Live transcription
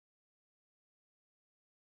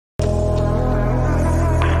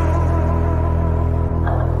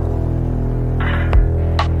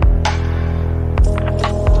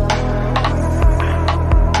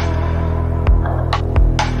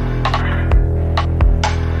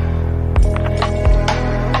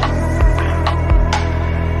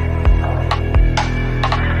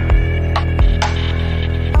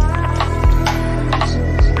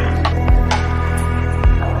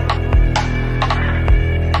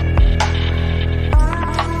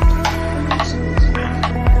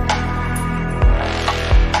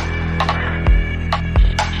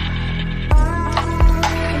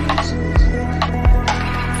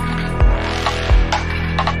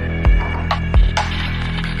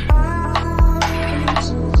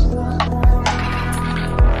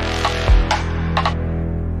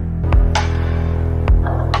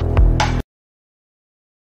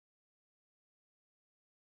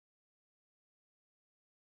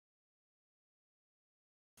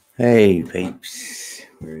Hey, peeps,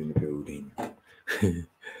 we're in the building.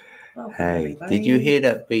 Hey, did you hear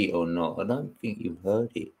that beat or not? I don't think you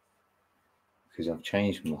heard it because I've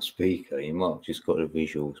changed my speaker. You might have just got the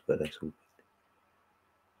visuals, but that's all.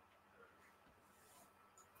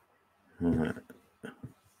 Right.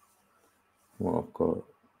 What I've got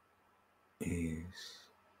is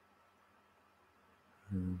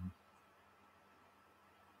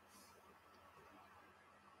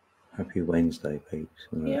happy Wednesday, peeps.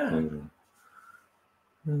 Yeah.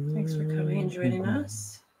 Thanks for coming and joining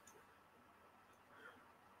us.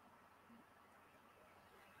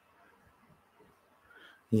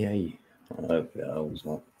 Yay. I hope that I was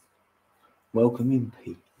like, welcome in,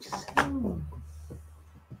 peeps.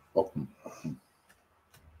 Welcome.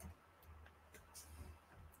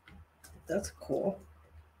 That's cool.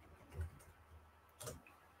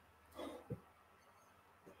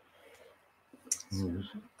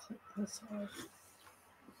 Click this off.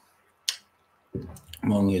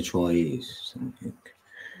 What I'm going to try is something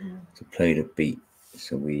to play the beat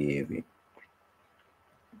so we hear it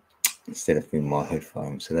instead of through my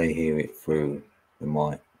headphones, so they hear it through the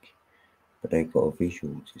mic, but they've got a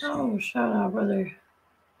visual to see. Oh, shout out, brother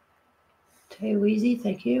Tay Weezy.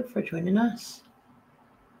 Thank you for joining us.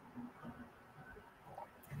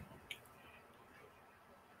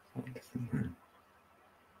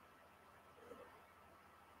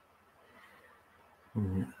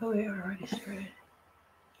 Oh, we already started.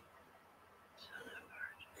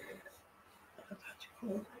 Oh, that's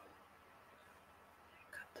cool.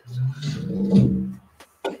 Cut this off.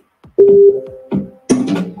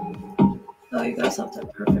 Oh, you got something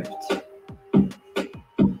perfect.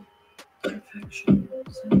 Perfection.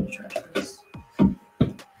 Send charges.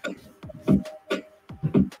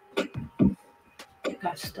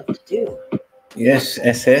 Got stuff to do. Yes,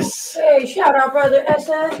 SS. Hey, shout out, brother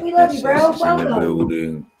SS. We love you, bro. SS is in the Welcome.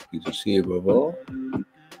 building. Good to see you, brother.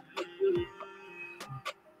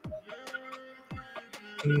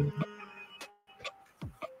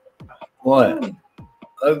 Right.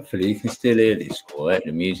 Hopefully you can still hear this, right?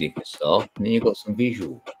 The music and stuff, and then you've got some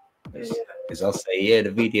visual. Because I'll say, yeah,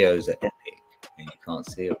 the videos are epic, and you can't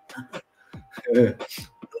see them.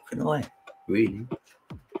 What can I? Really?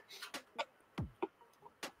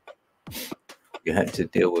 You had to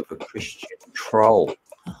deal with a Christian troll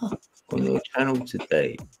on your channel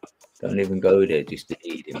today. Don't even go there, just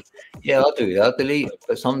delete him. Yeah, I'll do that. I'll delete it,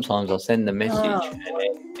 but sometimes I'll send the message and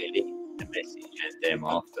then delete the message and them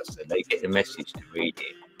after, so they get the message to read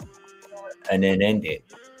it and then end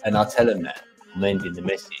it. And I'll tell them that I'm ending the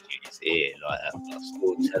message in his ear like that. But I'll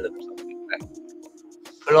still tell them something back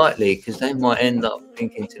politely, because they might end up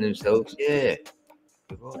thinking to themselves, "Yeah,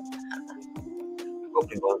 you're right."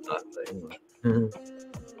 Probably won't know, but anyway.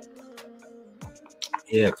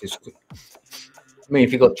 Yeah, because I mean,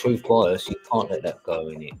 if you've got truth bias, you can't let that go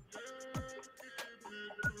in it.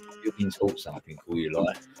 You've been taught something all your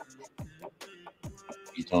life.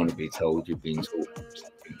 You don't want to be told you've been taught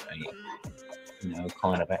something that ain't,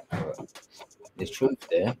 kind of accurate. There's truth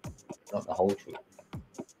there, not the whole truth.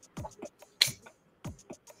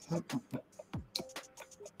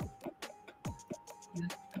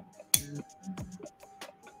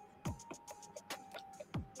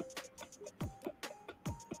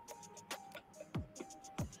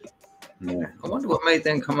 Yeah. I wonder what made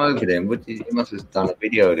them come over then. He must have done a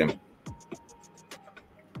video of them.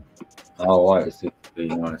 Oh, right, it's to be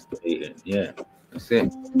nice to eat it. Yeah, that's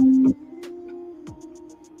it.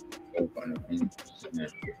 All kind of things. Yeah.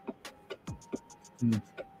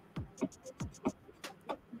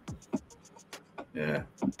 Yeah.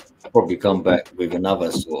 Probably come back with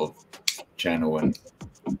another sort of channel and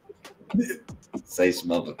say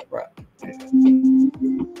some other crap.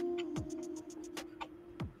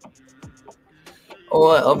 All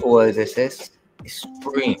right, otherwise, it's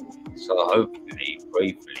spring, so hopefully,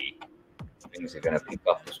 briefly, things are going to pick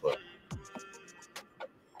up as well.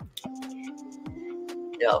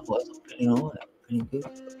 Yeah, otherwise, I'm feeling all right. Feeling good.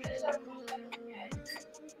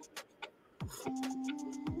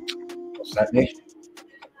 What's that, Nick?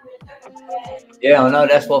 Yeah, I know,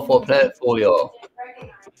 that's what I play it for y'all.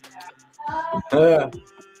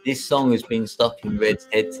 This song has been stuck in Red's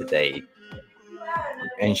head today.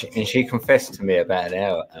 And she confessed to me about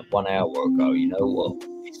 1 hour ago, you know what?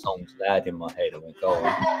 This song's loud in my head. I went, go on.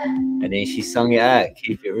 And then she sung it out,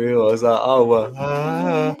 Keep It Real. I was like, oh, well,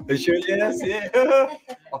 sure, yeah, that's it. I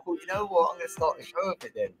thought, you know what? I'm going to start the show with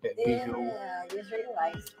it then. Bit of visual. Yeah, you just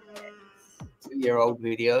realized it. 2-year-old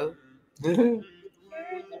video.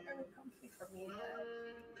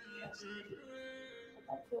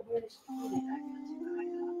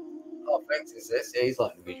 Oh, thanks, sis. Yeah, he's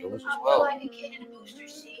like the visuals as well. I like the kid in the booster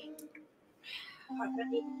seat. I'm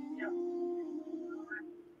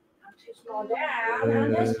too small down.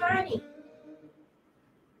 I'm this tiny.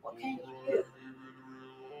 What can you do?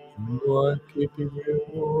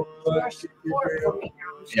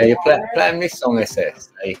 Yeah, you're playing this song, SS.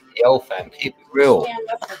 Hey, the old fam, keep it real.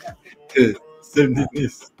 Sending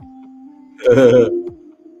this.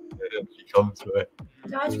 She comes to it.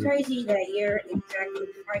 So it's crazy that you're exactly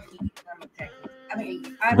 5 feet from exactly. I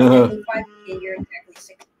mean, I'm exactly 5 feet and you're exactly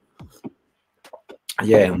 6.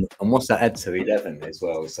 Yeah, and what's that add to 11 as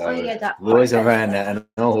well? So yeah, that we're always part. around that, and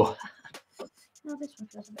oh, No, this one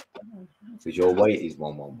feels a bit. because your weight is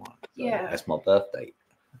 111. So Yeah. that's my birthday.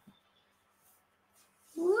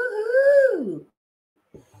 Woohoo!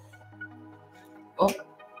 Oh,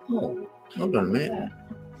 hold on a minute.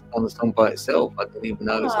 On the song by itself, I didn't even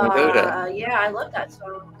know it was going to do that. Yeah, I love that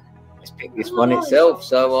song. Let's pick this one itself,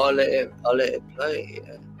 so I'll let it play.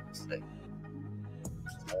 Yeah.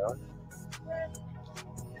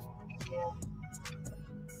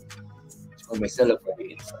 It's when we're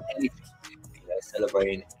celebrating anything,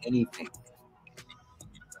 celebrating anything.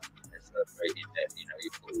 Celebrating that, you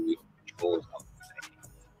put all your chores up,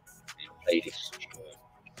 you play this tune.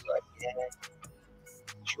 It's like, yeah,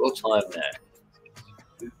 it's your time now.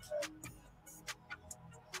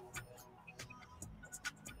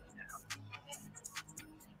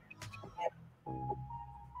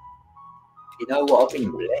 You know what? I've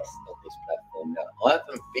been blessed on this platform now. I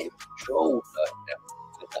haven't been trolled like that.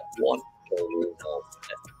 With that one troll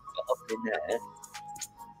I've been there.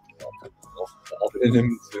 I've been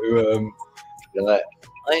into like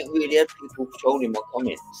I ain't really had people trolling my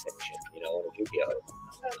comment section, on a video.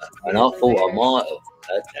 And I thought I might have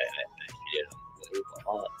had that actually, but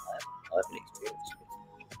I haven't experienced it.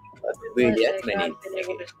 I haven't really had many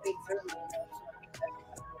negative.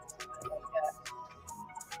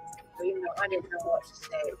 Even though I didn't know what to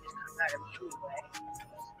say, it just come out of me anyway.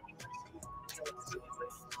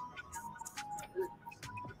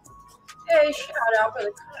 Hey, shout out for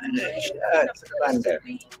the comment. Shout out to the band there.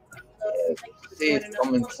 See,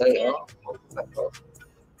 commentator.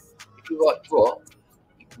 If you like drop,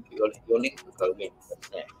 you can put your link will go in.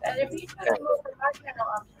 And if you turn over my channel,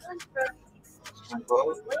 I'm trying to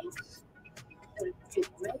links that could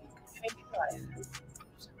make change your life.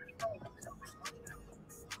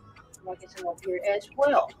 Like it's up here as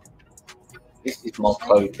well. This is my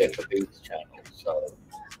codec for Beats channel, so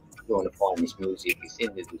if you want to find this music, it's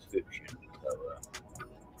in the description. So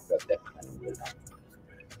grab that channel.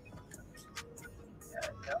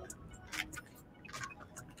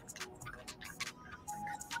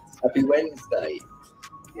 Happy Wednesday.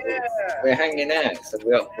 Yeah. We're hanging out, so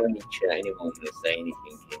we're up when we chat. Anyone want to say anything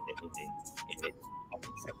in the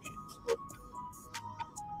comment section.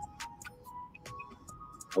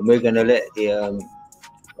 And we're gonna let the I've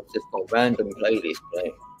just got random playlist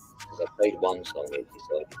playing because I played one song and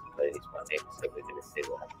decided to play this one next, so we're gonna see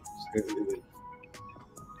what happens.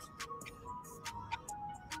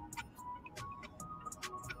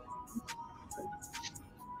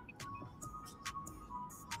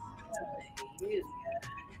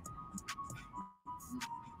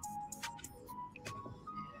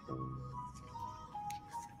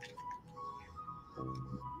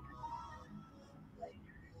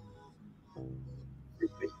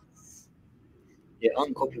 Yeah,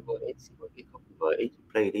 uncopyrighted. See what you copyrighted.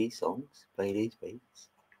 Play these songs. Play these beats.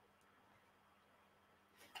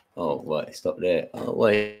 Oh, right. Stop there. Oh,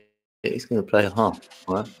 wait. It's going to play half.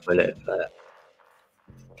 Right. We'll let it play it.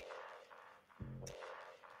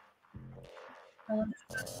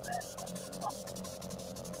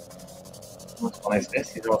 What's one is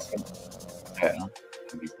this? He's asking better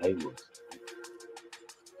than his labels.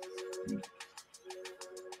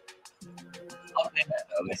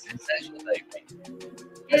 It's sensational,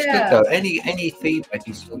 That's good though. Any feedback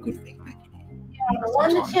is still good feedback. On a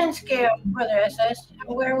 1 to 10 scale, brother SS,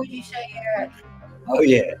 where would you say you're at? Oh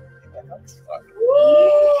yeah. Yeah,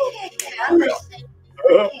 I'm the same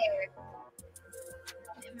here.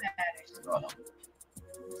 It matters.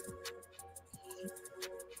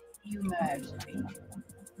 You matter to me.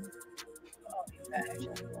 Oh, you matter to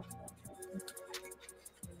me.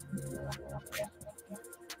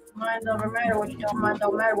 Mine don't matter what you don't mind,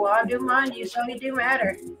 don't matter. Well, I do mind you, so you do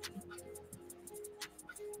matter.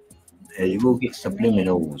 Yeah, you will get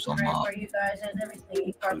subliminals on that. For you guys and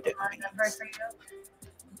everything.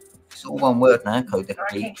 It's all one word now, codec.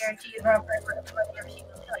 I can't guarantee you I'll pray for everybody every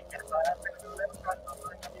single day like that, but I pray for everybody.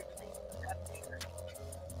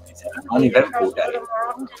 It's an uneventful day.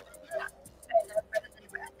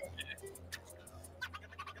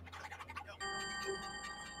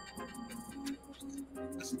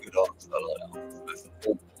 That's a good answer. I like that. That's an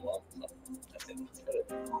awful answer. That's it.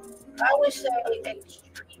 I would say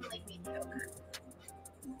extremely mediocre.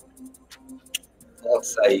 I'll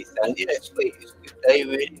say, and yeah, it's sweet. It's a good day,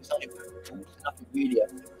 really. It's only nothing really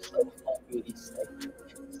happened, so I can't really say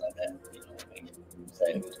things like that. You know what I mean? Say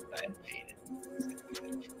it was a bad day.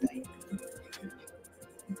 Then.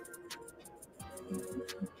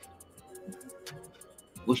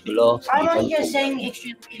 What's your last? I'm only just saying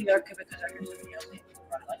extremely mediocre because I heard somebody else say it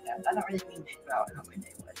like that. I don't really mean shit about how my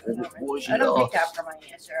day was. I don't take that for my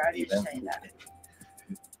answer. I just say that.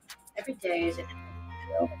 Every day is an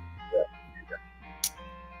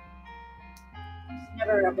It's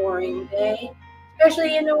never a boring day,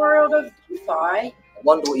 especially in the world of DeFi. I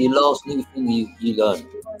wonder what your last new thing you learned.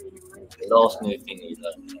 The last new thing you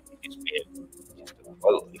learned. It's been just a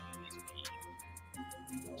quote.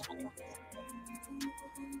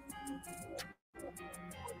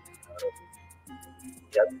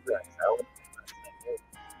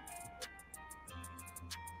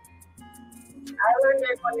 I learned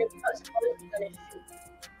that when it's supposedly going to shoot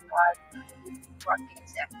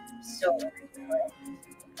rockets at solar.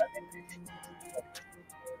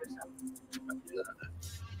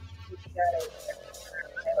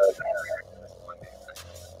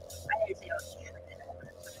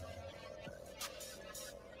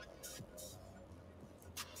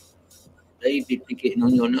 David be getting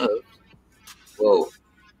on your nerves. Whoa,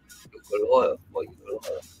 you're a liar. Well, you're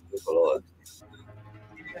a liar.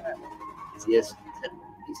 Yes,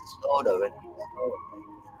 he's a starter, and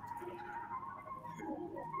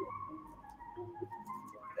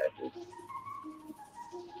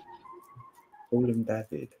call him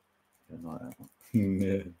David.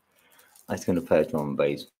 Yeah. I was going to play drum and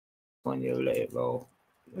bass one year, let it roll.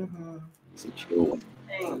 It's a chill one.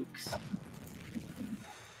 Thanks.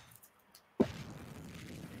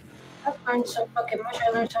 I've learned so fucking much. I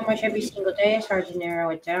learn so much every single day. It's hard to narrow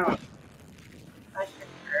it down. That's for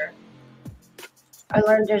sure. I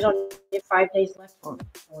learned there's only 5 days left. Oh.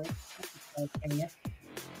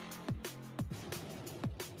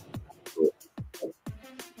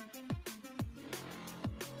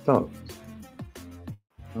 Stop.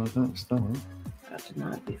 Oh, don't stop. That should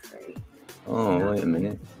not be free. Oh, no. Wait a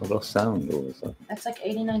minute. I lost sound all of a sudden. That's like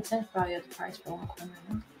 89 cents probably at the price for 1 corner,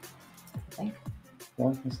 I think.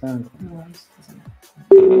 Why the sound? No,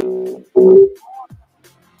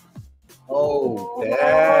 oh,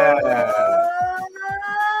 damn.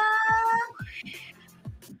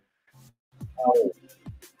 Oh.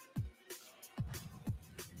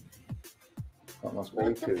 That must be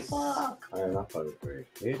because I am up over here.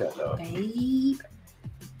 Hear that though? Babe.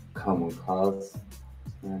 Come on, cuz.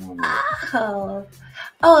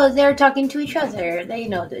 Oh, they're talking to each other. They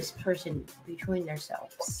know this person between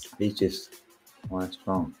themselves. He's just quite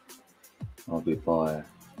strong. I'll be by.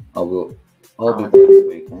 I'll be this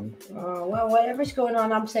weekend. Well, whatever's going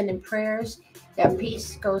on, I'm sending prayers that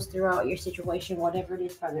peace goes throughout your situation, whatever it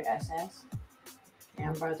is, Brother SS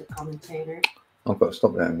and Brother Commentator. I've got to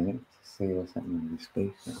stop that a minute to see what's happening in this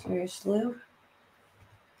speech. Seriously?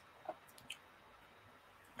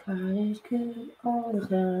 God is good all the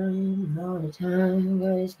time,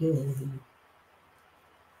 God is good.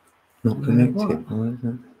 Not connected, why is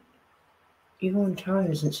that? Even when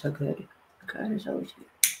time isn't so good, God is always good.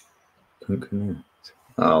 Don't connect.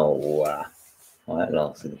 Oh, wow. Well, that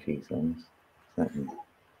lasted a few songs. Come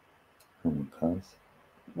on, cuz.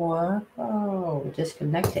 What? Oh,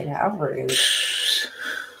 disconnected. How rude.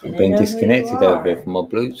 I've been disconnected over here from my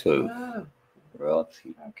Bluetooth. Oh. Right.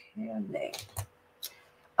 Okay.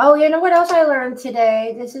 Oh, you know what else I learned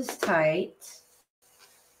today? This is tight.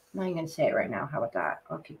 I'm not even going to say it right now. How about that?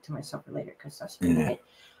 I'll keep it to myself for later because that's right.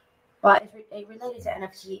 But it's related to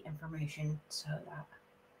NFC information. So that.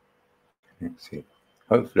 Let's see.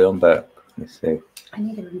 Hopefully I'm back. Let's see. I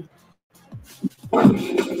need to read.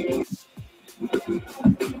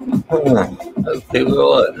 Hopefully we're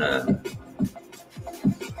alright now.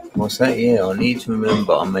 What's that? Yeah, I need to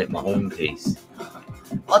remember I make my own piece.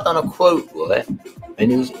 I done a quote, right?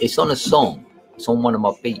 And it's on a song. It's on one of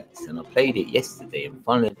my beats, and I played it yesterday. And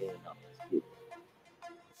funnily enough,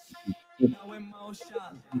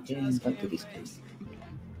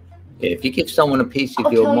 if you give someone a piece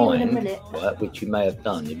of your mind, right, which you may have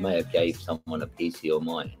done, you may have gave someone a piece of your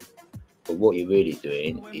mind. But what you're really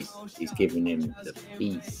doing is giving them the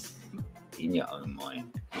peace in your own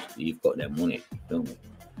mind. You've got them on it, don't you?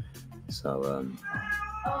 So,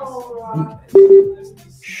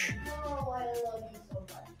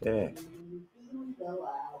 yeah.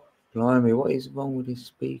 Blimey, what is wrong with this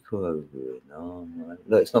speaker over here? No, right.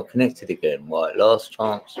 Look, it's not connected again. Right, last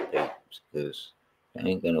chance, peeps, because it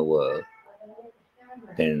ain't gonna work.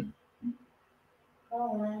 Then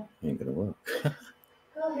it ain't gonna work.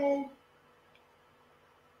 Go ahead.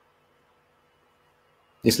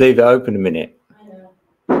 Just leave it open a minute. I know.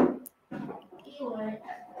 You want it.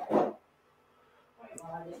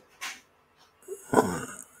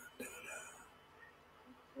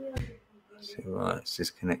 So, right, it's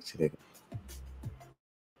disconnected again.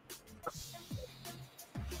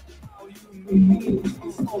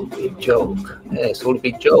 It's all a big joke. Yeah, it's all a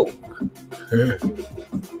big joke.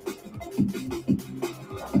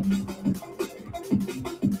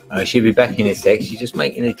 She'll be back in a sec. She's just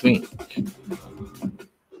making a drink.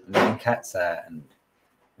 Letting cats out and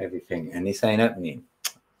everything. And this ain't happening.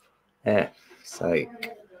 Yeah, so.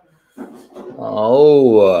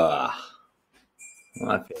 Oh.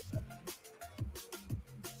 I feel that.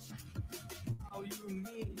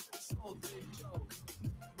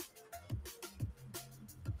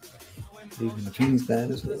 Leaving the things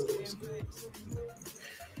down as well.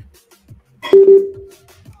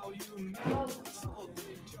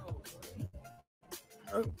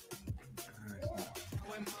 Oh.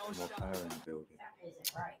 More power in the building. That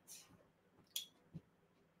isn't right.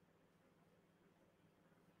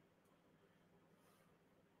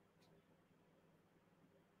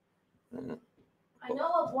 I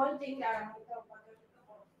know of one thing that I don't know.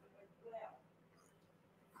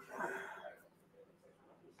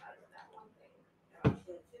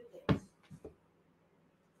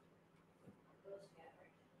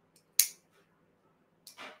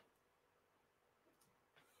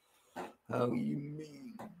 How you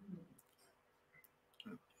mean?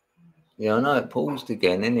 Yeah, I know it paused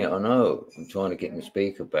again, innit? I know. I'm trying to get my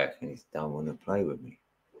speaker back and he don't want to play with me.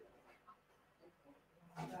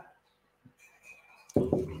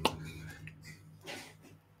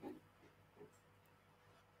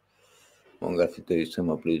 What I'm going to have to do is turn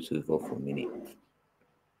my Bluetooth off for a minute.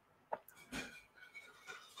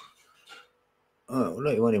 Oh, well,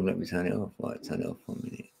 look, you won't even let me turn it off. Right, turn it off for a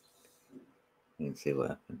minute. And see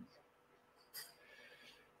what happens.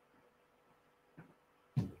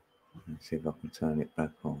 Let's see if I can turn it back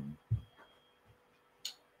on.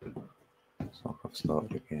 It's like I've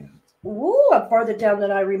started again. Ooh, I'm farther down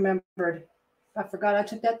than I remembered. I forgot I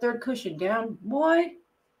took that third cushion down. Boy,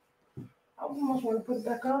 I almost want to put it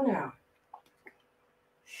back on now.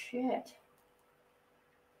 Shit.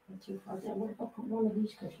 Not too far down. What if I put one of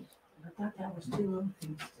these cushions? I thought that was too low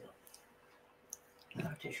thing still. I'll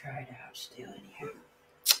have to try it out still in here.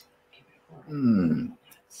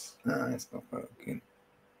 No, it's not working.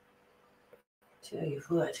 Tell you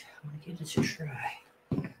what, I'm going to give this a try.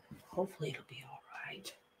 Hopefully it'll be all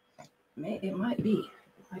right. It might be.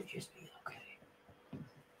 It might just be okay.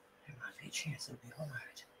 There might be a chance it'll be all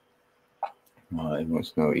right. Right, he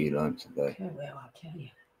wants to know what you learned today. Okay, well, I'll tell you.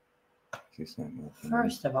 First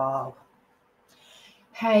First of all,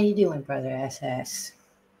 how you doing, Brother SS?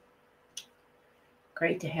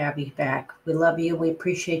 Great to have you back. We love you. We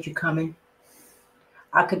appreciate you coming.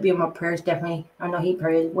 I could be in my prayers, definitely. I know he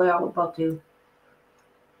prays well. We're both do.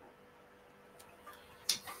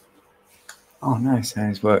 Oh, no,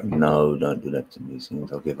 sounds working. No, don't do that to me.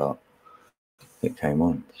 Seems I'll give up. It came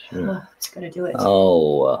on. Sure. It's going to do it.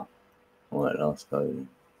 Oh, all right, last go then.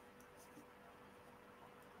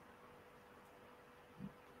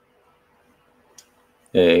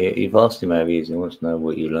 Yeah, you've asked him how he is. He wants to know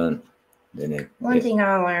what you learned. One thing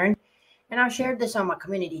I learned, and I shared this on my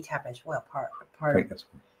community tab as well, part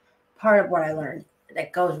of what I learned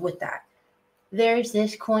that goes with that. There's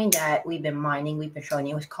this coin that we've been mining, we've been showing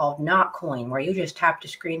you. It's called Not Coin, where you just tap the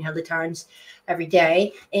screen 100 times every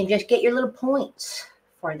day and just get your little points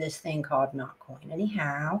for this thing called Not Coin.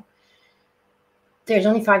 Anyhow, there's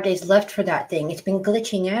only 5 days left for that thing. It's been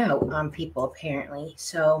glitching out on people apparently.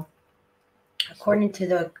 So according to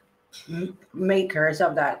the makers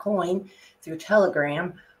of that coin through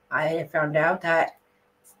Telegram, I found out that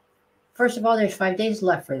first of all, there's 5 days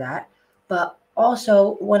left for that. But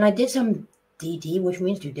also when I did some DD, which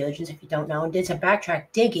means due diligence if you don't know, and did some backtrack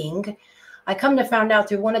digging, I come to find out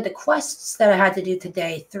through one of the quests that I had to do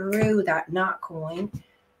today through that Not Coin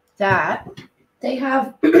that they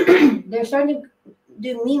have they're starting to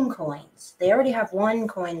do meme coins. They already have one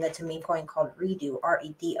coin that's a meme coin called Redo,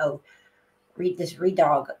 R-E-D-O.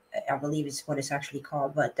 Redog, I believe is what it's actually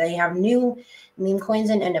called. But they have new meme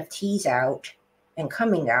coins and NFTs out and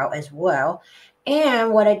coming out as well.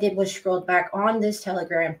 And what I did was scroll back on this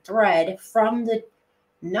Telegram thread from the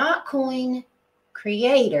Not Coin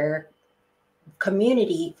creator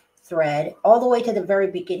community thread all the way to the very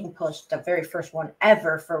beginning post, the very first one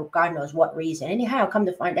ever for God knows what reason. Anyhow, come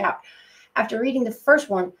to find out, after reading the first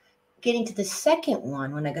one, getting to the second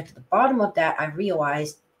one, when I got to the bottom of that, I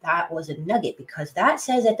realized that was a nugget because that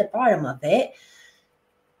says at the bottom of it,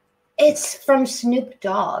 It's from Snoop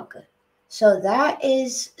Dogg. So that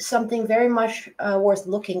is something very much worth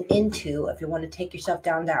looking into if you want to take yourself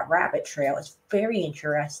down that rabbit trail. It's very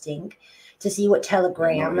interesting to see what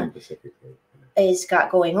Telegram is got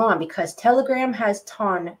going on, because Telegram has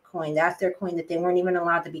Ton coin. That's their coin that they weren't even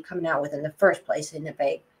allowed to be coming out with in the first place in the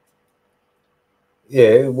vape. Yeah,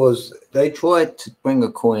 it was. They tried to bring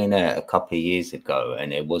a coin out a couple of years ago,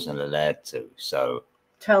 and it wasn't allowed to. So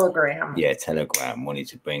Telegram. Yeah, Telegram wanted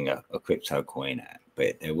to bring a crypto coin out,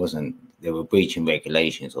 but it wasn't. They were breaching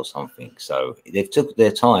regulations or something. So they took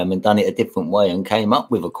their time and done it a different way and came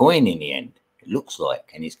up with a coin in the end. It looks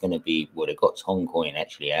like, and it's going to be they've got Ton coin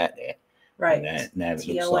actually out there. Right. And now it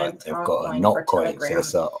looks like they've got a not coin. So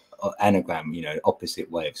it's a anagram, opposite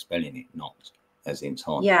way of spelling it, not as in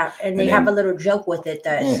Ton. Yeah, and they have a little joke with it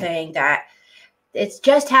that's saying that it's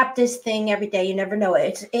just have this thing every day. You never know.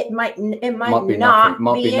 It might be not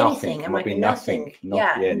be anything. It might be nothing.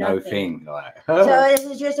 Yeah, no thing. Like, so this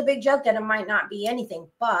is just a big joke that it might not be anything,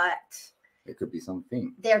 but it could be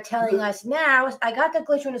something. They're telling us now. I got the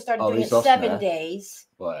glitch when it started doing it 7 days.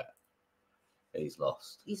 What? He's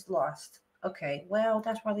lost. He's lost. Okay, well,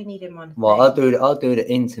 that's why we need him on. Well, I'll do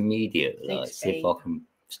the intermediate. See if I can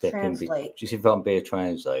step in. Just if I can be a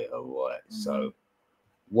translator, right? So,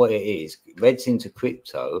 what it is, Red's into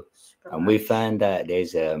crypto, and we found out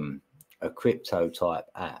there's a crypto type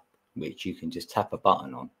app which you can just tap a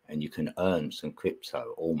button on and you can earn some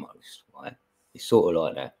crypto almost, right? It's sort of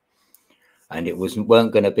like that, and it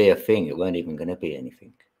weren't going to be a thing. It weren't even going to be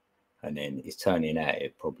anything, and then it's turning out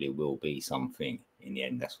it probably will be something. In the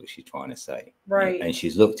end, that's what she's trying to say, right? And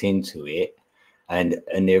she's looked into it, and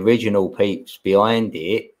the original peeps behind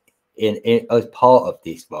it, as part of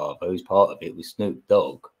this, who's part of it was Snoop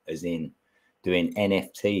Dogg, as in doing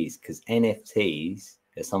NFTs, because NFTs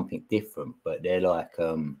are something different, but they're like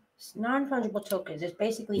it's non-fungible tokens. It's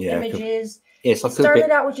basically images. It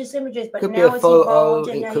started out with just images, but now it's evolved,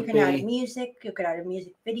 and now you can add music. You can add a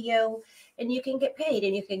music video, and you can get paid,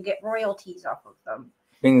 and you can get royalties off of them.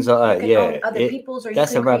 Things like that, other people's, or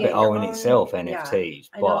that's a rabbit hole in itself.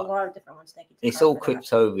 NFTs, I know a lot of different ones. It's all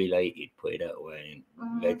crypto related. Put it that way.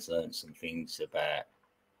 And Red's learned some things about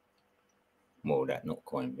that not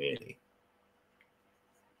coin really.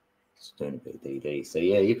 It's doing a bit of DD. So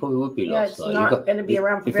yeah, you probably would be lost. It's not going to be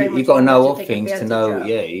around for very much. You've got to know of things to know.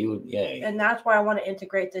 Yeah, you would. Yeah. And that's why I want to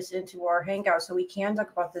integrate this into our Hangout, so we can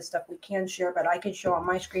talk about this stuff. We can share, but I can show on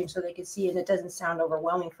my screen so they can see, and it doesn't sound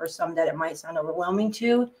overwhelming for some that it might sound overwhelming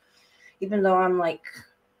to. Even though I'm like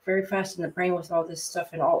very fast in the brain with all this stuff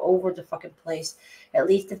and all over the fucking place. At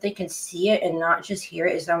least if they can see it and not just hear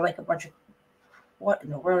it, it sounds like a bunch of what in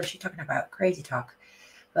the world is she talking about? Crazy talk.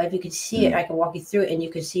 But if you can see it, I can walk you through it, and you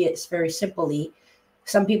can see it very simply.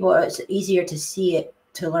 Some people, it's easier to see it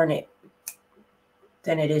to learn it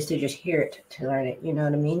than it is to just hear it to learn it. You know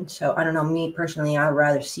what I mean? So I don't know. Me personally, I'd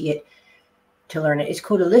rather see it to learn it. It's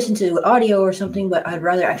cool to listen to audio or something, but I'd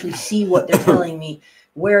rather actually see what they're telling me,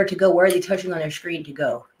 where to go, where are they touching on their screen to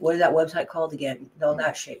go? What is that website called again? All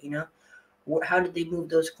that shit, How did they move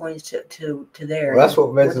those coins to there? Well, that's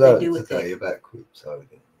what Red's learned to tell you about crypto.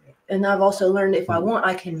 And I've also learned if I want,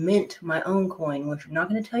 I can mint my own coin, which I'm not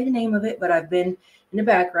going to tell you the name of it, but I've been in the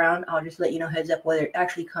background. I'll just let you know heads up whether it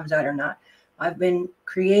actually comes out or not. I've been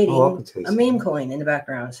creating a meme coin in the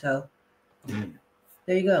background. So there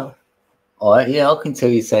you go. All right. Yeah, I can tell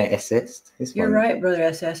you saying SS. You're right, brother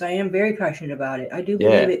SS. I am very passionate about it. I do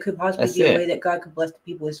believe it could possibly be a way that God could bless the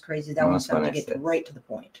people as crazy. That one sounds like it's right to the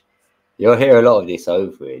point. You'll hear a lot of this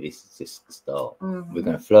over here. This is just the start. We're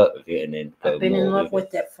going to flirt with it and then I've been in love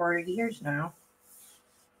with it for years now.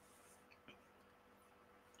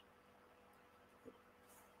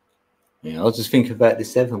 Yeah, I was just thinking about the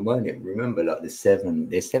 7, weren't it? Remember, like there's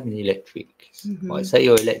 7 electrics. Like, say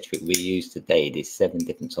your electric we use today, there's 7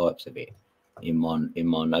 different types of it in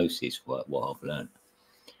my gnosis, what I've learned.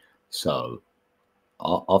 So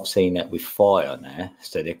I've seen that with fire now,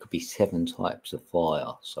 so there could be 7 types of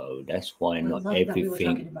fire. So that's why not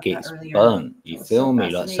everything gets burnt. You feel me?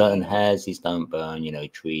 Like certain houses don't burn,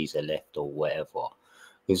 trees are left or whatever.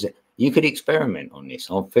 Because you could experiment on this.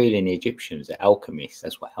 I'm feeling the Egyptians, the alchemists.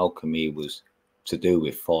 That's what alchemy was to do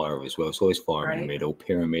with fire as well. It's always fire in the middle,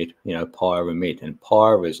 pyramid, pyramid, and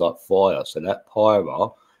pyre is like fire. So that pyre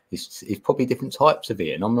is probably different types of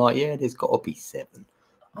it. And I'm like, yeah, there's got to be 7.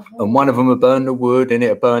 And one of them will burn the wood, and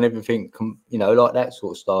it'll burn everything, like that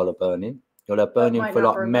sort of style of burning. They're burning for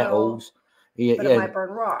like metals. But it might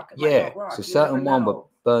burn rock. So certain one would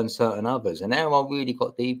burn certain others. And how I really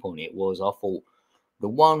got deep on it was I thought, the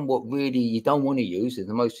one what really you don't want to use is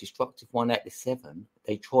the most destructive one out of the 7.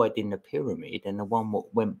 They tried in the pyramid, and the one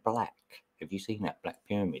what went black. Have you seen that black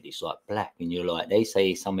pyramid? It's like black, and you're like, they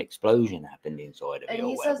say some explosion happened inside of it. And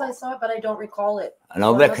he says, I saw it, but I don't recall it. And I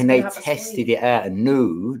reckon they tested it out and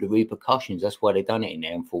knew the repercussions. That's why they done it in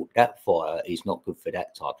there and thought that fire is not good for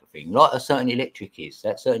that type of thing. Like a certain electric is.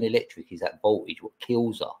 That certain electric is that voltage what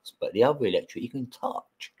kills us. But the other electric you can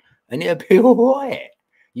touch, and it'll be all right.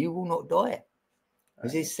 You will not die.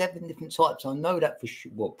 Because there's 7 different types. I know that for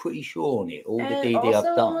sure. Well, pretty sure on it. All the DD I've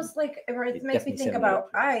done. Almost like it makes me think about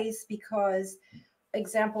ice, because,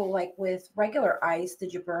 example, like with regular ice,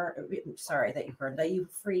 that you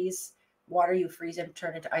freeze water, you freeze it and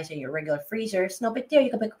turn it to ice in your regular freezer. It's no big deal. You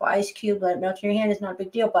can pick up an ice cube, let it melt in your hand. It's not a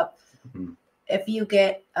big deal. But if you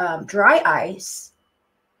get dry ice,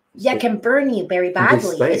 that can burn you very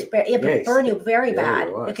badly. It can burn you very bad.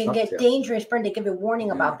 Right. It can get dangerous. Burn. They give you a warning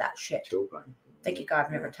about that shit. Thank you, God,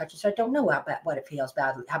 I've never touched it, so I don't know how bad it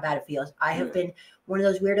feels. I have been one of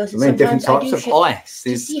those weirdos. I mean, different types of ice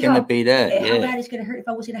is going to be there. How bad it's going to hurt if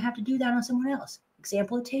I was going to have to do that on someone else.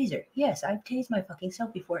 Example, a taser. Yes, I've tased my fucking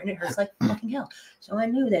self before, and it hurts like fucking hell. So I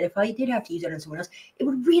knew that if I did have to use that on someone else, it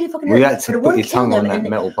would really fucking hurt. You had to put your tongue on that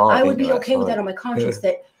metal bar. I would be okay with that on my conscience.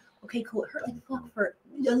 That okay, cool. It hurt like fuck for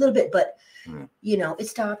a little bit, but it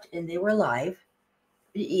stopped, and they were alive.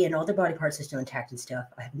 Their body parts are still intact and stuff.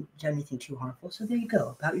 I haven't done anything too harmful. So there you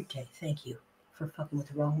go. About your day. Thank you for fucking with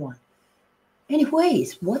the wrong one.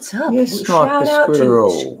 Anyways, what's up? Yes, shout out to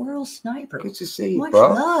Squirrel Sniper. Good to see you, Much bro.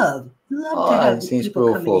 Love to have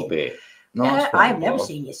people come in. A bit. Nice I've never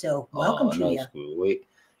seen you, so welcome to you.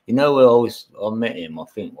 I met him. I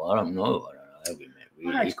think. Well, I don't know how we met.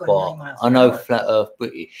 Really. I know Flat Earth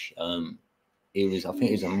British. I think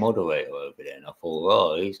he was a moderator over there, and I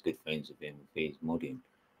thought, he's good friends with him if he's modding.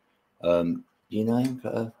 Do you know him,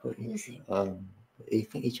 Flat Earth British? I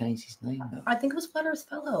think he changed his name now. I think it was Flat Earth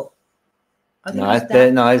Fellow.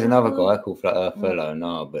 There's another guy called Flat Earth Fellow.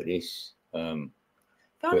 No, but this found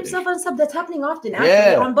himself on something that's happening often.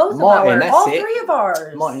 Actually, on both of all 3 of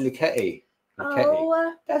ours. Martin Luchetti.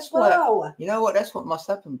 That's what you know. What that's what must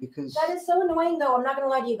happen, because that is so annoying. Though I'm not going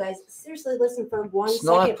to lie to you guys. Seriously, listen for 1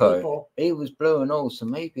 second, people. He was blue and all, so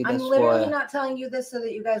maybe that's I'm literally not telling you this so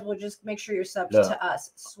that you guys will just make sure you're subbed to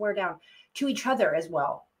us. Swear down to each other as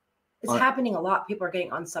well. It's happening a lot. People are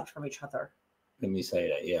getting unsubbed from each other. Let me say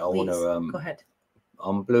that. Yeah, I want to. Go ahead.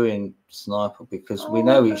 I'm blue in Sniper because we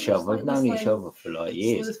know each other. We've known each other for like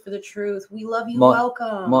years. Sleuth for the truth. We love you.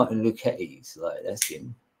 Welcome. Martin Luchetti's that's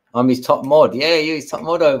him. I'm his top mod. Yeah, you're his top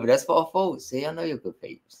mod over. That's what I thought. See, I know you're good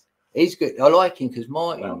peeps. He's good. I like him because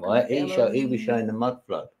Martin, right? He was showing the mud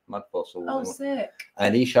fossils. Oh, sick.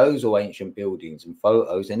 And he shows all ancient buildings and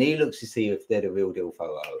photos, and he looks to see if they're the real deal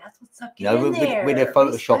photo. That's what's up. With their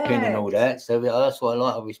photoshopping and all that. So that's what I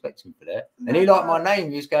like. I respect him for that. And he liked my name.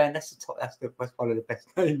 He was going, that's one of the best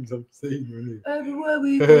names I've seen. Really. Everywhere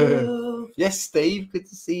we go. Yes, Steve. Good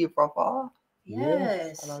to see you, brother.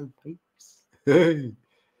 Yes. Hello, peeps.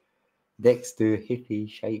 Next to Hippie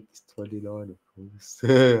Shakes 29, of course.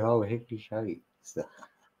 Hippie Shakes.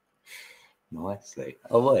 Nicely.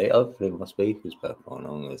 Oh, wait, hopefully my speaker's back on.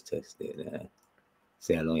 I'm going to test it now.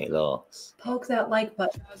 See how long it lasts. Poke that like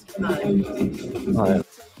button.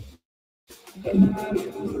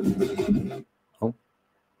 Oh.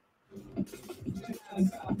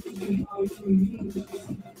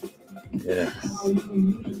 Yeah.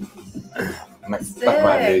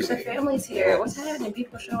 Sick. The family's here. What's happening?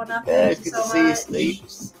 People showing up. Yeah, good to see you,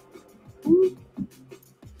 Sleeps.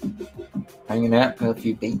 Hanging out for a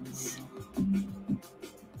few beats.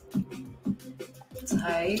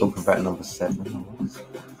 Tight. Talking about number 7.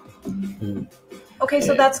 Okay,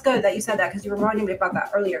 so that's good that you said that, because you were reminding me about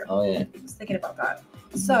that earlier. Oh, yeah. I was thinking about that.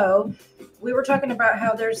 So we were talking about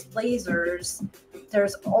how there's lasers.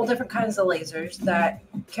 There's all different kinds of lasers that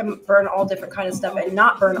can burn all different kinds of stuff and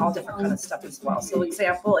not burn all different kinds of stuff as well. So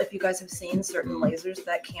example, if you guys have seen certain lasers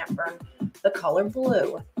that can't burn the color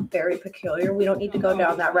blue, very peculiar. We don't need to go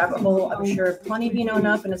down that rabbit hole. I'm sure plenty of you know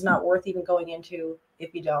enough, and it's not worth even going into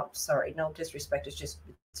if you don't. Sorry, no disrespect. It's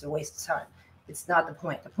a waste of time. It's not the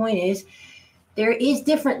point. The point is there is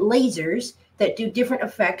different lasers that do different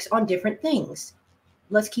effects on different things.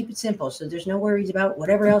 Let's keep it simple. So there's no worries about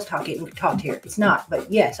whatever else talked here. It's not.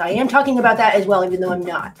 But yes, I am talking about that as well, even though I'm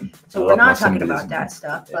not. So we're not talking about that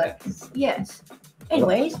stuff. But yes.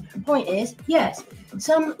 Anyways, point is, yes,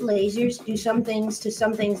 some lasers do some things to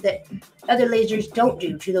some things that other lasers don't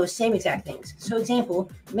do to those same exact things. So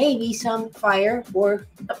example, maybe some fire or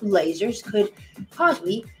lasers could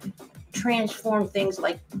possibly transform things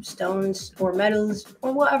like stones or metals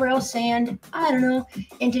or whatever else, sand, I don't know,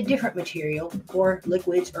 into different material or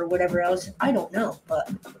liquids or whatever else. I don't know, but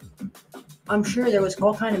I'm sure there was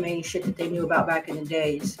all kind of many shit that they knew about back in the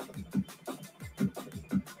days.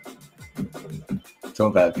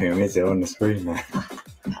 Talk about pyramids, they're on the screen, man.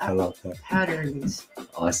 I love that. Patterns.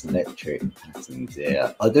 Isometric patterns,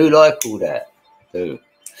 yeah. I do like all that. I do.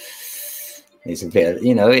 It's a bit,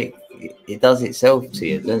 you know, it does itself to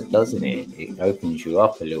you, doesn't it? It opens you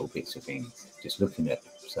up a little bit to things, just looking at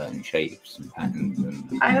certain shapes and patterns.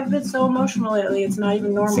 And I have been so emotional lately, it's not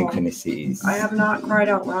even normal. Synchronicities. I have not cried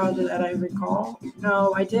out loud that I recall.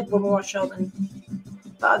 No, I did when we watched Sheldon.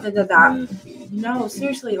 But other than that, no,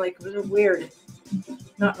 seriously, like, it was weird.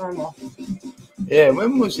 Not normal. Yeah,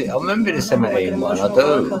 when was it? I remember the 17 one. I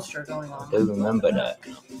do remember that.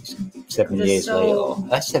 7 years later.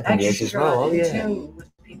 That's 7 years as well. Oh, yeah.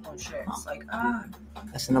 With people and shit. It's like,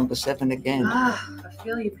 that's the number 7 again. I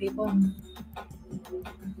feel you, people.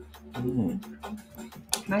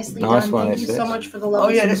 Nicely nice done. One. Thank you so much for the love. Oh,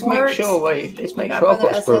 yeah, let's make sure. Wait, let's make sure I've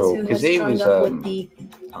got Squirrel. Because he was.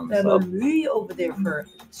 Family over there for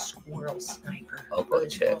Squirrel Sniper. Oh, brother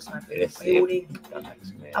Squirrel Sniper.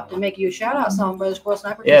 Up to Yeah, make you a shout out song, brother Squirrel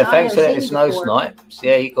Sniper. thanks for letting us know, Snipes.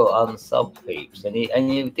 Yeah, you got unsub peeps, and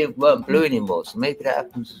you weren't blue anymore, so maybe that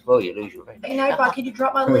happens as well. You lose your rank. Hey, Nightbot, can you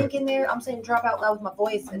drop my link in there? I'm saying drop out loud with my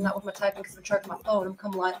voice and not with my typing because I'm charging my phone. I'm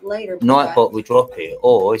coming later. Nightbot will drop it,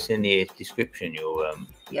 or it's in the description. You'll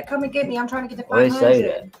yeah, come and get me. I'm trying to get the 500. 500. Say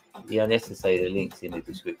that. You don't have to say the links in the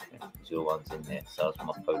description because your one's in there. So it's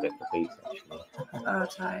my product for peace, actually. Oh,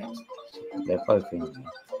 tight. They're both in there.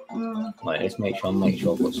 Right, let's make sure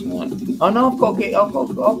I've got Snipe. Oh no, I've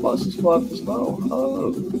got subscribe as well.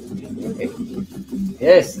 Oh, really?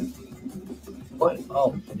 Yes. What?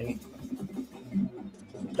 Oh,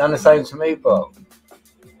 done the same to me, bro.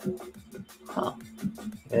 Huh.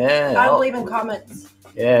 Yeah. I don't believe in comments.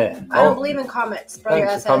 Yeah. I don't believe in comments, brother.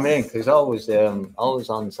 Thanks for coming in, because I was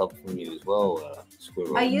unsub from you as well,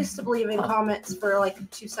 Squirrel. I used to believe in comments for like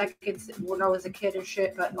 2 seconds when I was a kid and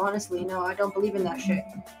shit, but honestly, no, I don't believe in that shit.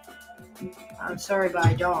 I'm sorry, but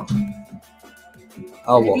I don't.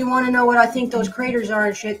 Oh, if you want to know what I think those craters are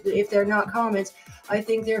and shit, if they're not comments, I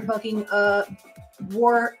think they're fucking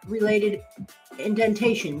war-related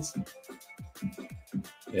indentations.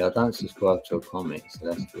 Yeah, I don't subscribe to a comment, so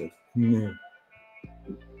that's good. Yeah.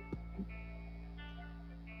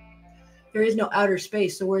 There is no outer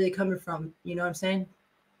space, so where are they coming from? You know what I'm saying?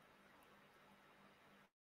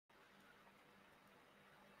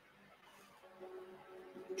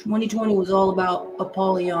 "2020 was all about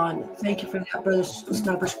Apollyon." Thank you for that, brother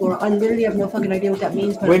Sniper Squirrel. I literally have no fucking idea what that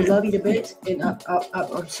means, but I love you to bits, and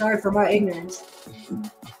I'm sorry for my ignorance.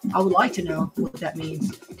 I would like to know what that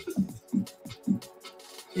means.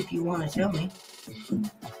 If you want to tell me.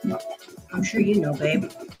 I'm sure you know, babe.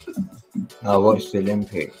 I watched the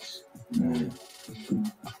Olympics. The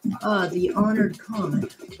honored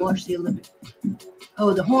comment. Watch the Olympics.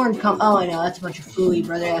 Oh, the horned comment. Oh, I know. That's a bunch of fooey,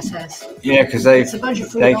 brother SS. Yeah, because they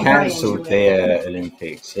cancelled the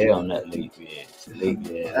Olympics. Yeah, on that league year.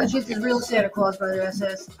 That shit's as real as Santa Claus, brother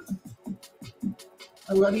SS.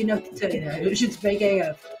 I love you enough to tell you that. It shit's fake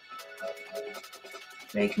AF.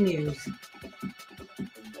 Fake news.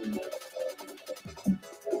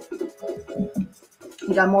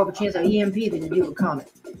 You got more of a chance at EMP than you do a comment.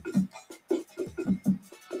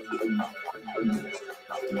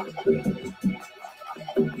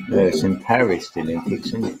 Yeah, it's in Paris, the Olympics,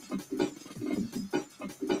 isn't it?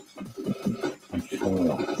 In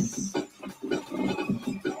France.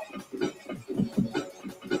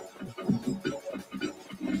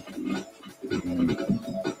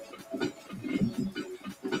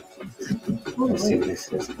 Let's see what this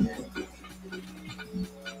says.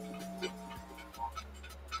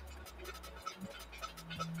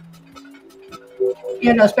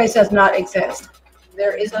 Yeah, no, space does not exist.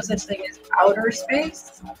 There is no such thing as outer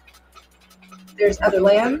space. There's other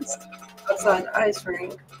lands outside the ice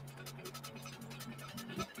ring.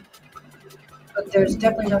 But there's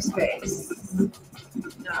definitely no space.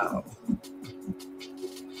 No.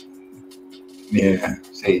 Yeah.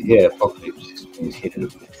 See, yeah, apocalypse is hidden.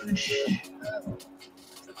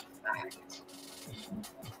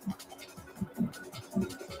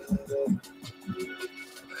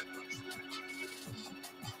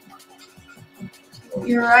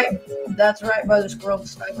 You're right. That's right, brother Squirrel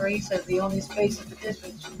Sniper. He says the only space is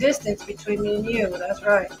the distance between me and you. That's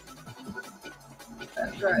right.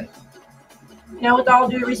 That's right. Now, with all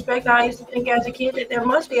due respect, I used to think as a kid that there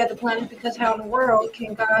must be other planets because how in the world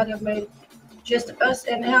can God have made just us,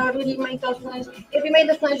 and how would he make those planets? If he made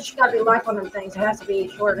those planets, you got to be life on them things. It has to be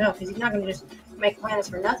short enough because he's not going to just make planets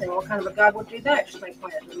for nothing. What kind of a god would do that? Just make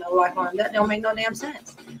planets with no life on them? That don't make no damn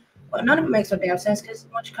sense. Well, none of it makes no damn sense because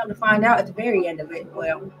once you come to find out at the very end of it,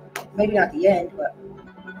 well, maybe not the end, but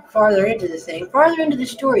farther into the thing, farther into the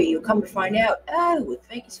story, you'll come to find out, oh, it's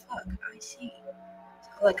fake as fuck. I see.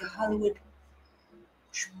 It's like a Hollywood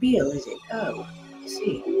spiel, is it? Oh, I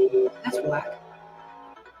see. That's whack.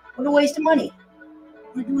 What a waste of money.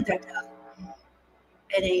 What do with that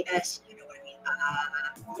NAS, you know what I mean?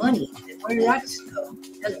 Money. Where did that go?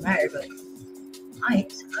 Doesn't matter, but I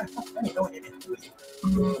ain't fucking money going into it.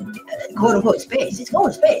 Quote unquote space. It's going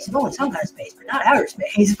to space. It's going some kind of space, but not outer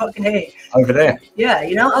space. Fucking hey. Over there. Yeah,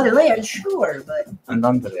 you know, other lands, sure, but. And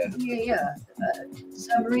under there. Yeah.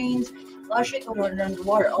 Submarines, a lot of shit going on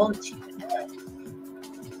underwater, all the cheap.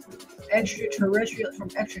 Extraterrestrial from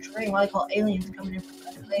extraterrestrial, what I call aliens coming in from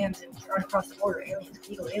other lands and trying to cross the border. Aliens,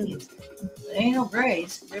 illegal aliens. There ain't no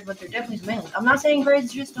grays, but they're definitely some aliens. I'm not saying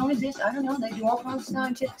grays just don't exist. I don't know. They do all kinds of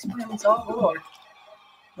scientific experiments all over.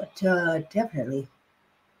 But definitely.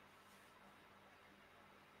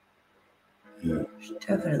 Yeah.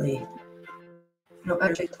 Definitely. No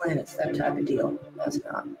outer space planets, that type of deal. That's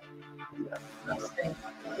not. Not saying.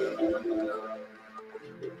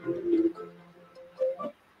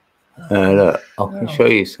 Look, I can show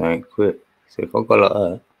you something quick. So if I go like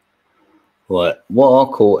that, right, what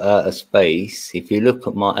I call outer space, if you look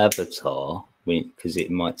at my avatar, because it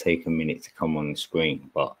might take a minute to come on the screen,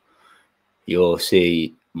 but you'll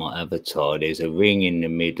see my avatar. There's a ring in the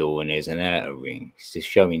middle and there's an outer ring. It's just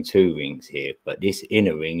showing two rings here, but this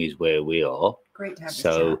inner ring is where we are. Great to have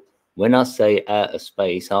So when I say outer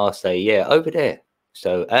space, I'll say, yeah, over there.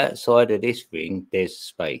 So outside of this ring, there's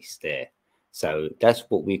space there. So that's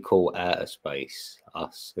what we call outer space.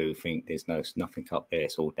 Us who think there's nothing up there,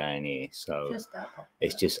 it's all down here. So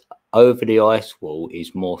it's just over the ice wall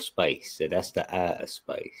is more space. So that's the outer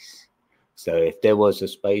space. So if there was a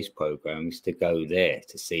space program, it's to go there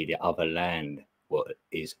to see the other land, what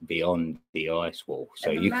is beyond the ice wall.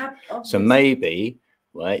 So maybe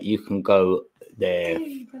right, you can go there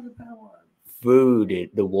through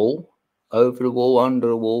the wall. Over the wall, under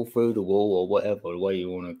the wall, through the wall, or whatever way you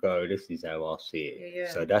want to go. This is how I see it. Yeah.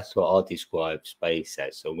 So that's what I describe space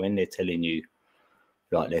as. So when they're telling you,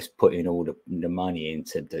 like, let's put in all the money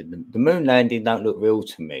into the moon landing, don't look real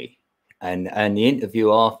to me. And the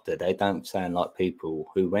interview after, they don't sound like people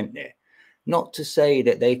who went there. Not to say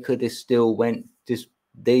that they could have still went. Just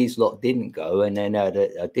these lot didn't go, and then had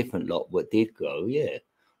a different lot what did go. Yeah,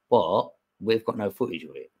 but we've got no footage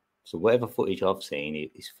of it. So whatever footage I've seen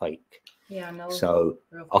is fake. Yeah, no. So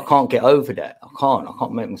I can't get over that. I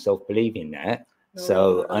can't make myself believe in that.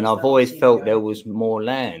 So, and I've always felt there was more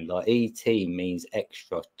land. Like ET means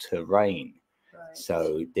extra terrain. Right.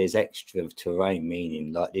 So there's extra terrain,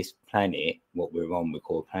 meaning like this planet, what we're on, we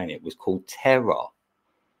call planet, was called Terra.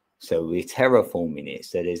 So we're terraforming it.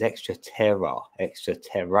 So there's extra terra, extra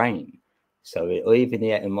terrain. So even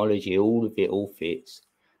the etymology, all of it all fits.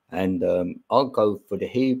 And I'll go for the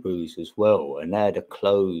Hebrews as well, and they had a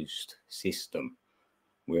closed system.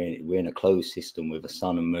 We're in a closed system with a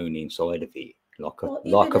sun and moon inside of it, like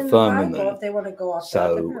a firmament. Bible, if they want to go off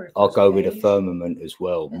so I'll go with a firmament as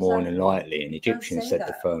well, more than likely. And Egyptians said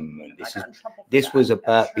the firmament. This was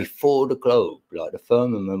about before the globe. Like the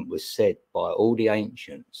firmament was said by all the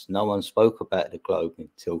ancients. No one spoke about the globe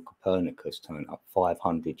until Copernicus turned up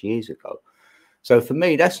 500 years ago. So for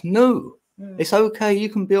me, that's new. It's okay, you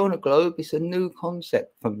can be on a globe. It's a new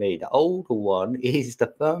concept for me. The older one is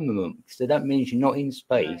the firmament. So that means you're not in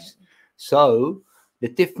space. Right. So the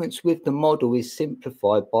difference with the model is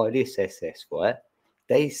simplified by this SS, right?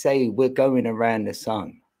 They say we're going around the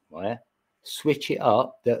sun, right? Switch it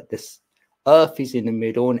up, that the Earth is in the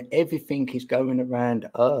middle and everything is going around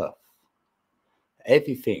Earth.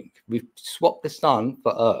 Everything. We've swapped the sun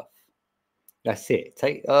for Earth. That's it.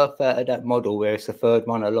 Take Earth out of that model where it's the third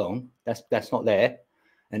one along. That's not there.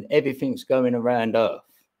 And everything's going around Earth.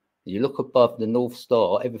 You look above the North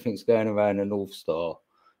Star, everything's going around the North Star.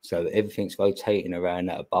 So everything's rotating around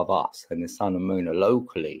that above us. And the sun and moon are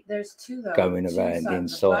locally going around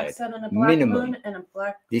inside. Minimum.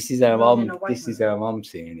 This is how I'm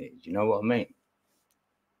seeing it. Do you know what I mean?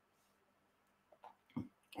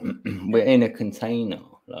 We're in a container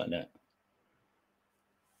like that.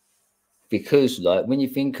 Because, like, when you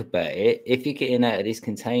think about it, if you're getting out of this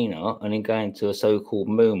container and then going to a so-called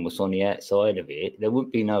moon what's on the outside of it, there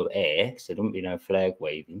wouldn't be no air, so there wouldn't be no flag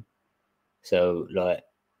waving. So, like,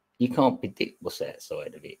 you can't predict what's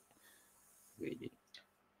outside of it, really.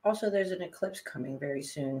 Also, there's an eclipse coming very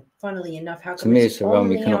soon. Funnily enough, how To come me, it's it's a realm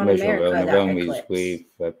we only cannot on measure. America The that realm is eclipse? weave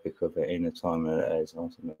fabric of it in a time that is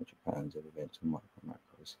asymmetric patterns of events and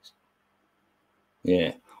macros.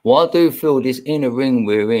 Yeah. Well, I do feel this inner ring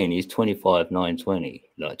we're in is 25,920,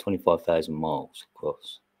 like 25,000 miles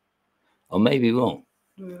across. I may be wrong,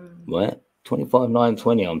 right?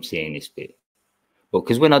 25,920, I'm seeing this bit. But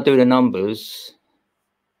because when I do the numbers,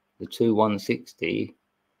 the 2160,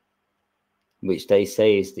 which they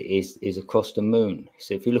say is across the moon.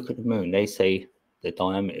 So if you look at the moon, they say the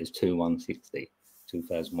diameter is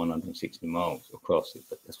 2,160 miles across it.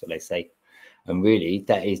 But that's what they say. And really,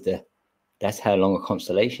 that's how long a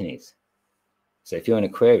constellation is. So if you're an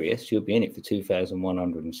Aquarius, you'll be in it for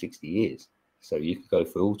 2,160 years. So you could go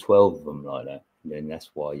through all 12 of them like that. And then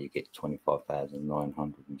that's why you get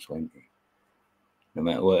 25,920. No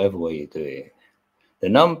matter whatever way you do it. The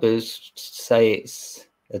numbers say it's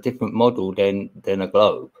a different model than a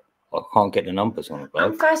globe. I can't get the numbers on a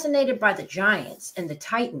globe. I'm fascinated by the giants and the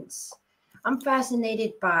titans. I'm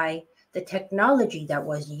fascinated by the technology that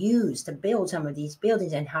was used to build some of these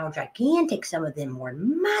buildings and how gigantic some of them were.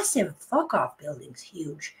 Massive fuck-off buildings,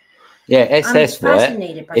 huge. Yeah, SS, right?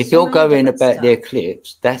 If you're going about the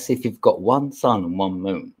eclipse, that's if you've got one sun and one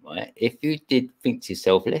moon, right? If you did think to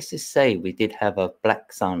yourself, let's just say we did have a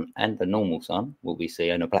black sun and a normal sun, what we see,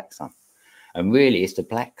 and a black sun. And really, it's the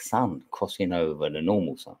black sun crossing over the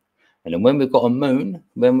normal sun. And then when we've got a moon,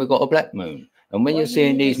 then we've got a black moon. And when you're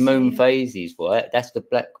seeing these moon phases, right, that's the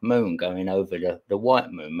black moon going over the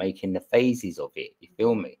white moon, making the phases of it. You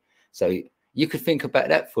feel me? So you could think about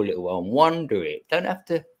that for a little while and wonder it. Don't have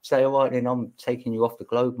to say, all right, then I'm taking you off the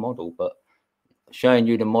globe model, but showing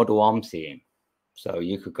you the model I'm seeing. So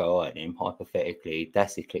you could go, all right, then hypothetically,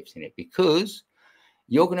 that's eclipsing it, because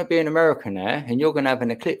you're going to be in America now and you're going to have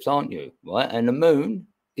an eclipse, aren't you? Right? And the moon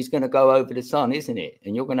is going to go over the sun, isn't it?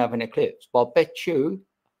 And you're going to have an eclipse. But I bet you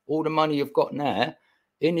all the money you've got now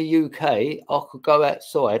in the UK, I could go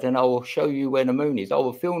outside and I will show you where the moon is. I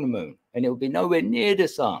will film the moon and it will be nowhere near the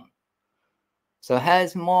sun. So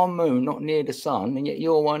how's my moon not near the sun and yet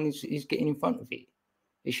your one is getting in front of it?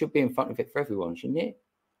 It should be in front of it for everyone, shouldn't it?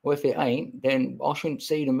 Or if it ain't, then I shouldn't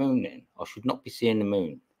see the moon then. I should not be seeing the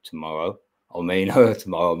moon tomorrow. I mean,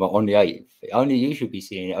 tomorrow, but on the 8th. Only you should be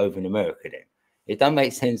seeing it over in America then. It doesn't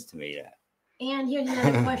make sense to me, that. And here's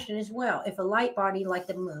another question as well. If a light body like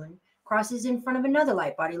the moon crosses in front of another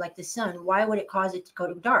light body like the sun, why would it cause it to go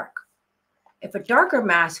to dark? If a darker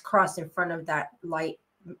mass crossed in front of that light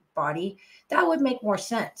body, that would make more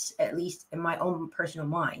sense, at least in my own personal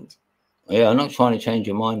mind. Yeah, I'm not trying to change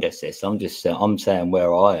your mind, SS. I'm saying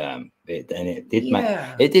where I am. It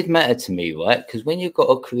did matter to me, right? Because when you've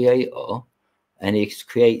got a creator and he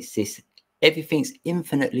creates this, everything's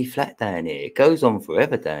infinitely flat down here. It goes on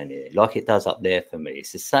forever down here, like it does up there for me.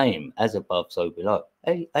 It's the same, as above, so below.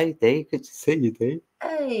 Hey, D, good to see you, D.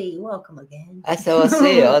 Hey, welcome again. That's how I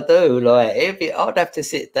see it. I do. Like, I'd have to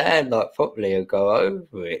sit down like properly and go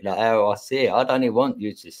over it, like how I see it. I'd only want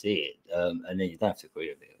you to see it, and then you don't have to agree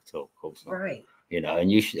with it at all, of course not. Right. You know, and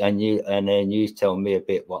then you tell me a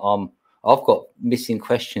bit what I've got missing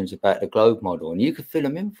questions about the globe model, and you could fill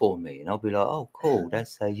them in for me, and I'll be like, oh, cool,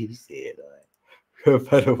 that's how you see it. Like,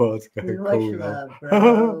 much love,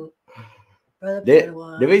 bro.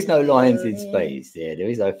 There is no lines in space. Yeah, there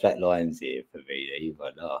is no flat lines here for me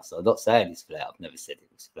either. No, so I'm not saying it's flat. I've never said it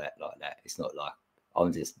was flat like that. It's not like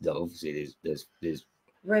I'm just obviously there's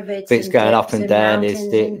rivets bits going up and down. I'd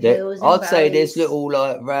say there's little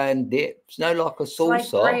like round dips, like a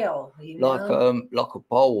saucer, like braille, like a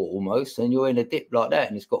bowl almost, and you're in a dip like that,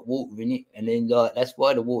 and it's got water in it, and then like that's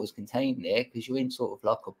why the water's contained there, because you're in sort of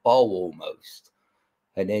like a bowl almost,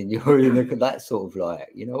 and then you're in that sort of like,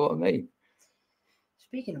 you know what I mean?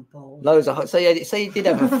 Speaking of bowls, loads of say you did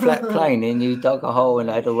have a flat plane and you dug a hole and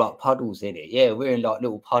had all like puddles in it. Yeah, we're in like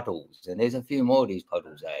little puddles, and there's a few more of these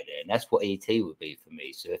puddles out there, and that's what ET would be for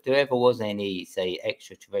me. So if there ever was any, say,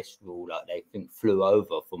 extraterrestrial, like they think flew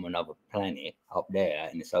over from another planet up there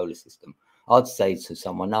out in the solar system, I'd say to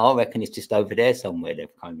someone, no, I reckon it's just over there somewhere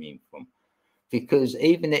they've come in from. Because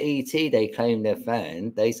even the ET they claim they're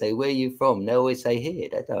found, they say, where are you from? They always say here.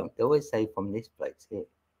 They don't. They always say from this place here.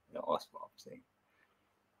 You know, that's what I'm saying.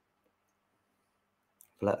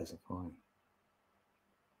 Flat as a fine.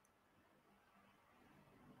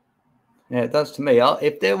 Yeah, it does to me.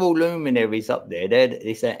 If they're all luminaries up there,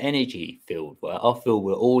 it's an energy field, right? I feel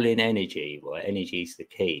we're all in energy, right? Energy is the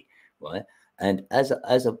key, right? And as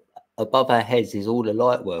above our heads is all the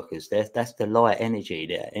light workers. That's the light energy.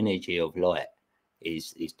 The energy of light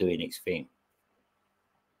is doing its thing.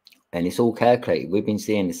 And it's all calculated. We've been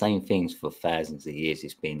seeing the same things for thousands of years.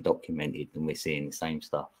 It's been documented, and we're seeing the same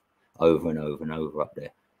stuff over and over and over up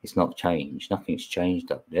there. It's not changed. Nothing's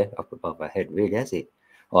changed up there, up above our head, really, has it?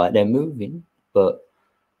 All right, they're moving, but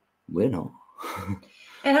we're not.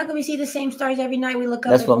 And how can we see the same stars every night we look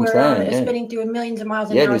up? That's if what I'm we're saying, yeah. spinning through millions of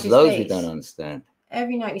miles an Yeah, hour there's through loads space. we don't understand.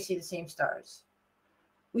 Every night we see the same stars.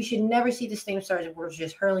 We should never see the same stars if we're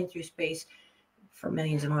just hurling through space for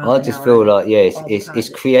millions of miles an hour. I just feel like, yeah, it's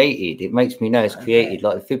created. It makes me know it's created.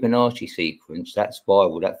 Like the Fibonacci sequence, that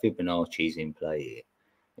spiral, that Fibonacci is in play here.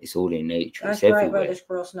 It's all in nature. That's it's right, everywhere. Brother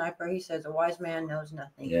Squirrel Sniper. He says a wise man knows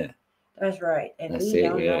nothing. Yeah. That's right. And That's we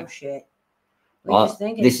don't know shit.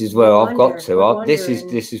 This is where I've got to.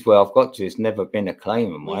 This is where I've got to. It's never been a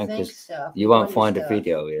claim of mine, because you won't find a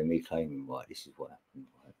video here me claiming why this is what happened.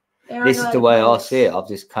 Right? This is the way I see it. I've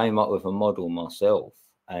just came up with a model myself,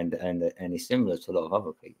 and it's similar to a lot of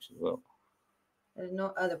other people as well. There's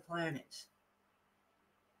no other planets.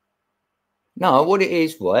 No, what it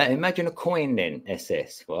is, right? Imagine a coin then,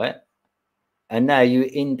 SS, right? And now you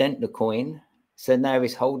indent the coin, so now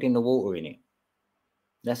it's holding the water in it.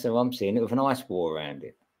 That's how I'm seeing it, with an ice wall around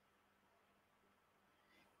it.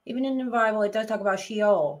 Even in the Bible, it does talk about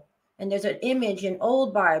Sheol. And there's an image in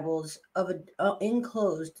old Bibles of an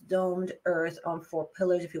enclosed domed earth on 4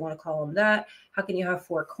 pillars, if you want to call them that. How can you have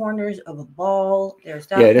 4 corners of a ball? There's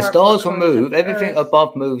that. Yeah, the stars will move. Everything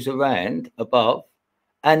above moves around, above.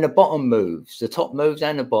 And the bottom moves. The top moves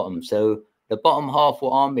and the bottom. So the bottom half,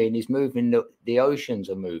 what I'm in, is moving. The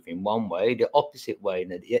oceans are moving one way, the opposite way.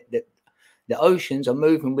 The oceans are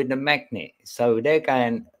moving with the magnet, so they're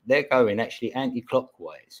going actually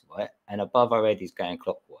anti-clockwise, right? And above our head is going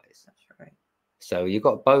clockwise. That's right. So you've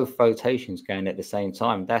got both rotations going at the same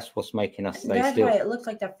time. That's what's making us stay that's still. That's why it looks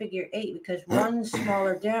like that figure 8, because one's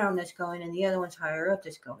smaller down that's going, and the other one's higher up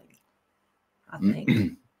that's going. I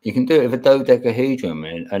think you can do it with a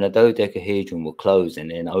dodecahedron, and a dodecahedron will close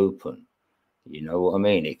and then open. You know what I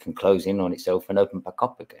mean? It can close in on itself and open back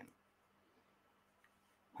up again.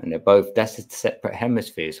 And they're both, that's the separate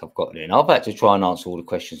hemispheres I've got in. I've had to try and answer all the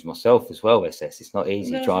questions myself as well, SS. It's not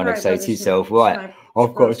easy trying to say to yourself, right,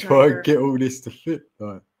 I've got to try and get all this to fit.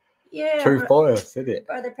 Like, yeah. True bias, isn't it?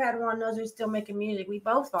 Brother Padawan knows we're still making music. We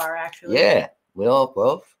both are, actually. Yeah, we are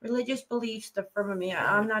both. Religious beliefs differ from me.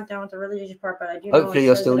 I'm not down with the religious part, but I do Hopefully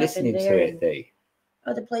you're still listening to it, Dee.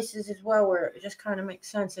 Other places as well, where it just kind of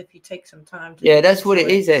makes sense if you take some time to. Yeah, that's what it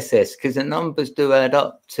is, SS, because the numbers do add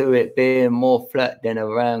up to it being more flat than a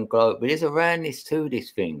round globe. But there's a roundness to this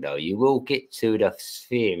thing, though. You will get to the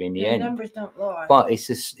sphere in the end. Numbers don't lie. But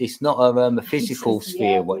it's not a physical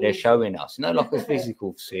sphere, what they're showing us. You know, like a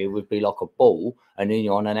physical sphere would be like a ball, and then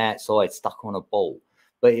you're on an outside stuck on a ball.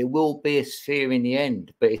 But it will be a sphere in the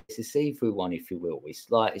end. But it's a see-through one, if you will. It's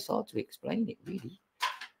hard to explain it, really.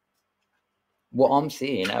 What I'm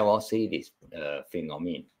seeing, how I see this thing I'm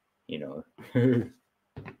in, you know,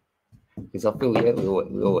 because I feel, yeah,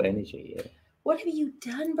 we're all energy, yeah. What have you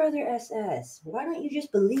done, Brother SS? Why don't you just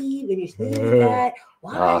believe and you believe that?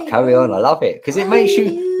 Why? Carry on, I love it, because it makes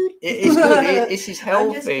you, it's good, this is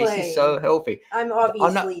healthy, this is so healthy. I'm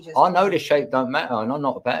obviously I know the shape don't matter, and I'm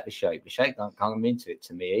not about the shape don't come into it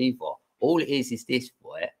to me either. All it is this,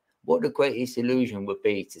 right? What the greatest illusion would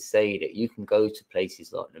be to say that you can go to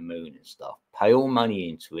places like the moon and stuff, pay all money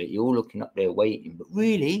into it, you're all looking up there waiting, but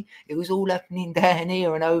really it was all happening down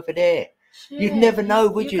here and over there. Shit. You'd never know,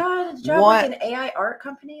 would you? Got a job with an AI art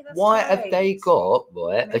company? That's why have they got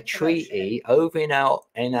a treaty over in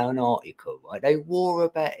Antarctica, right? They war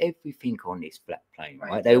about everything on this flat plane,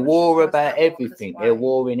 right? They war about everything. They're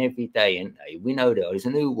warring every day, aren't they? We know there's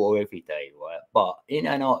a new war every day, right? But in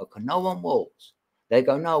Antarctica, no one wars. They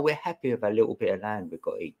go, no, we're happy with a little bit of land we've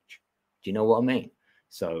got each. Do you know what I mean?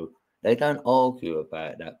 So they don't argue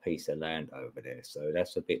about that piece of land over there. So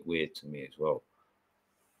that's a bit weird to me as well.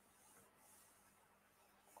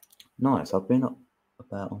 Nice. I've been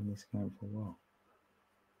about on this game for a while.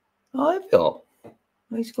 Oh, have you?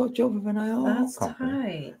 He's got a job with an AR. That's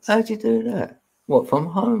tight. How'd you do that? What, from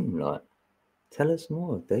home? Like, tell us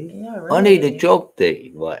more, D. Yeah, really. I need a job,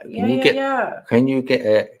 D. Right? Can you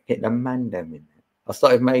get the mandem in there? I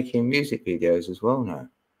started making music videos as well now.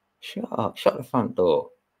 Shut up. Shut the front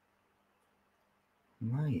door.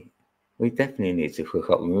 Mate, we definitely need to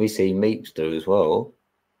hook up when we see Meeps do as well.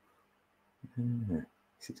 Yeah,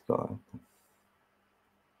 it's got to happen.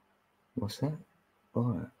 What's that? All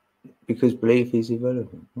right. Because belief is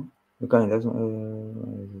irrelevant. Huh? Again,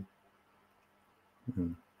 doesn't...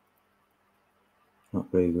 Not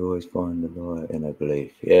believe, you always find the light in a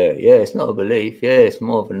belief. Yeah, it's not a belief. Yeah, it's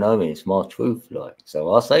more of a knowing. It's my truth, like.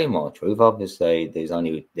 So I say my truth. Others say there's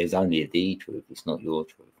only a D truth. It's not your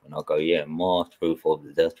truth. And I go, yeah, my truth or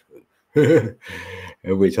the truth.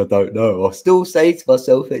 Which I don't know. I still say to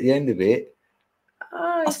myself at the end of it,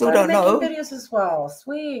 Oh, I still don't making know. videos as well.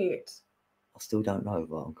 Sweet. I still don't know,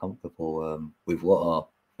 but I'm comfortable with what I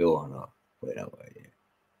feel I know. Put it that way,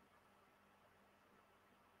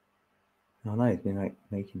 yeah. I know it's been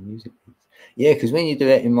making music. Yeah, because when you do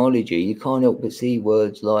etymology, you can't help but see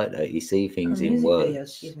words like that. You see things in words. Videos,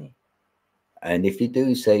 excuse me. And if you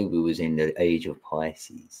do say we was in the age of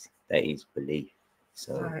Pisces, that is belief.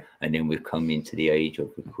 So, Right. and then we've come into the age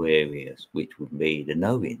of Aquarius, which would be the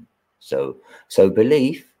knowing. So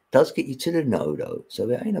belief does get you to the know, though. So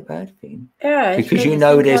it ain't a bad thing. Yeah, because you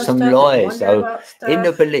know there's some lies. So in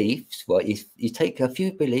the beliefs, right, you take a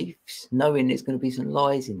few beliefs, knowing there's going to be some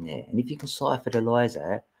lies in there, and if you can cipher the lies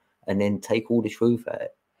out and then take all the truth out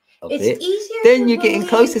of it, then you're getting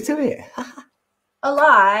closer to it. A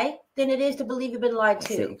lie than it is to believe you've been lied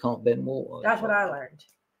to. You can't bend water. That's what I learned.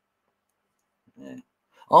 Yeah.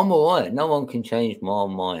 I'm all right. No one can change my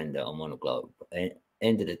mind that I'm on a globe.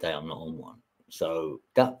 End of the day, I'm not on one. So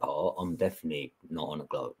that part, I'm definitely not on a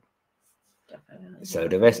globe. Definitely. So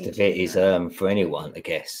the rest of it is for anyone to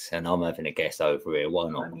guess, and I'm having a guess over here. Why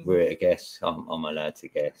not? We're at a guess. I'm allowed to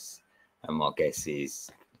guess, and my guess is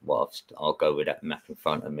I'll go with that map in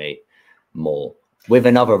front of me more. With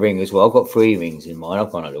another ring as well. I've got 3 rings in mine.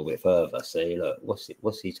 I've gone a little bit further. See, look,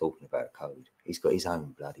 what's he talking about? Code. He's got his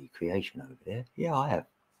own bloody creation over there. Yeah, I have.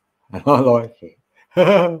 And I like it.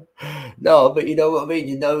 No, but you know what I mean?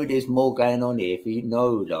 You know there's more going on here. If you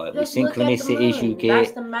know, like, with synchronicities you get.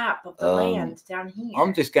 That's the map of the land down here.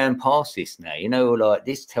 I'm just going past this now. You know, like,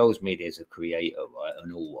 this tells me there's a creator, right?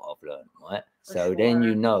 And all what I've learned, right? So then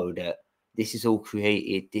you know that this is all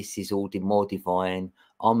created. This is all more divine.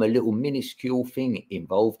 I'm a little minuscule thing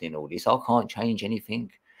involved in all this. I can't change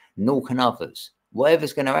anything, nor can others.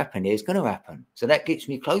 Whatever's going to happen is going to happen. So that gets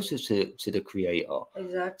me closer to the creator.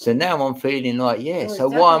 Exactly. So now I'm feeling like, yeah, so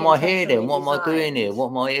why am I here then? What am I doing here?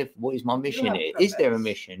 What is my mission here? Is there a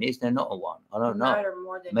mission? Is there not a one? I don't know.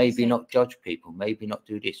 Maybe not judge people. Maybe not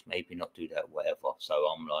do this. Maybe not do that, whatever. So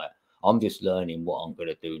I'm like, I'm just learning what I'm going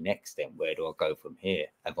to do next then. Where do I go from here?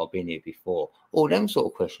 Have I been here before? All them sort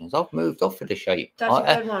of questions. I've moved off of the shape. That's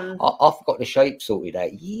a good one. I've got the shape sorted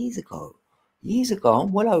out years ago.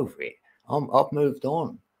 I'm well over it. I've moved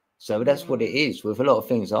on. So that's what it is with a lot of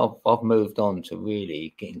things. I've moved on to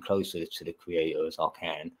really getting closer to the creator as I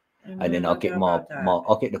can. And then I'll get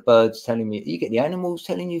I'll get the birds telling me, you get the animals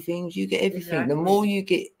telling you things, you get everything. The more you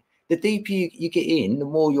get, the deeper you get in, the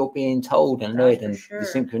more you're being told and led, and the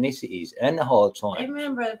synchronicities and the hard times.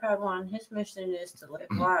 Amen, Brother Padawan. His mission is to live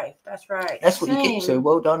life. That's right. That's what you get to.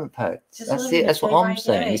 Well done, Pat. That's it. That's what I'm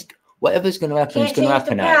saying. Whatever's going to happen is going to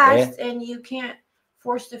happen out there. And you can't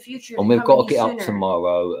force the future. And we've got to get up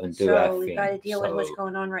tomorrow and do our thing. So we've got to deal with what's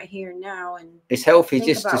going on right here and now. And it's healthy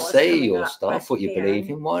just to say your stuff, what you believe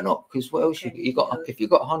in. Why not? Because what else you got? If you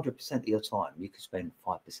got 100% of your time, you could spend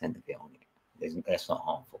 5% of it on it. That's not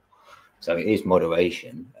harmful. So it is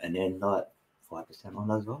moderation, and then like 5% on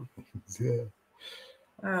those other things. Yeah.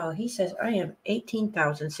 Wow, he says I am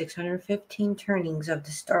 18,615 turnings of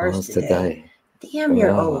the stars today. Damn,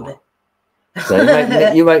 you're old. So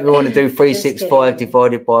you make me want to do 365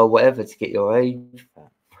 divided by whatever to get your age.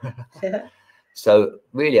 So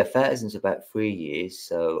really, 1,000's about 3 years.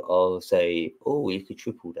 So I'll say, you could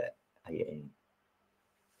triple that. 18.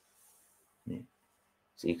 Yeah.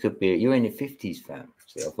 So you could be, you're in your 50s, fam.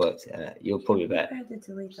 See, I've worked it out. You're probably about. I had to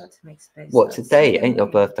delete that to make space. What, today? Ain't your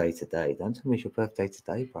birthday today? Don't tell me it's your birthday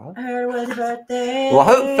today, bro. Early birthday. Well,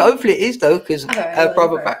 hopefully it is, though, because our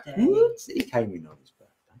brother back. He came in on his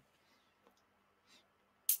birthday.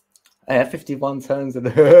 I had 51 turns of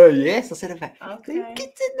the. Yes, I said about 50. Okay. Get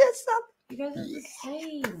in there, son. You guys are the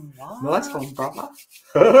same. Wow. Nice one, brother.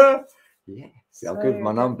 Yeah. See, I'll give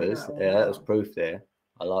my numbers. Yeah, that was proof there.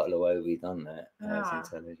 I like the way we done that.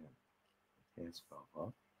 That's intelligent. Yes,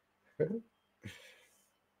 brother.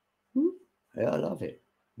 Yeah, I love it.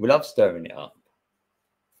 We love stirring it up.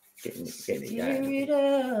 Getting it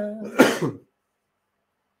going.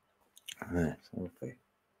 Okay.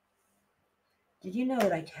 Did you know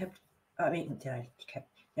that I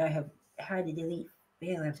have had to delete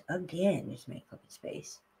Valence again just to make open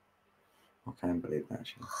space? I can't believe that.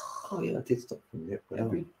 Oh yeah, I did stop from it.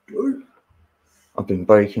 I've been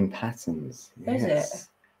breaking patterns. Yes. Is it?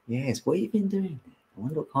 Yes. What have you been doing? I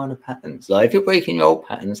wonder what kind of patterns. Like, if you're breaking your old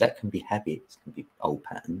patterns, that can be habits, can be old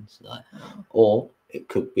patterns, like, or it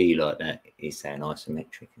could be like that. He's saying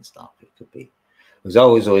isometric and stuff. It could be. Because I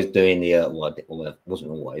was always doing the well, it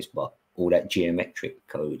wasn't always, but all that geometric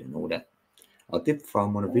code and all that. I did throw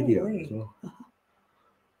them on a video as well.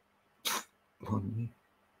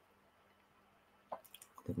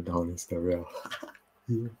 No, it's the real.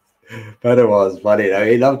 But it was funny though.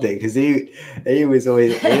 He loved it because he always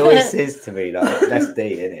says to me like, "That's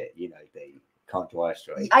D, isn't it? You know, D can't drive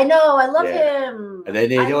straight." I know. I love him. And then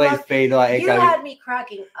he'd always be like, "You had me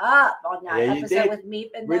cracking up on that episode with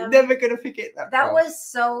Meep and We're never gonna forget that. That was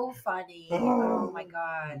so funny. Oh my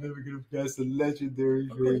god! I'm never gonna forget. It's a legendary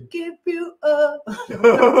I'm gonna thing. give you up. I'm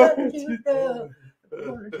gonna let you down. I'm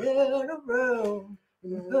gonna down the road.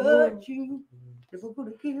 Hurt you. Never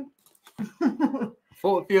gonna give.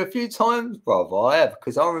 Thought of you a few times, brother. I have,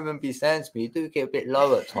 because I remember you saying to me, you do get a bit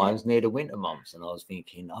low at times near the winter months, and I was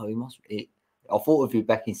thinking, oh, he must. I thought of you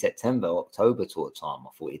back in September, October sort of time. I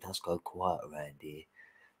thought it does go quiet around here.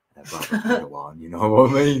 That brother one, you know what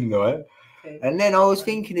I mean, right? Okay. And then I was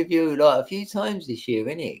thinking of you like a few times this year,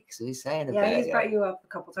 innit? Because we were saying about he's brought you up a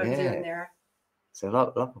couple times here and there. So like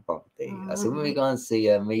a brother D. I said when we go and see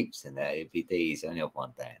Meeps and that, it'd be D's only up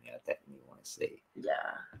one day, and I definitely want to see.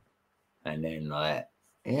 Yeah. And then like,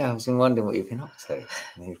 I was wondering what you've been up to.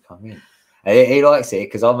 And he'd come in. And he likes it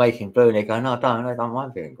because I'm making blue, and they go, no, I don't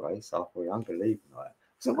mind being grey. So I thought, I'm believing like.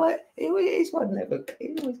 So what? He's one never.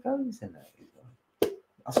 He always goes in that.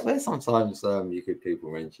 I swear sometimes you could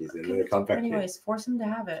people wrenches and then they come back. Anyways, force him to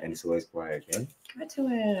have it. And it's always grey again. Give it to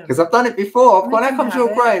him. Because I've done it before. I've gone, how comes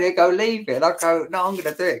you're grey? They go, leave it. And I go, no, I'm going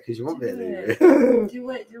to do it because you want me to leave it.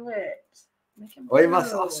 Do it. Make him well,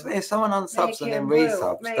 I swear, if someone unsubs and then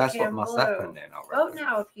resubs, that's what must happen then. Vote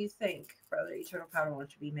now if you think Brother Eternal Power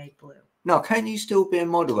wants to be made blue. No, can you still be a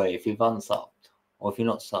moderator if you've unsubbed? Or if you're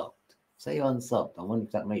not subbed? Say you're unsubbed. I wonder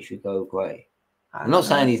if that makes you go grey. I'm not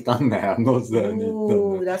saying he's done that. I'm not saying he's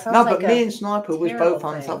done that. No, but me and Sniper was both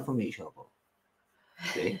unsubbed from each other.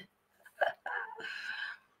 See?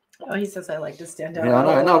 Oh, he says I like to stand out.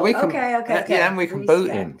 Yeah, no, we can. Okay. Yeah, and we can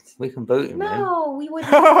boot him. We can boot him. No, we would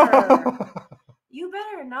never. You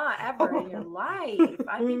better not ever in your life.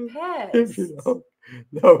 I'd be pissed.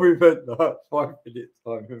 No, we meant that 5 minutes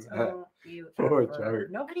time. Oh, you for ever. a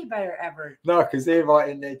joke. Nobody better ever. No, because they're right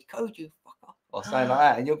in there. Code you fuck up or something like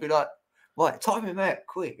that, and you'll be like, right, time him out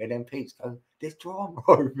quick, and then Pete's go, there's drama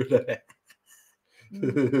over there.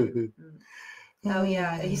 Oh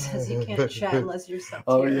yeah, he says you can't chat unless you're subbed.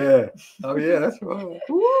 Oh yeah, that's right.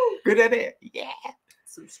 Woo, good at it. Yeah.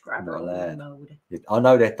 Subscriber only mode. I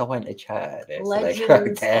know they're dying to chat.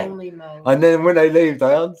 Legends only mode. And then when they leave, they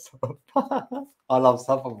unsub. I love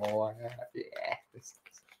some of them.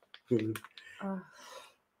 Yeah.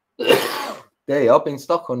 There, I've been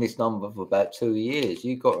stuck on this number for about 2 years.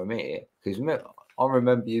 You got to admit it, because I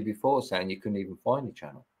remember you before saying you couldn't even find the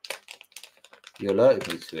channel. You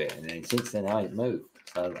alerted me to it, and then since then I ain't moved.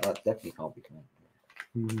 So I definitely can't be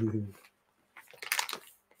connected.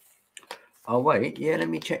 Oh wait, yeah. Let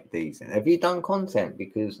me check these. Have you done content?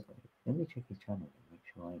 Because let me check your channel. Make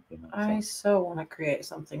sure I've been. I so want to create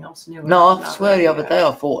something else new. No, I swear the other day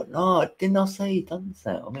I thought, no, didn't I say he done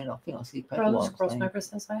that? I mean, I think I see. Sniper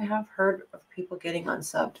says I have heard of people getting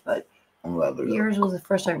unsubbed, but yours was the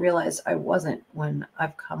first I realized I wasn't when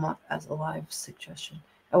I've come up as a live suggestion.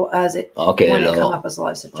 Oh, as it when it come up as a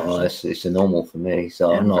live suggestion. Oh, it's a normal for me,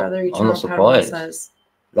 so I'm not surprised.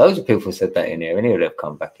 Loads of people said that in here, and they've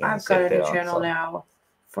come back in. I've got a new channel now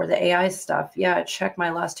for the AI stuff. Yeah, check my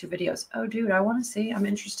last 2 videos. Oh, dude, I want to see. I'm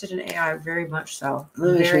interested in AI very much so.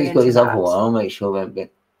 Make sure he's got his other one. I'll make sure that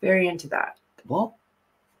bit. Very into that. What?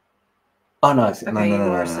 Oh no, no.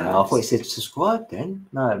 I thought it said subscribe then.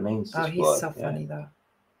 No, it means subscribe. Oh, he's so funny though.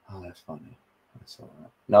 Oh, that's funny. That's all right.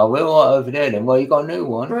 No, we're all right over there then. Well, you got a new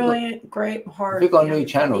one. Brilliant, great, hard. If you've got a new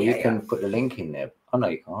channel, you can put the link in there. I know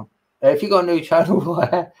you can't. If you got a new channel,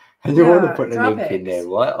 right, and you want to put the link in there,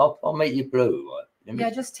 right, I'll make you blue, right? Yeah,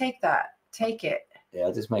 just take that. Take it. Yeah,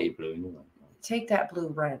 I'll just make you blue anyway. Take that blue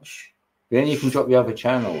wrench. Then you can drop your other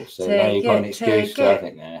channel, so now you've got an excuse to have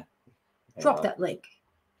it there. Drop that link.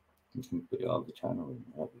 You can put your other channel in.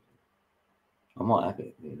 I might have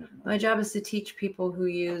it. My job is to teach people who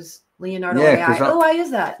use Leonardo AI. I use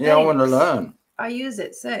that. Yeah, I want to learn. I use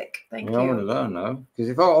it. Sick. Thank you. I want to learn though, because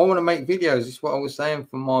if I want to make videos, it's what I was saying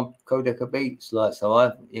for my Codeca Beats. Like, so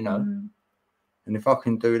and if I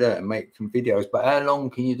can do that and make some videos, but how long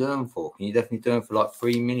can you do them for? Can you definitely do them for like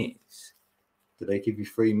 3 minutes? Do they give you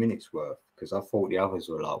 3 minutes worth? Because I thought the others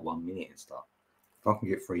were like 1 minute and stuff. If I can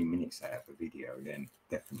get 3 minutes out of a video, then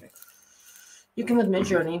definitely. You can with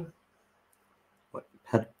Midjourney. What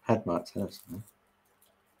had might tell us, man.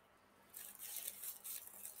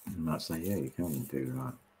 I might say, yeah, you can do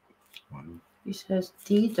that. He says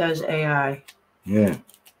D does AI. Yeah.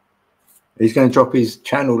 He's going to drop his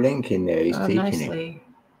channel link in there. He's teaching nicely.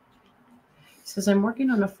 He says, I'm working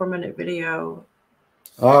on a 4-minute video.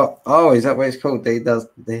 Oh, is that what it's called? D does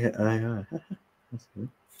the AI. That's good.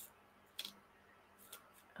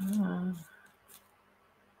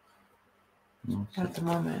 At the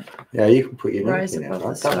moment. Yeah, you can put your Rise link in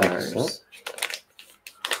above there. the Right? Don't make a stars. search.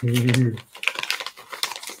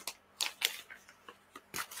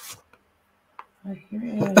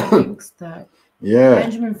 Here thinks that Yeah.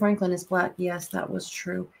 Benjamin Franklin is black. Yes, that was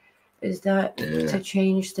true. Is that to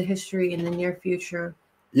change the history in the near future?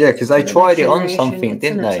 Yeah, because they the tried it on generation, something, it's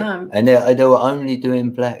didn't an they? attempt. And they were only doing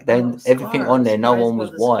black. Then everything on there, no Rise one was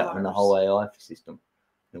above the white on the stars. whole AI system.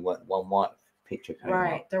 There wasn't one white picture came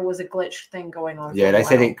Right. up. There was a glitch thing going on. Yeah, for a they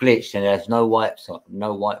said while. it glitched and there's no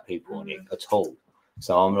white people on it at all.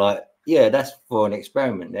 So I'm like, yeah, that's for an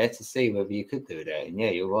experiment there to see whether you could do that. And yeah,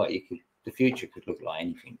 you're right. You could. The future could look like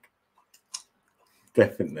anything.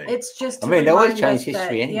 Definitely. It's just. I mean, they always remind change us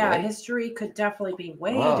history that, anyway. Yeah, history could definitely be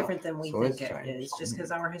way different than we it's always think it changed. is. Just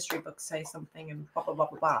because our history books say something and blah blah blah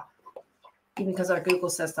blah blah. Even because our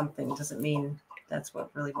Google says something doesn't mean that's what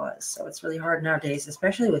it really was. So it's really hard nowadays,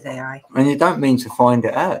 especially with AI. And you don't mean to find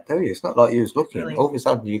it out, do you? It's not like you was looking. Really? All of a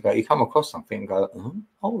sudden you come across something and go,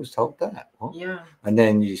 I was told that. What? Yeah. And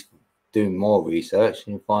then you just do more research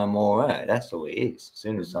and you find more out. That's all it is. As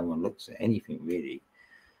soon as someone looks at anything really,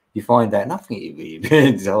 you find that nothing you've really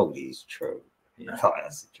been told is true. You know,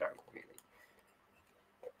 that's a joke, really.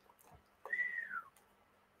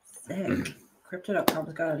 Sick.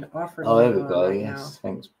 Crypto.com's got an offer. Oh, there we on go. right Yes, now.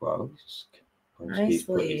 thanks, bro.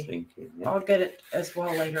 Nicely. Thinking, yeah. I'll get it as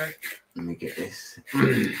well later. Let me get this.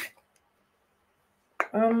 Let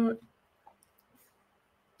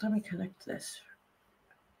me connect this.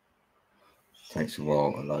 Takes a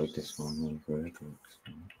while to load this one.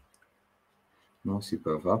 Nicely,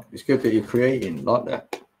 brother. It's good that you're creating like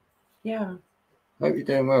that. Yeah. Hope you're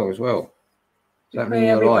doing well as well.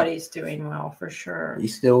 Everybody's doing well for sure. You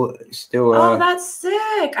still. Oh, that's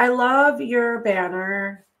sick! I love your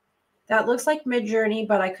banner. That looks like Midjourney,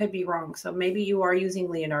 but I could be wrong. So maybe you are using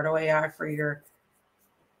Leonardo AI for your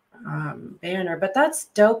banner. But that's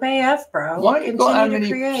dope AF, bro. Why you got how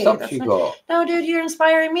many subs you got? No, dude, you're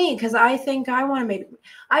inspiring me because I think I want to make.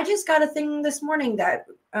 I just got a thing this morning that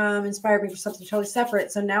inspired me for something totally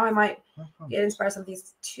separate. So now I might get inspired from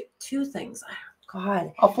these two things.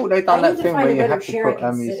 God, I thought they'd done that thing where you have to share put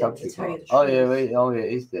how many subs you got. Oh yeah,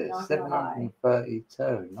 is there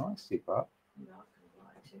 732? Nicely, bro. I'm not gonna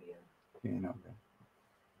lie to you. Yeah, not good.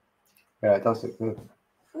 Yeah, it does look good.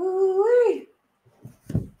 Ooh-wee.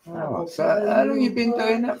 Oh, so how long have you been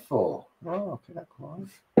doing that for? Oh, okay, that's quiet.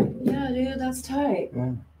 Yeah, dude, that's tight.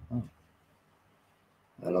 Yeah. Oh.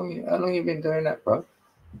 How long you been doing that, bro?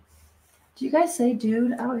 Do you guys say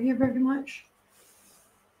dude out here very much?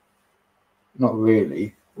 Not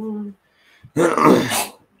really. Oh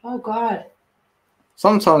God.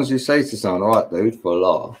 Sometimes you say to someone, "All right, dude," for a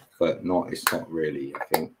laugh, but not. It's not really. I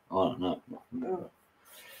think. I don't know.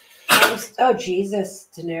 Oh Jesus,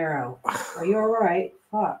 De Niro. Are you all right?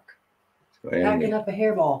 Fuck. Backing up a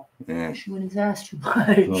hairball. Yeah. Chewing his ass too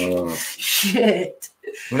much. Oh. Shit.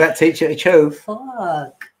 Will that teach you to chew?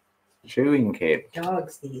 Fuck. Chewing kid.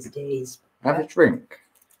 Dogs these days. Have a drink.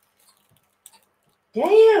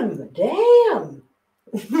 Damn.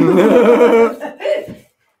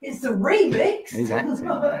 It's the remix.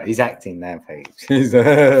 He's acting now, Paige.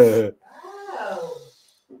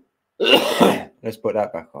 Wow. Let's put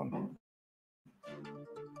that back on.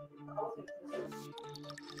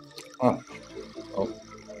 Oh,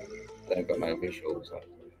 they've got no visuals. Oh,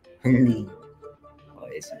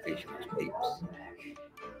 here's some visuals, peeps.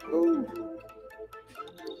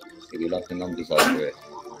 See, we love the numbers over it.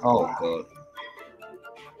 Oh, God.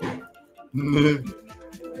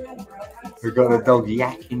 We've got a dog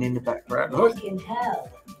yakking in the background. Fucking hell.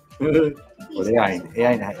 Well, he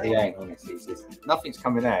ain't honestly. It's just, nothing's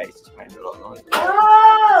coming out. It's just making a lot of noise.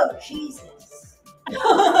 Oh, Jesus.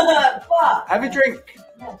 Fuck. Have a drink.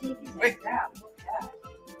 Yeah, Wait.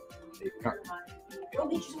 Go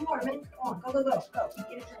get you some water, man. Come on, go. Get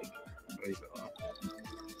a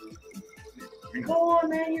drink. Go on,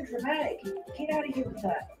 man. You're dramatic. Get out of here with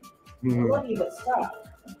that. I love you, but stop.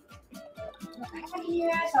 Hacking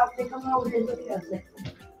your ass off. They come over here and look at us. Like,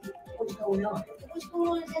 what's going on? What's going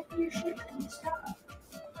on? Is that for your shit? Can you stop?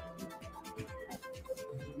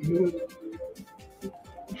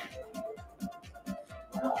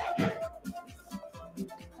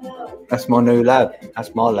 That's my new lab.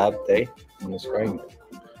 That's my lab, D, on the screen.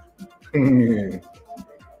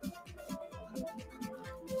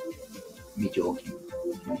 Me joking.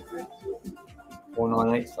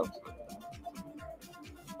 498 subs.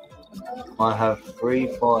 I have 3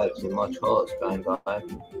 5s in my charts, bang guy.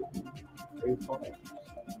 3 5s.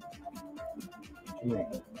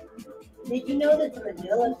 Did you know that the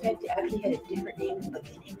Mandela effect actually had a different name in the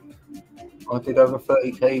beginning? I did over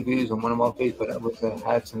 30k views on one of my videos, but that was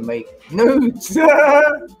how to make nudes.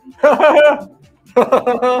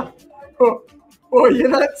 Oh, you're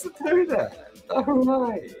not to do that. Oh,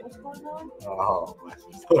 right. What's going on? Oh, that's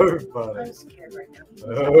so funny. I'm scared right now.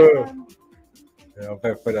 Yeah, I'll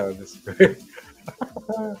better put that on the screen.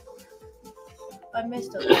 I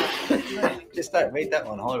missed a lot. Just don't read that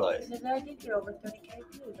one highlight. Because I did get over 30k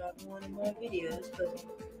views on one of my videos, but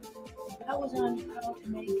that was on how to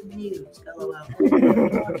make nudes. LOL.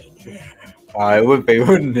 Oh, it would be,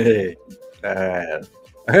 wouldn't it?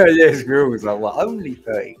 Yes, girls are like only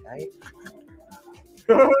 30k.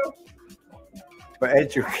 For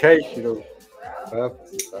educational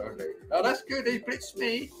purposes only. Oh, that's good. He blitzed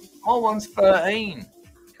me. My one's 13.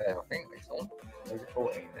 Okay, I think this one. There's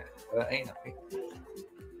 14 there. 13, I think.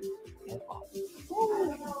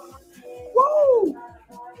 Whoa!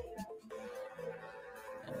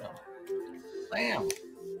 Damn.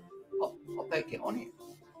 I'll take it on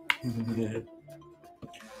it.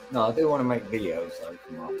 No, I do want to make videos though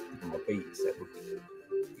for my beats. That would be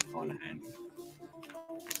kind of handy.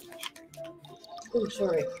 Oh,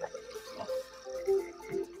 sorry.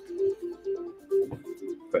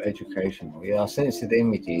 For educational. Yeah, I censored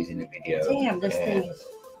images in the video. Damn, this yeah. thing is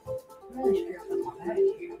really sure about my back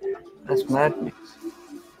here. That's madness.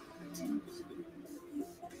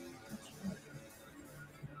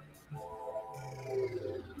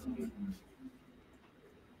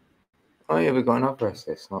 Oh yeah, we got another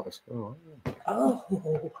SS, not a school. Oh.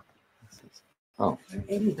 Oh.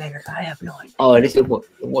 Maybe better. I have no idea. Oh, this is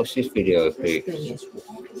watch this video, please. This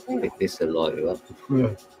thing is If this will light you up.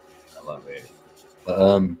 Yeah. I won't really.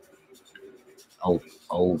 But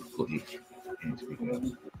old footage in this video.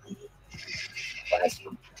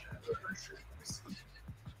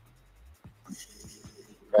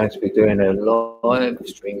 Going to be doing a live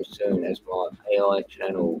stream soon as my AI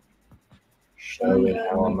channel showing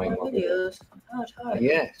how I make my videos. Oh, it's hard.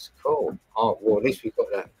 Yes, cool. Oh, well, at least we got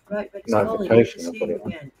that Right, but it's notification. only I put it on.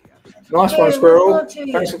 again. Nice Hey, one, Squirrel. hello to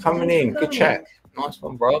you. Thanks for coming in. Good chat. Nice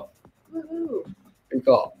one, bro. Woohoo. We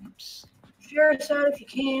got. Share us out if you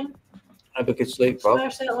can. Have a good sleep, bro.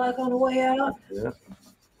 Smash that like on the way out. Yeah.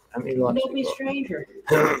 How many likes Don't be you a got? stranger.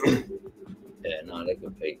 Yeah, no, they're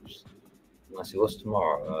good peeps. I see, what's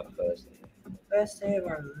tomorrow? Thursday. Best day of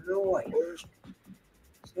our life.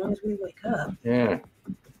 As long as we wake up. Yeah.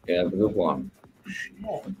 Yeah, have a good one.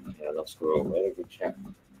 Yeah. Yeah, I love Squirrel. We had a good chat.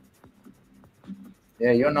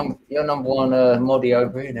 Yeah, you're number one moddy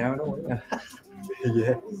over here now, aren't you?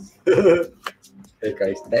 Yeah. There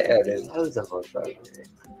goes there. There's loads of us over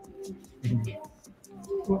here.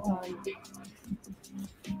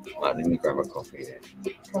 Right, let me grab a coffee then.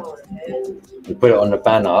 We put it on the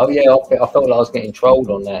banner. Oh yeah, I felt like I was getting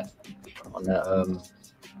trolled on that. What do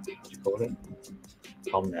you call it?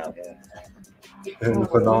 Thumbnail, yeah. And the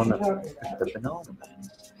banana. The banana man.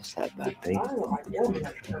 What's that bad thing?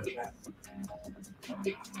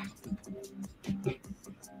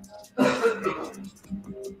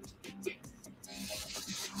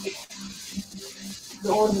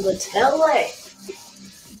 On the telly.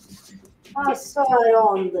 I saw it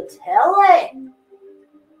on the telly.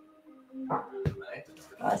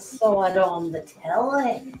 I saw it on the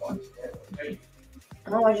telly.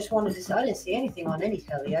 Oh, I just wanted to say, I didn't see anything on any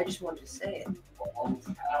telly. I just wanted to say it.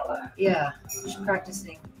 Yeah, just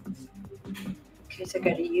practicing. In case I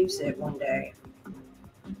got to use it one day.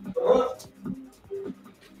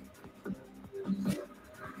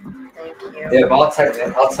 Thank you. Yeah, but I'm taking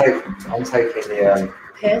the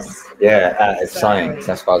Piss? yeah, it's Sorry. science.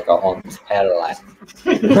 That's what I got on telly.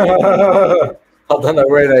 I don't know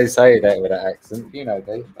where they say that with an accent. You know,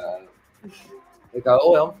 they go,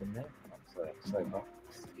 oh, I'm from there. So much.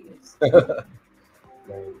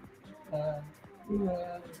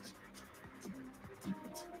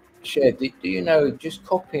 Share, do you know just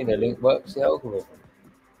copying a link works the algorithm?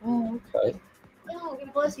 Oh, okay. Oh,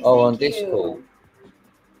 God bless you. Oh, on Thank you. Discord.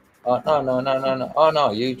 No. Oh, no,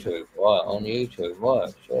 YouTube. Right, on YouTube.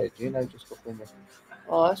 Right, share. Do you know just copying the...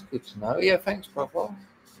 Oh, that's good to know. Yeah, thanks, brother. Yeah,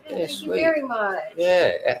 Yeah, thank sweet. you very much.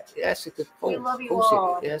 Yeah, that's a good thought. We love you Of course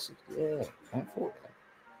all. yeah, thank you.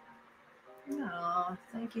 No,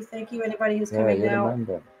 thank you, anybody who's Yeah, coming you're the now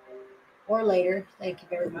member. or later. Thank you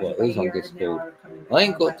very much. Well, who's on Here Discord? now or coming I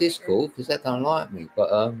ain't back got later. Discord because that don't like me, but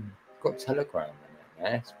got Telegram on it.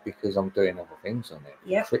 That's because I'm doing other things on it.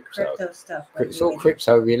 Yep, crypto stuff. like It's you all did.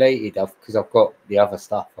 crypto related because I've got the other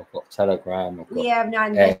stuff. I've got Telegram. I've got We have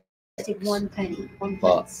not Yeah. invested one penny, one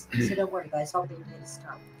But- pence. So don't worry, guys. All the latest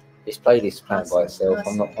stuff. this playlist planned by Awesome,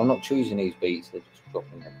 itself. I'm not choosing these beats. They're just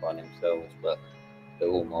dropping them by themselves, but they're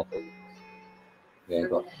all my beats. Yeah,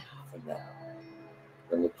 got from that.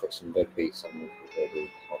 Then we put some red beats on with the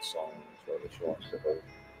hot songs, whatever she wants to do.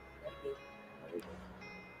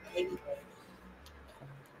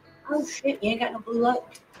 Oh shit, you ain't got no blue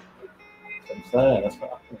light? I'm saying, that's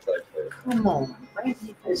what I can say for it. Come on. I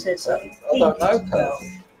think you said something. I don't know,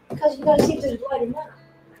 cuz. Because you gotta see if there's light in there.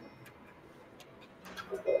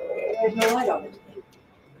 There's no light on it.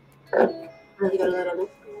 You gotta let it look.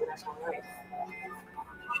 That's all right.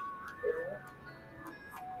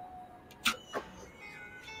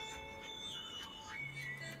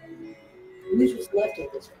 We just left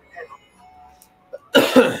it this way.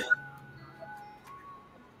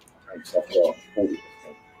 I've got 40%.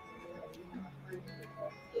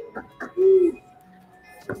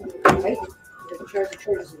 Right? The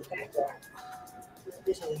charges in the back there.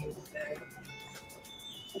 This one in the back.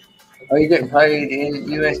 Oh, you're getting paid in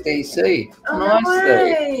USDC. Oh,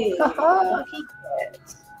 Nicely. nice. Lucky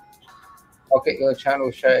kids. I'll get your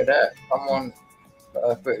channel shouted out. Come on,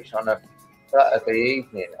 British on a Saturday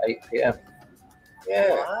evening, 8 p.m.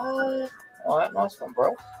 Yeah. What? All right, nice one,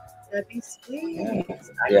 bro. That'd be sweet.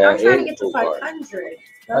 Yeah. I'm trying to it get is to cool, bro. 500.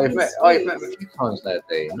 Oh, That'd you've be met me a few times now,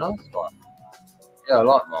 D. Nice one. Yeah, I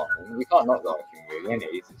like Martin. You can't not like him, really,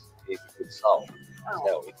 innit? He's a good soul.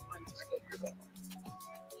 Oh.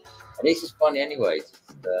 And he's just funny anyway. Just,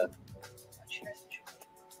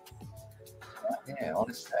 yeah, on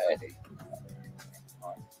a Saturday. I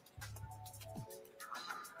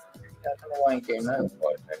don't know why I ain't getting notified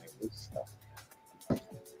for any of this stuff.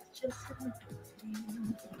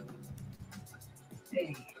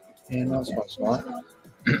 Yeah, nice one, Smart.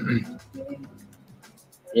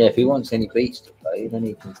 Yeah, if he wants any beats to play, then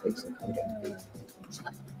he can take some Hangout beats.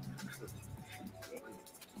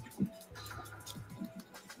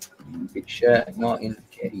 Big shirt, Martin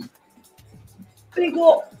Jetty. Big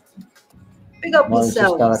up. Big up Mine's just done a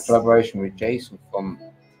yourselves. collaboration with Jason from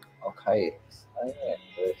Archaics. Oh yeah,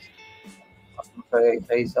 first. I'm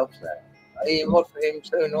 38k subs now. Oh, you mod for him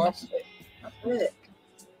too, nicely. Good.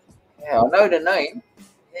 Yeah, I know the name.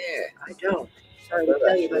 Yeah. I don't. Sorry to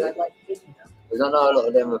tell you, but I'd like to get to know. Because I know a lot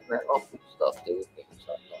of them have met off and stuff, do things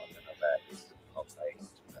like that. I don't know about this. Okay.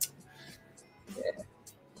 Yeah.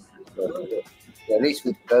 Yeah, at least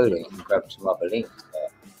we can go there and grab some other links.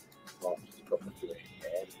 Just drop a few in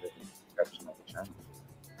there and grab some other channels.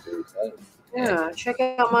 Do the same. Yeah, check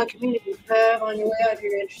out my community tab on your way out if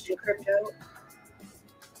you're interested in crypto.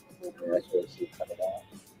 Yeah, that's what it's coming out.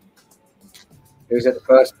 It was at the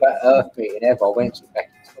first Flat Earth meeting ever I went to back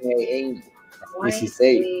in 2018. UCC.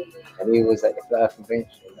 And he was at the Flat Earth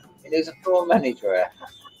convention. And there's a floor manager out.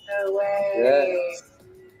 No way.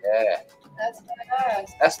 Yeah. That's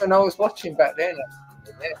nice. That's when I was watching back then.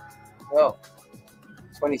 Yeah. Well,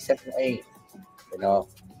 2017. You know,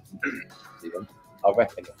 I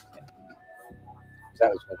reckon it.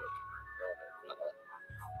 That was when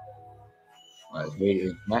it was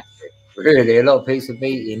really massive. Really, a lot of pieces of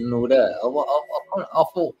eating and all that. I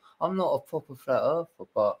thought I'm not a proper flat earther,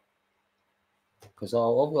 but because I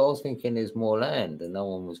was thinking there's more land and no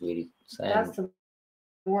one was really saying. That's the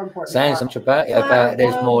more important saying part. so much about it, about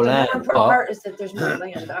there's more land. The more important part is that there's more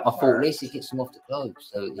land. I thought at least it gets them off the globe,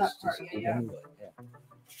 so it's just Part, good yeah. anyway. Yeah.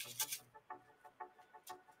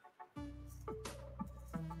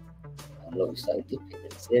 I love so dipping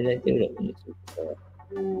it. Yeah, they do that when you talk about it.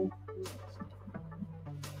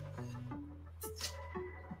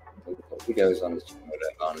 Videos on the channel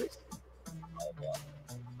that aren't listening.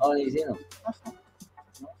 Oh, he's in them.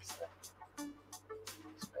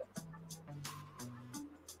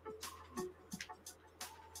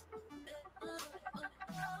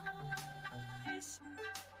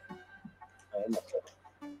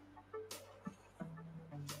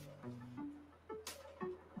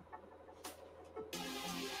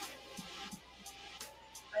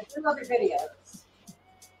 I do other videos.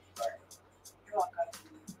 You're welcome.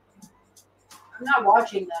 I'm not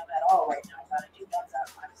watching them at all right now, but I do know that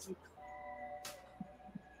I've seen them.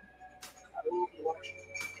 I will be watching them.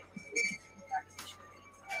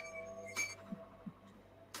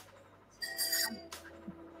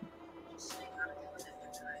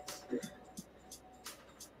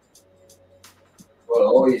 Well, I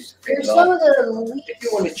always think There's like, some of the least. if you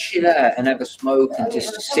want to chill out and have a smoke and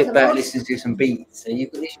just sit back, listen to some beats, and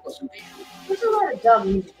you've at least got some beats. There's a lot of dumb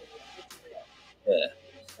music. Yeah.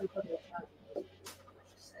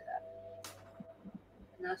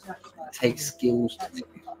 It takes skills to make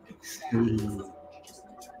music.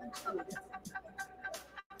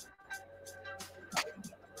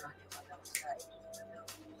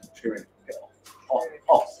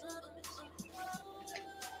 Off.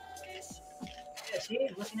 Yeah, see,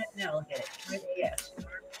 looking at it now, look at it. Right, yes.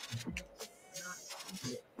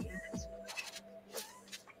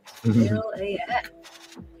 L-A-N.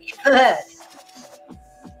 Yes.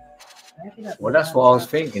 Well, that's what I was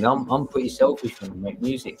thinking. I'm pretty selfish when I make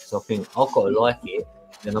music because I think I've got to like it.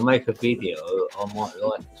 Then I make a video I might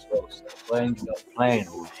like as well. So if I ended up playing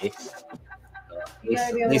all this,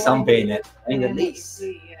 at least I'm being it. I mean, at least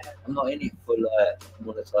I'm not in it for like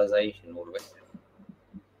monetization or the rest of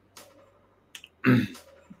it.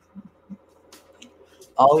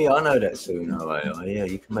 Oh yeah, I know that soon. Oh yeah,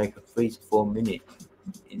 you can make a 3 to 4 minute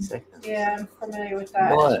in seconds. Yeah, I'm familiar with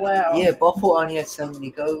that Right. as well. Yeah, but I thought I only had so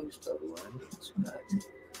many goes. By the way,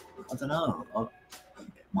 I don't know.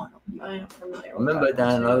 It might not be. I am familiar I remember with that.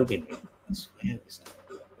 downloading it. I swear it was.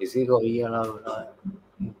 Is he got a yellow light?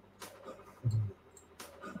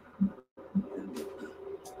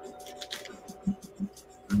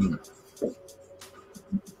 Mm.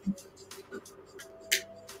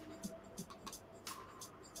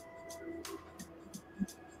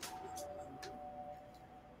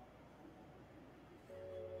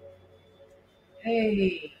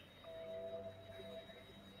 Hey.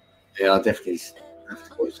 Yeah, I definitely have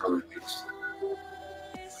to watch some of these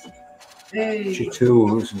Hey.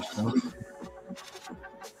 tutorials and stuff.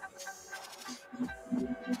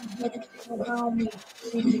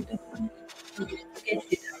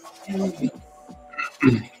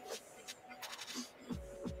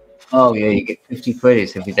 Oh yeah, you get 50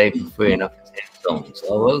 credits every day for free and up to 10 songs.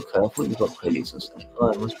 Oh okay, I thought you got credits or something.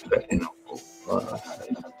 Oh, it must be better than I thought. Right,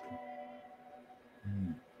 okay.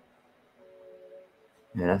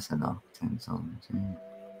 Yeah, that's enough. 10 songs. Yeah.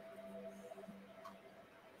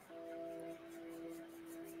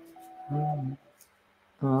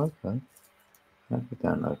 Oh, okay. I have to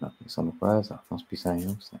download that. It's on the browser. Must be saying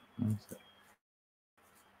else then.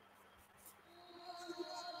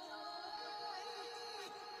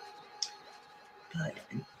 Good.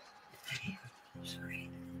 Sorry.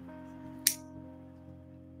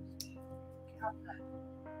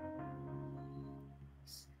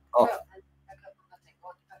 Oh.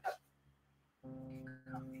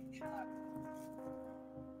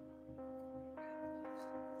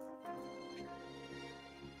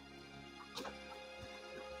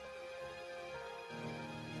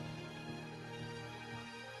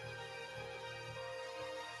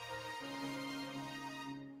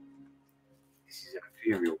 This is an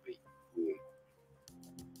ethereal beat.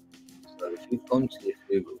 So if you've gone to the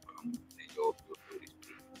ethereal drum, then you'll feel this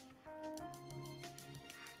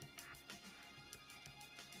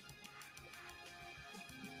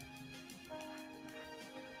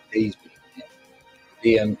beat. These beats.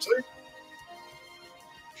 DM2.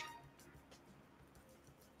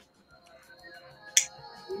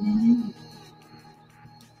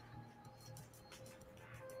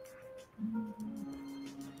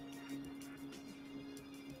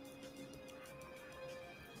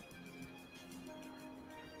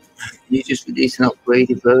 You just released an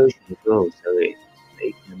upgraded version as well, so it's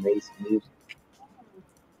making amazing music.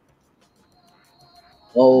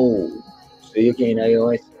 Oh, so you're getting AI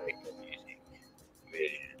to make your music.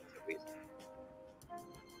 Really?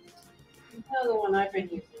 No, the one I've been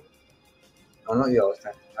using. Oh, not yours.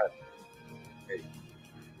 That's Right.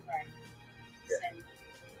 Yeah. Same.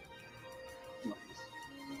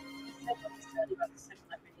 About the same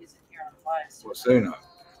one I've been using here on live. Well, sooner.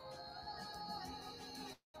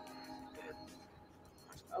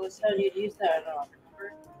 I was telling you to use that. I don't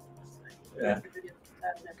remember. Yeah.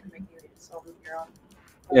 That can make you so your own.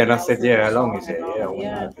 Yeah, and I said, yeah, how long is it? Song Yeah, I and want to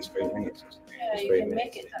all. know if it's 3 minutes. Yeah, It's you 3 can minutes.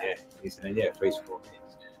 make it that. Yeah, he said, yeah, 3 to 4 minutes.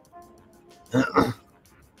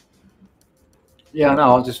 Yeah, no, I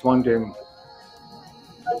was just wondering.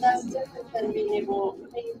 But that's different than being able to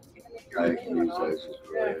make your I own can video, use no? those as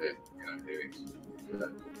well. Yeah. Yeah, lyrics. Yeah.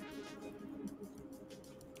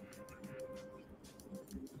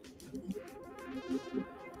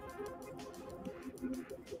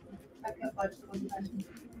 I've got lots of fun.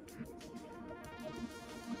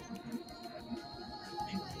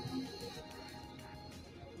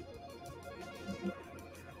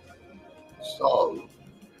 So,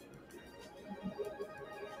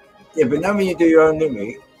 yeah, but now when you do your own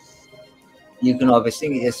lyrics, you can either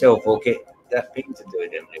sing it yourself or get that thing to do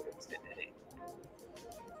them lyrics, isn't it?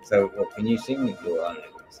 So, what, can you sing your own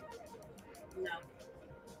lyrics? No.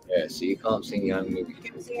 Yeah, so you can't sing your own lyrics.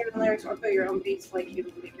 You can sing your own lyrics or put your own beats, like you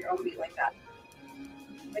can make your own beat like that.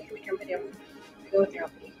 Like you make your video, you go with your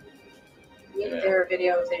own beat. Yeah. There are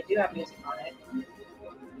videos that do have music on it.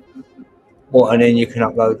 What, and then you can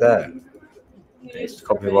upload that? You It's use for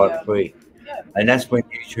copyright video. free. Yeah. And that's when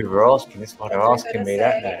YouTube are asking, that's why they're They're asking gonna me say,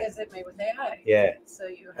 that now. is it made with AI? Yeah. So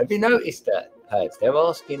you Have you noticed that, Pads? They're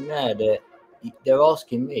asking now that they're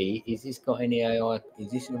asking me, is this got any AI?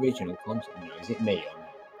 Is this original content? No, is it me or not?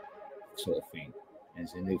 sort of thing.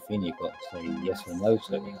 There's a new thing you've got to say yes or no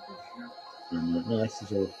to. And no, this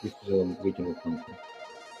is all original content.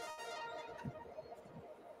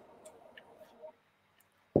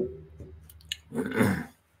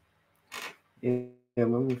 Yeah,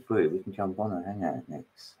 when we're free, we can jump on and hang out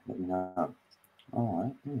next. Let me know.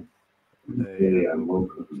 All right.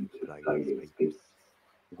 Welcome to today's piece.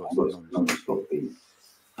 We've got some non-stop beats.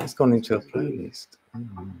 It's gone into a playlist.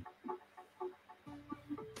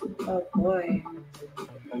 Oh boy.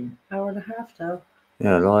 Hour and a half though.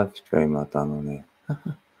 Yeah, live stream I've done on there.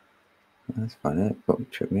 That's funny. It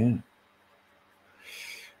got tripped me out.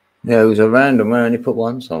 Yeah, it was a random. I only put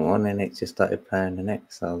one song on, and it just started playing the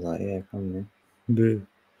next. So I was like, "Yeah, come on."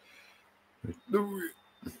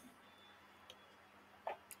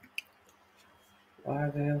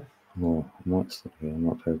 Wow. More. I might stop here. I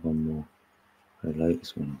might play one more. The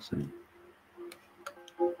latest one, I think.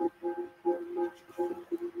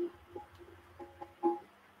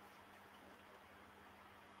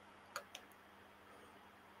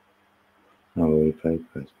 Oh, we played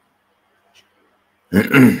first.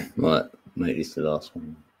 Right, mate, this is the last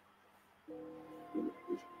one.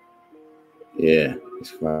 Yeah,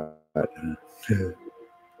 it's right there.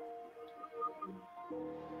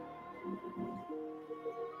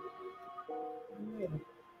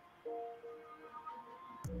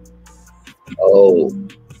 Oh,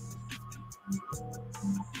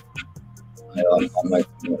 I'm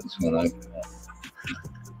making this one open.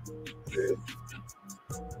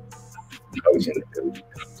 Goes in the building.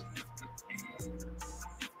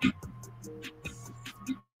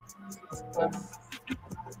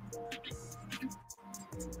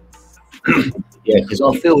 Yeah, because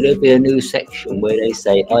I feel there'd be a new section where they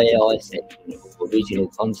say AI section or original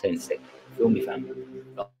content section. Feel me, fam?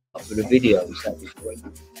 Like for the videos, that'd be great.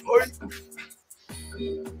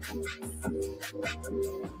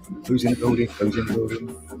 Who's in the building? Who's in the building?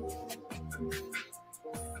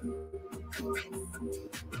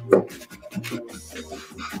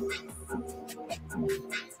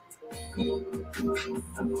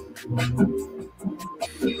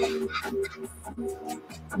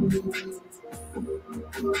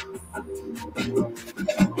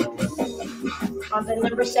 On the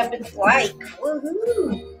number 7th like. Woohoo!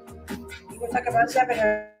 We were talking about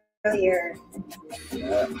 7 earlier.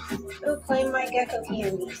 Oh, claim my gecko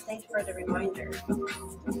candies. Thanks for the reminder.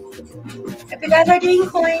 If you guys are doing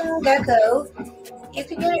Coin Gecko, you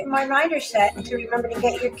can get my reminder set to remember to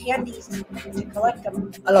get your candies to collect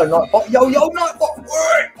them. Hello, Nightbot. Yo, Nightbot.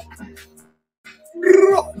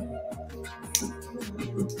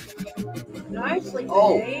 Nicely,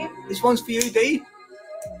 Oh. Dave. This one's for you, D.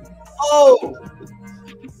 Oh!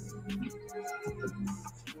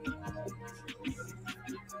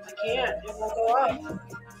 I can't. It won't go up.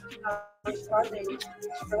 It's frozen. It's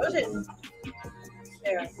frozen.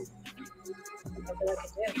 There. I feel like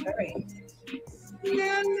it did. Hurry.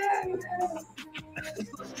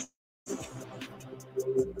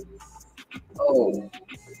 Oh.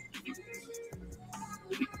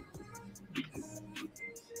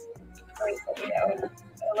 Great video.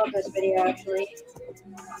 I love this video actually.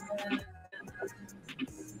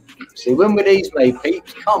 See, when were these made,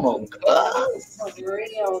 peeps? Come on, cuz. It's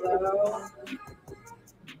real though.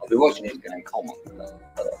 I'll be watching this going, come on.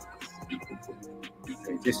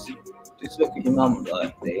 Okay, just look at your mum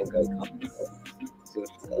like there and go, come on. See what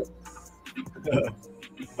she does.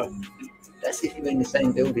 That's if you're in the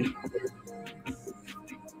same building.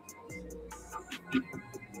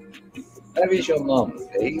 How is your mum,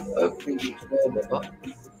 Steve? Hopefully she's well with her.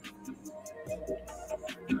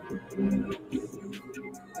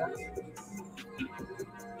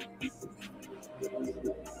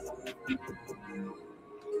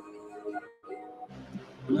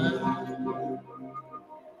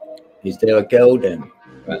 Is there a girl then?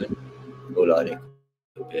 Right. Or like there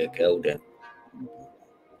could be a girl then.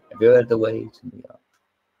 Have you heard the way to me up?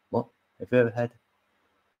 What? Have you ever had?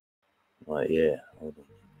 Right, yeah. Hold on.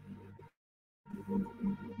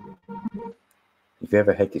 If you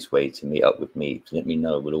ever had this way to meet up with me, let me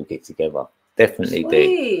know. We'll all get together. Definitely,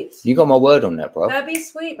 Sweet. You got my word on that, bro. That'd be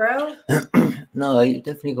sweet, bro. No, you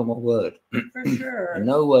definitely got my word. For sure.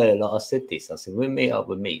 No way, like I said this. I said, we meet up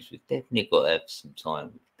with me. We've definitely got to have some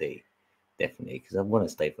time with D. Definitely, because I want to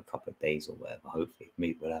stay for a couple of days or whatever. Hopefully,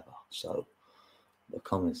 meet whatever. So, we'll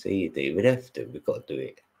come and see you, D. We'd have to. We've got to do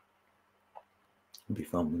it. It'd be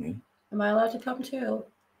fun, wouldn't it? Am I allowed to come too?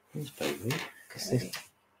 Yes, baby. Because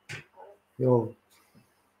you're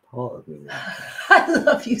part of me. I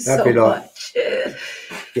love you so That'd be like- much.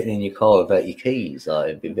 Getting in your car without your keys, like,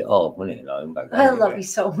 it'd be a bit odd, wouldn't it? Like, I'm back I love anywhere. you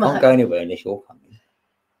so Can't much. go anywhere unless you're coming.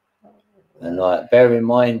 And like, bear in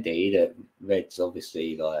mind, D, that Red's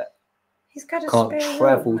obviously like He's got a can't spare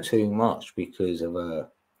travel room. too much because of a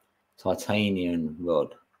titanium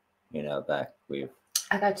rod, you know, back with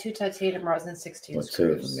I got 2 titanium rods and 16 what, 2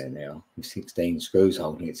 screws. of them there now, with 16 screws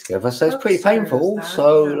holding it together. So it's What pretty size painful. is that?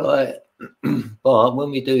 So No. like, but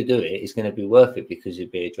when we do it, it's going to be worth it because you'll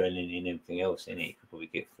be adrenaline and everything else in it. You could probably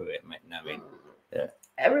get through it, knowing. Yeah.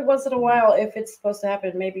 Every once in a while, if it's supposed to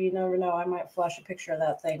happen, maybe you never know. I might flash a picture of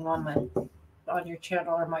that thing on your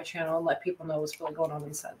channel or my channel and let people know what's really going on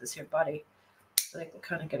inside this here body, so they can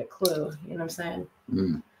kind of get a clue. You know what I'm saying?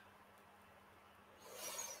 Mm.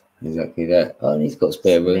 Exactly that. Oh, and he's got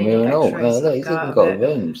spare room here and all. Look, he's even got a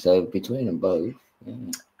room, so between them both. Yeah.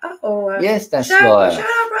 Oh, Yes, that's shut right.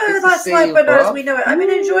 up, brother. Good to That's see like, you, but as bruv. we know it. I've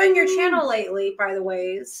been enjoying your channel lately, by the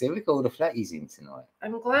ways. See, we got all the flatties in tonight.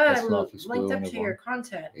 I'm glad That's I'm life is linked cool, up to everyone. your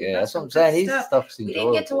content. Yeah, that's what I'm some good saying. His stuff. stuff's We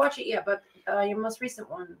enjoyable. didn't get to watch it yet, but your most recent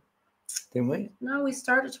one. Didn't we? No, we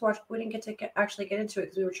started to watch. We didn't get to actually get into it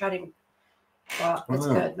because we were chatting. Well, it's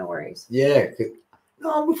good. No worries. Yeah.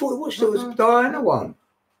 No, we thought we watched it was the Diana one.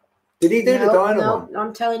 Did he do the Diana one? No,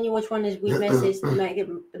 I'm telling you which one is we missed. Is the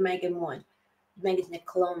Megan one. Megan's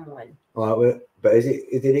Nickelone one. Right, but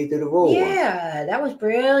did he do the Raw one? Yeah, that was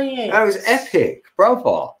brilliant. That was epic,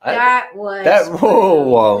 brother. That was that Raw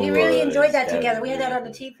one. We really enjoyed that was together. We had that on the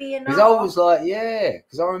TV and because all. I was like, yeah,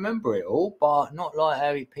 because I remember it all, but not like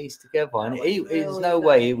how he pieced together. And there's no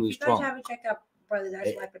way he was drunk. You guys haven't checked out Brother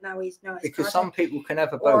Dash Life, but now he's because some people can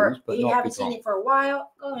have a or booze, but you not haven't be seen drunk. it for a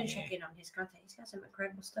while. Go and check in on his content. He's got some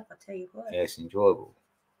incredible stuff. I'll tell you what. Yeah, it's enjoyable.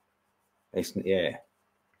 Yeah,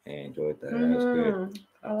 enjoyed that. That was good.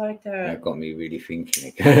 I like that. That got me really thinking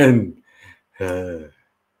again. And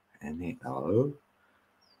it, oh,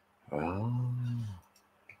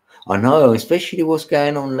 I know, especially what's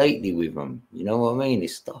going on lately with them. You know what I mean?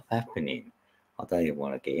 There's stuff happening. I don't even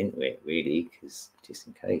want to get into it really, because just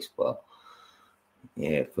in case. But yeah,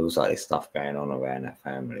 it feels like there's stuff going on around that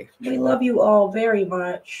family. We love you all very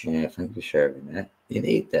much. Yeah, thanks for sharing that. You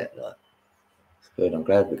need that, like. It's good. I'm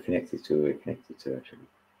glad we're connected to actually.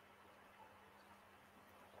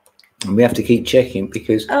 And we have to keep checking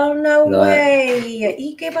because. Oh no way!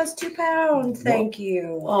 He gave us £2. Thank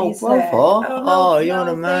you. Oh, brother! No, you're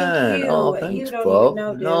the man. Oh, thanks, bro.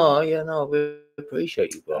 No, we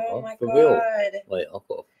appreciate you, brother. Oh my For God. real. Wait, I've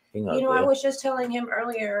got a thing over You know, here. I was just telling him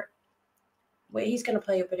earlier. Wait, he's gonna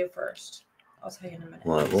play a video first. I'll tell you in a minute.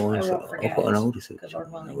 Right, well, I won't forget. I've got an older section. Because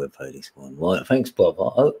we're We'll play this one. Right, thanks, brother.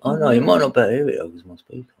 I know you might not better hear it because my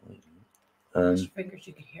speaker. Fingers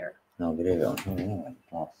you can hear. No, but hear it on.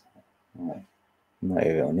 Right. You might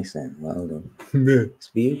hear it on this end. Right, hold on. It's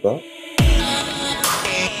for you, bro.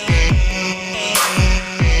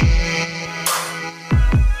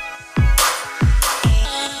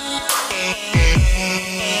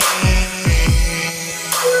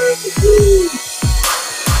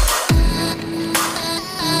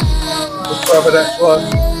 Let's cover that one.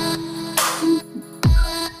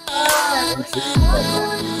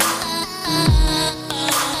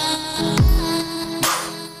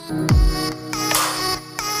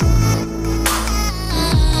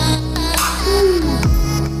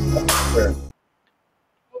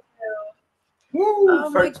 Oh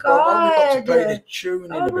my God!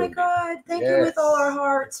 Oh my God! Thank you with all our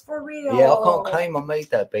hearts, for real. Yeah, I can't claim I made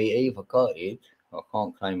that beat either, got it? I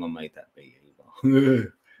can't claim I made that beat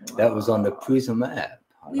either. That was on the Prism app.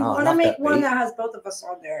 We want to make one that has both of us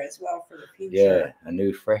on there as well for the future. Yeah, a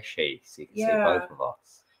new freshie, so you can see both of us.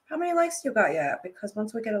 How many likes you got yet? Because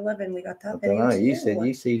once we get 11, we got that I video. don't know. You said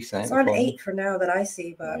you see something. It's on 8 for now that I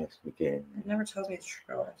see, but yes, we can. It never tells me to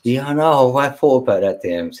scroll. Yeah, I know. I thought about that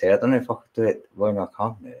DMC. I don't know if I could do it when I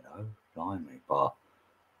come there, though. Blimey, but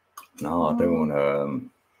no, I don't want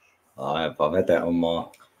to. I've had that on my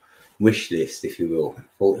wish list, if you will. I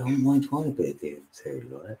thought, I don't mind trying to put a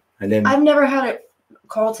DMC, like. And then I've never had it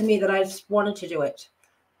called to me that I just wanted to do it.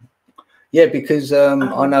 Yeah, because I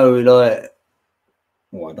know, like.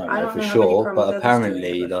 Well, I don't know for sure, but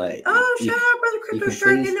apparently, like. Oh, shout out, Brother Crypto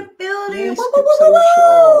Shark in the building. Yes,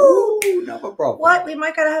 woo, another problem. What? We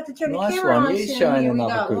might gotta have to turn the camera on. He's showing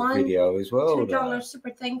another good video as well. $2 super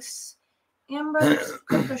thanks. And Brother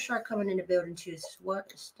Crypto Shark coming in the building too. That's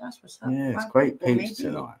what's up. Yeah, it's great peeps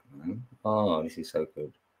tonight, man. Oh, this is so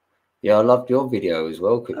good. Yeah, I loved your video as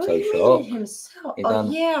well, Crypto Shark. Himself.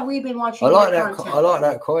 Yeah, we've been watching. I like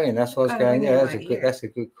that coin. That's what I was going. Yeah, that's a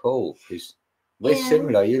good call because. We're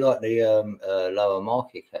similar. You like the lower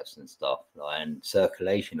market caps and stuff, like, and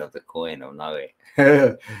circulation of the coin. I know it.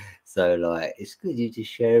 So, like, it's good you're just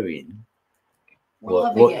sharing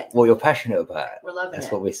what you're passionate about. We're loving That's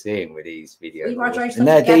it. what we're seeing with these videos. We watch our and stuff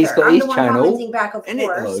now together. Dee's got I'm his the one channel. commenting back, of Isn't it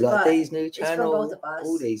course, though? Like but Dee's new it's for channel. both of us.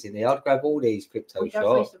 All these in there. I'd grab all these crypto We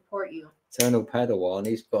definitely shots. support you. Eternal Padawan,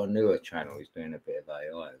 he's got a newer channel. He's doing a bit of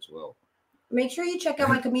AI as well. Make sure you check out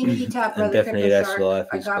my community tab, And Brother definitely Crypto That's Shark. Life.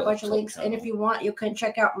 I He's got a bunch of top links, and if channel. you want, you can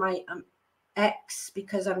check out my X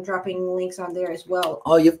because I'm dropping links on there as well.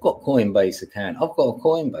 Oh, you've got Coinbase account. I've got a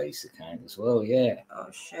Coinbase account as well. Yeah. Oh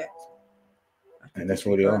shit! And that's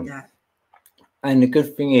what you're on. That. And the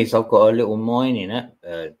good thing is, I've got a little mining app,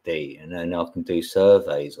 D, and then I can do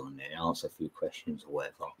surveys on there, answer a few questions or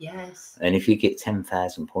whatever. Yes. And if you get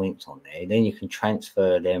 10,000 points on there, then you can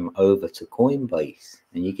transfer them over to Coinbase,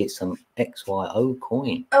 and you get some XYO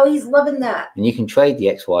coin. Oh, he's loving that. And you can trade the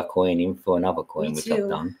XY coin in for another coin, Me which too. I've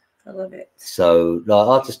done. I love it. So, like,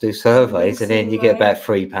 I'll just do surveys, and then you get about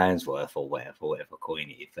 £3 worth or whatever coin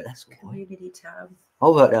it is. But that's all right. Community tab.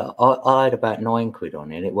 I had about £9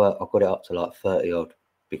 on it. And it worked. I got it up to like 30 odd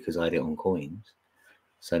because I had it on coins.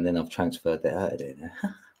 So then I've transferred that out of there.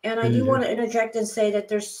 And I do want to interject and say that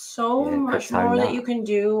there's so much more that you can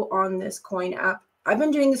do on this coin app. I've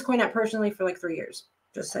been doing this coin app personally for like 3 years.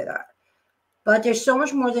 Just say that. But there's so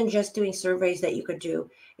much more than just doing surveys that you could do.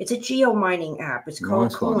 It's a geo mining app. It's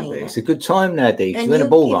called Coin. It's a good time now, D. And if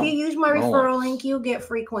you use my referral link, you'll get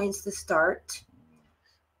free coins to start.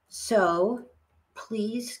 So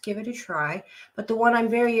please give it a try. But the one I'm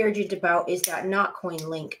very urgent about is that not coin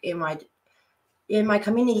link in my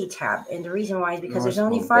community tab. And the reason why is because there's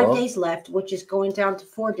only 5 days left, which is going down to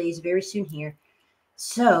 4 days very soon here.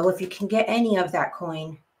 So if you can get any of that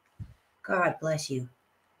coin, God bless you.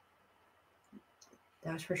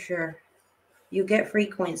 That's for sure. You get free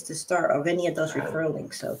coins to start of any of those referral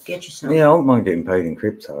links. So get you some. Yeah, I don't mind getting paid in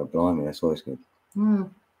crypto. Blimey, that's always good. And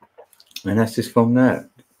that's just from that.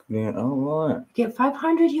 Yeah, all right. Get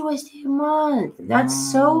 500 USD a month.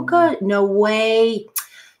 That's so good. No way.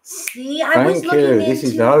 See, I was looking into... This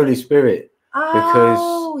is the Holy Spirit.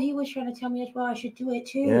 Oh, he was trying to tell me as well. I should do it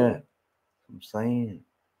too. Yeah, I'm saying.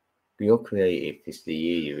 You're creative. It's the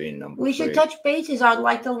year you're in. Number we 3. should touch bases. I'd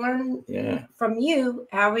like to learn from you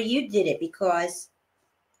how you did it because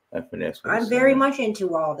I'm very much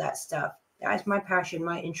into all of that stuff. That's my passion,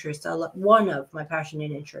 my interest. One of my passion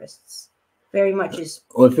and interests. Very much is.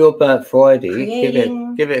 Well, if you're about Friday,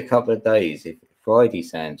 give it a couple of days. If Friday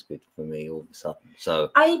sounds good for me, all of a sudden. So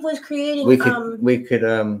I was creating. We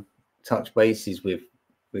could touch bases with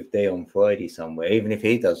D on Friday somewhere. Even if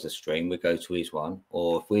he does the stream, we go to his one,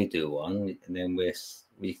 or if we do one, and then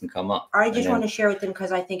we can come up. I just want to share with him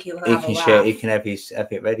because I think he'll have a laugh. He can have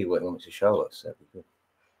it ready what he wants to show us. That'd be good.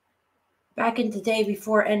 Back in the day,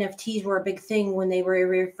 before NFTs were a big thing, when they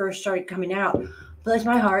were first started coming out, bless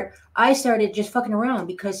my heart, I started just fucking around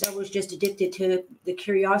because I was just addicted to the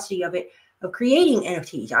curiosity of it, of creating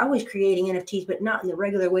NFTs. I was creating NFTs, but not in the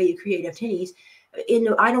regular way you create NFTs.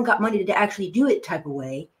 I don't got money to actually do it type of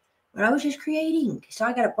way, but I was just creating. So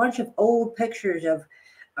I got a bunch of old pictures of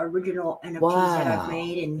original NFTs that I've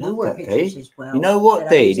made and newer pictures as well. You know what,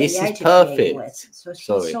 D? This is perfect. So it's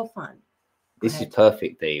so fun. This is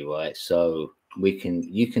perfect, D, right? So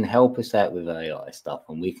you can help us out with AI stuff,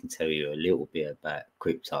 and we can tell you a little bit about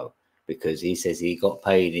crypto. Because he says he got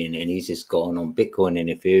paid in and he's just gone on Bitcoin and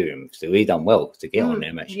Ethereum. So he done well to get on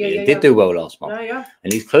them, actually. He did do well last month.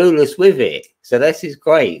 And he's clueless with it. So this is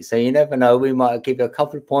great. So you never know. We might give you a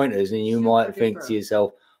couple of pointers and you might think to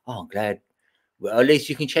yourself, oh, I'm glad. Well, at least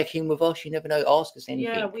you can check in with us. You never know. Ask us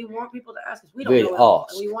anything. Yeah, we want people to ask us. We don't know it all.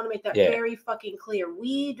 And we want to make that very fucking clear.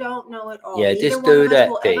 We don't know it all. Yeah, just do that,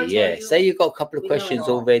 D. Yeah. Say you've got a couple of questions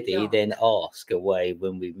already, then ask away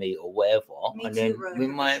when we meet or whatever. And then we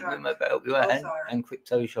might help you out. And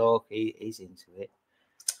Crypto Shark, he's into it.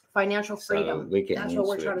 Financial freedom. That's what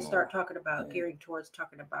we're trying to start talking about, gearing towards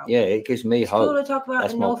talking about. Yeah, it gives me hope. It's cool to talk about,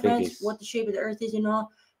 and no offense, what the shape of the earth is and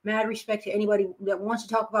all. Mad respect to anybody that wants to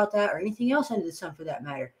talk about that or anything else under the sun for that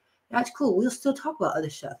matter. That's cool. We'll still talk about other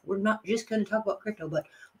stuff. We're not just going to talk about crypto, but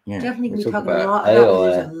definitely be talking a lot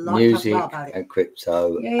about music and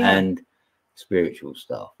crypto and spiritual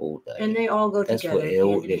stuff all day. And they all go together.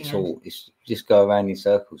 That's what it's just go around in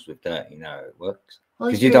circles with that. You know how it works.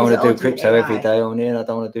 Because you don't want to do crypto every day on here, and I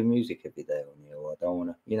don't want to do music every day on here. Or I don't want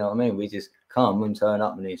to, you know what I mean? We just come and turn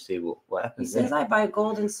up and then see what happens. He says I buy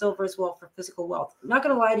gold and silver as well for physical wealth. I'm not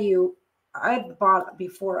going to lie to you. I bought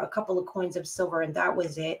before a couple of coins of silver, and that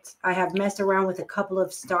was it. I have messed around with a couple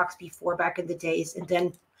of stocks before back in the days, and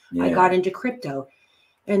then I got into crypto.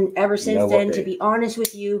 And ever since then, to be honest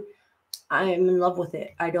with you, I'm in love with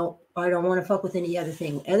it. I don't want to fuck with any other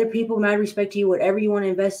thing. Other people, mad respect to you, whatever you want to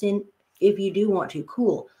invest in. If you do want to,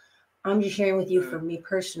 cool. I'm just sharing with you. For me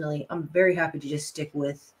personally, I'm very happy to just stick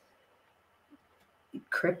with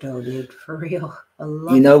crypto, dude. For real. I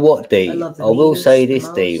love You know what, D? I love the I will memes say the this,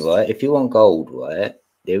 D, most. right? If you want gold, right,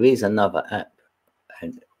 there is another app,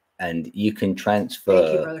 and you can transfer.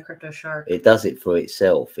 Thank you, brother Crypto Shark. It does it for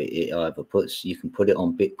itself. It either puts, you can put it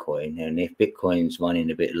on Bitcoin, and if Bitcoin's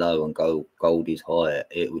running a bit low and gold is higher,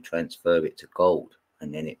 it will transfer it to gold,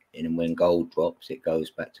 and then when gold drops, it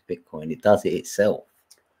goes back to Bitcoin. It does it itself.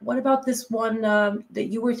 What about this one that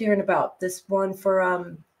you were hearing about? This one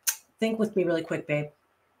for think with me really quick, babe.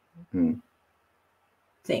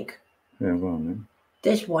 Think. Yeah, go on, man.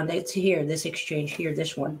 This one that's here, this exchange here,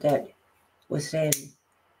 this one that was saying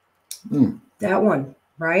that one,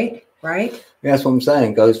 right? Right? Yeah, that's what I'm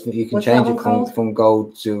saying. You can What's change that it one called? from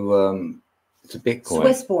gold to Bitcoin.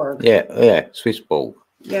 Swissborg. Yeah, Swissborg.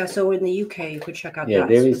 Yeah, so in the UK you could check out Yeah, that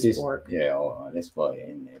there is this. Swissborg. Yeah, all right, let's buy it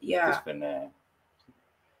in there. Yeah. Just for now.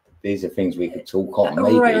 These are things we could talk on.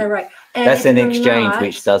 Maybe. Right. And that's an exchange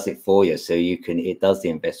which does it for you, so it does the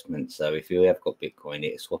investment. So if you have got Bitcoin,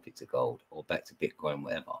 it swap it to gold or back to Bitcoin,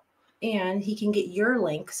 whatever. And he can get your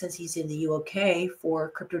link since he's in the UK for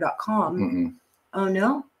crypto.com. Oh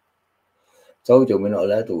no? Told you we're not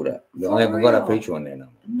allowed all that. I haven't got that real? feature on there now.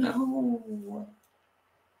 No.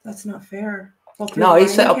 That's not fair. Well, no,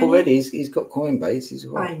 he's set up already. He's got Coinbase as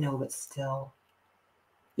well. I know, but still.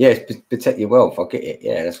 Yes, protect your wealth. I get it.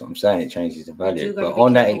 Yeah, that's what I'm saying. It changes the value. But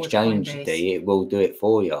on that exchange, it will do it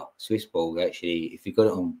for you. Swissborg, actually, if you got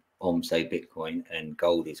it on say Bitcoin and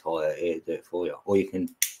gold is higher, it'll do it for you. Or you can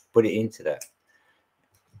put it into that.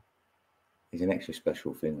 There's an extra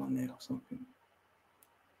special thing on there or something.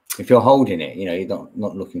 If you're holding it, you're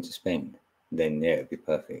not looking to spend, then yeah, it'd be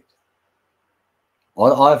perfect.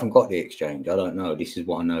 I haven't got the exchange. I don't know. This is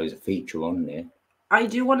what I know is a feature on there. I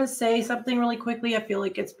do want to say something really quickly. I feel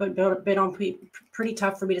like it's been on pretty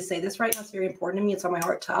tough for me to say this right now. It's very important to me. It's on my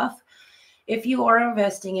heart tough. If you are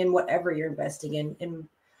investing in whatever you're investing in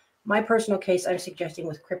my personal case, I'm suggesting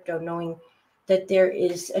with crypto, knowing that there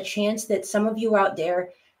is a chance that some of you out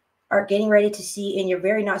there are getting ready to see in your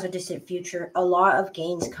very not so distant future a lot of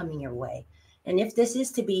gains coming your way. And if this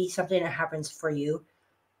is to be something that happens for you,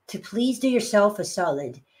 to please do yourself a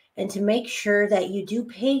solid and to make sure that you do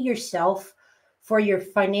pay yourself for your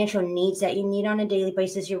financial needs that you need on a daily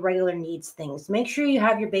basis, your regular needs things. Make sure you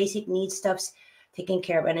have your basic needs stuffs taken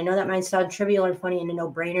care of. And I know that might sound trivial and funny and a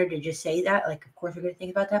no-brainer to just say that. Like, of course, we're going to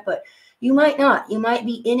think about that, but you might not. You might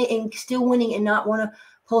be in it and still winning and not want to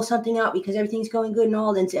pull something out because everything's going good and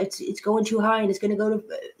all, and it's going too high and it's going to go to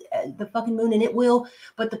the fucking moon, and it will.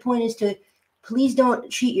 But the point is to please don't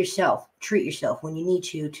cheat yourself. Treat yourself when you need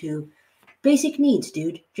to basic needs,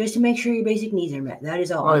 dude. Just to make sure your basic needs are met. That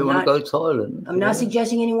is all. Oh, you want to go to Thailand? I'm not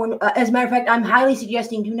suggesting anyone. As a matter of fact, I'm highly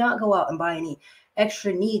suggesting do not go out and buy any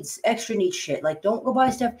extra needs shit. Like, don't go buy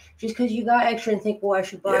stuff just because you got extra and think, well, I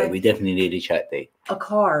should buy. Yeah, we definitely need a chat there. A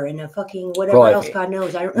car and a fucking whatever else God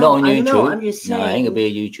knows. I don't know. Not on YouTube. I don't know. I'm just saying. No, it ain't gonna be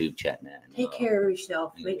a YouTube chat now. Take care of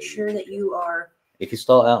yourself. Make sure that you are. You can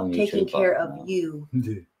start out on YouTube. Taking care of you.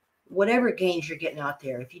 Whatever gains you're getting out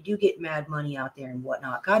there, if you do get mad money out there and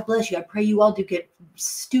whatnot, God bless you. I pray you all do get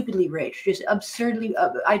stupidly rich, just absurdly.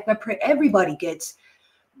 I pray everybody gets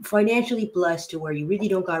financially blessed to where you really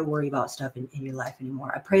don't got to worry about stuff in your life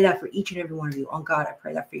anymore. I pray that for each and every one of you. On God, I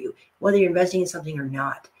pray that for you, whether you're investing in something or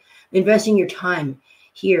not. Investing your time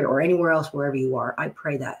here or anywhere else, wherever you are. I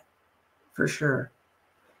pray that for sure.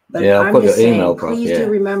 But yeah, I'm just saying, please do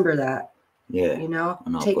remember that. Yeah.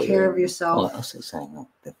 Take care of yourself. Oh, I was saying that,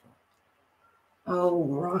 definitely. Oh,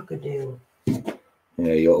 rockadoo.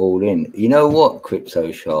 Yeah, you're all in. You know what,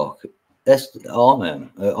 Crypto Shark? Man.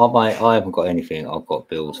 I haven't got anything. I've got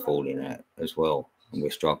bills falling out as well, and we're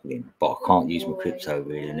struggling. But I can't use my crypto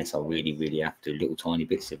really unless I really, really have to. Little tiny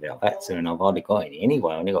bits of it. I've had to, and I've hardly got any.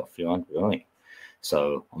 Anyway, I only got 300 on it.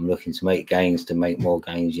 So I'm looking to make gains, to make more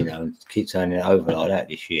gains. Keep turning it over like that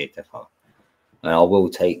this year, definitely. And I will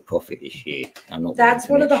take profit this year. That's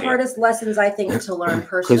one of the hardest lessons I think to learn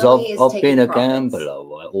personally. Because I've been a gambler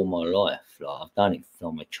all my life. Like, I've done it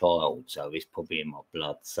from a child, so it's probably in my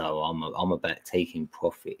blood. So I'm about taking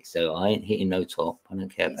profit. So I ain't hitting no top. I don't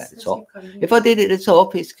care about the top. If I did it at the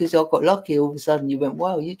top, it's because I got lucky. All of a sudden, you went,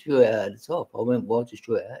 "Wow, you drew it out at the top." I went, "Well, I just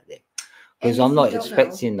drew it out there." Because I'm not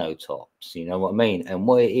expecting no tops. You know what I mean? And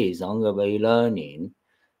what it is, I'm going to be learning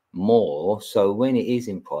more, so when it is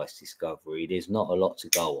in price discovery, there's not a lot to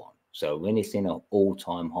go on. So when it's in an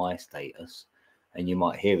all-time high status, and you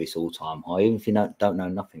might hear it's all-time high, even if you don't know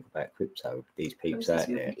nothing about crypto, these peeps out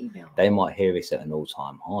there, they might hear it's at an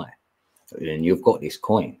all-time high, and you've got this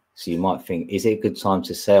coin, so you might think, is it a good time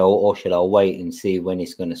to sell, or should I wait and see when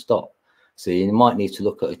it's going to stop? So you might need to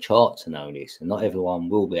look at a chart to know this, and not everyone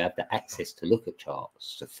will have the access to look at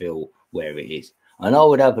charts to feel where it is. And I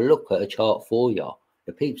would have a look at a chart for you.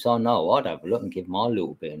 The peeps I know, I'd have a look and give my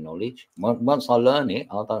little bit of knowledge. Once I learn it,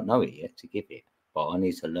 I don't know it yet to give it, but I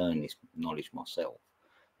need to learn this knowledge myself.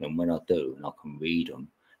 And when I do, and I can read them,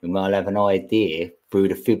 and when I'll have an idea through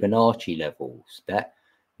the Fibonacci levels, that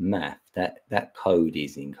math, that code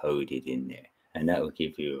is encoded in there, and that will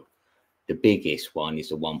give you. The biggest one is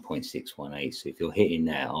the 1.618. So if you're hitting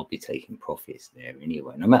that, I'll be taking profits there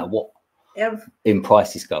anyway, no matter what. In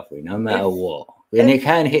price discovery, no matter what. And you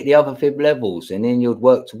can hit the other fib levels, and then you'd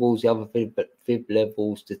work towards the other fib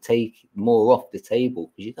levels to take more off the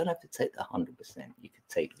table, because you don't have to take the 100%. You could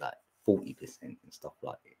take like 40% and stuff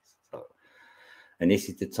like this. So, and this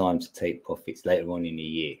is the time to take profits later on in the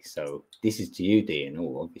year. So this is to you,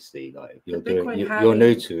 DNO, obviously. Like if you're doing, you're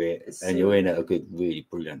new to it, and you're in at a good, really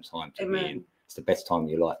brilliant time to be in. It's the best time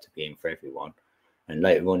you like to be in for everyone. And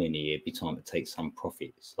later on in the year, it'd be time to take some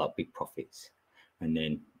profits, like big profits, and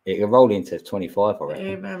then it'll roll into 25, I reckon.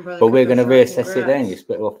 Amen, brother. But we're going to reassess it then. You're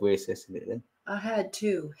better off reassessing it then. I had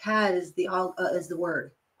to. Had is the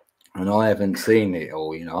word. And I haven't seen it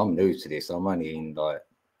all. You know, I'm new to this. I'm only in like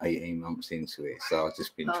 18 months into it, so I've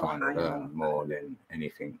just been trying to learn more than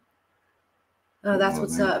anything. Oh, that's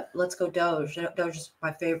what's up. Let's go Doge. Doge is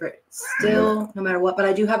my favorite still, no matter what. But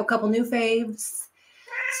I do have a couple new faves,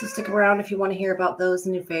 so stick around if you want to hear about those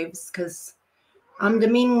new faves, because I'm the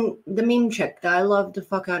meme chick. I love the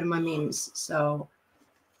fuck out of my memes. So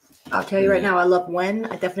I'll tell you right now, I love When.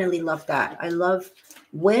 I definitely love that. I love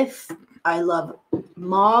Whiff. I love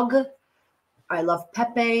Mog. I love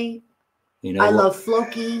Pepe. You know, I love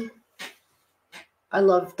Floki. I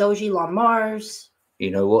love Doji Lon Mars. You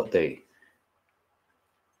know what, D?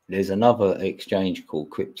 There's another exchange called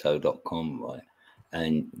crypto.com, right?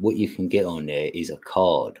 And what you can get on there is a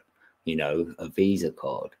card, you know, a Visa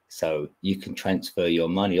card. So you can transfer your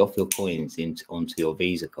money off your coins onto your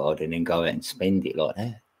Visa card and then go out and spend it like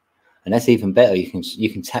that. And that's even better. You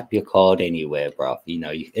can tap your card anywhere, bruv. You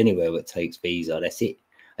know, anywhere that takes Visa, that's it.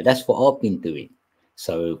 And that's what I've been doing.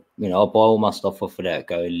 So, you know, I buy all my stuff off of that,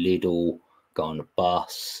 go Lidl, go on the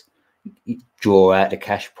bus, draw out the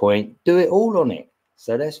cash point, do it all on it.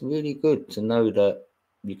 So that's really good to know that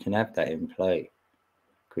you can have that in play.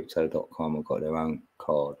 Crypto.com have got their own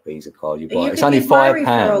card, Visa card. You buy it's only £5.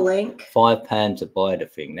 £5 to buy the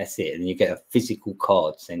thing. That's it. And you get a physical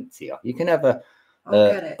card sent to you. You can have an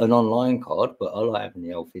online card, but I like having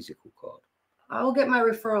the old physical card. I'll get my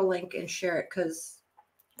referral link and share it, because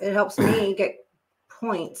it helps me get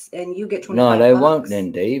points, and you get 25 No, they bucks. won't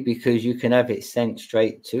then, D, because you can have it sent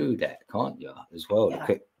straight to that, can't you? As well,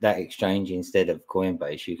 Yeah. That exchange instead of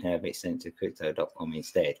Coinbase, you can have it sent to crypto.com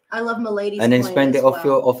instead. I love Milady's and then spend it off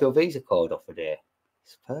well. your Visa card off of there.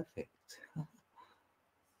 It's perfect.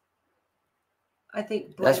 I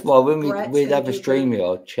think that's why when we'd have a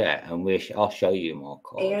StreamYard chat, and I'll show you my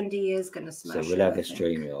card. Andy is gonna smash. So we'll have a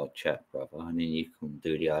StreamYard chat, brother, and then you can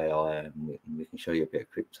do the AI, and we can show you a bit of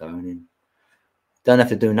crypto, and then don't have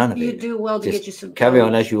to do none of it. You do well to just get you some. Carry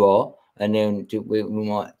on as you are, and then we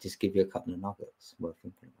might just give you a couple of nuggets worth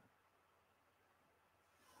thinking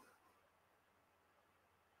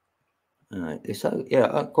about. All right, so yeah,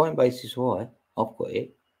 Coinbase is why I've got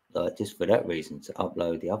it. Like just for that reason, to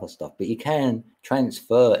upload the other stuff, but you can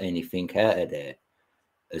transfer anything out of there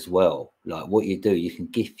as well. Like what you do, you can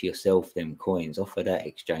gift yourself them coins off of that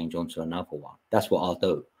exchange onto another one. That's what I'll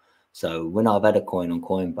do. So when I've had a coin on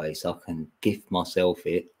Coinbase, I can gift myself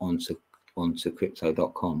it onto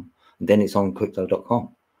crypto.com, and then it's on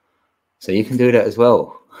crypto.com. So you can do that as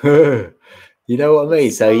well. You know what I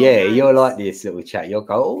mean? So yeah, nice. You're like this little chat. You'll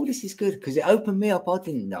go, oh, this is good, because it opened me up. I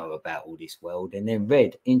didn't know about all this world. And then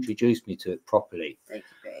Red introduced me to it properly. Thank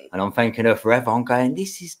you, babe. And I'm thanking her forever. I'm going,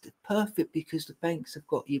 this is perfect, because the banks have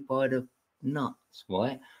got you by the nuts,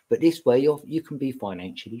 right? But this way you can be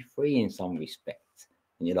financially free in some respect.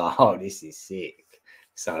 And you're like, oh, this is sick.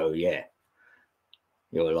 So yeah,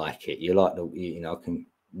 you'll like it. You like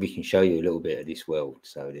we can show you a little bit of this world,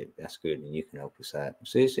 so that's good, and you can help us out.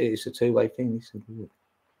 So it's a two-way thing. This is good.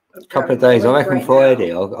 A couple of days, I reckon right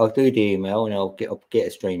Friday. I'll do the email, and I'll get a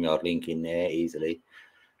StreamYard link in there easily.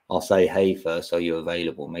 I'll say hey first, are you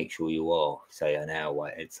available? Make sure you are. Say an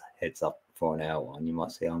hour, heads up for an hour, and you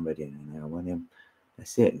might say I'm ready in an hour. And then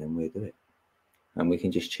that's it. Then we'll do it, and we can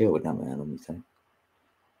just chill with that man on the time.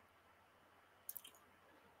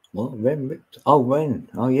 What? Ren? Oh, Ren.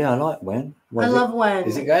 Oh, yeah, I like Wen. I love Wen.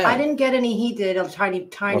 Is it going? I didn't get any. He did a tiny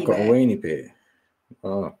bit. I got a weeny bit.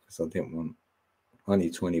 Oh, because I didn't want. I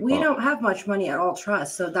need 20 We don't have much money at all,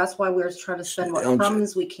 trust. So that's why we're trying to spend what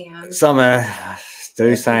crumbs we can. Some do If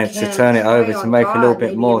you something to can, turn it try over to on make a little God, bit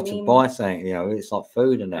maybe more a to meme, buy something. You know, it's like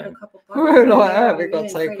food and put a that. couple We're bucks in like there that. on We got me to and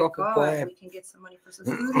take pray to off a God buy. we can get some money for some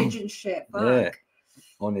footage and shit. Fuck. Yeah,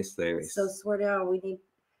 honestly, it's, So swear down, we need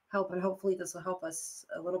help, and hopefully this will help us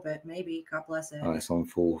a little bit. Maybe. God bless it. oh, it's on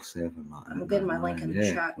 4-7. Like I'm that, getting my like link that. in the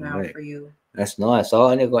Yeah, chat now right. for you. That's nice. I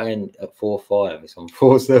only got in at 4-5. It's on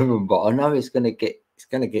 4-7, but I know it's gonna get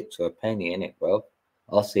to a penny, innit, bro?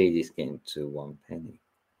 I'll see this getting to 1 penny.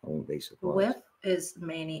 I won't be surprised. Whiff is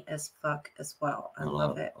many as fuck as well. I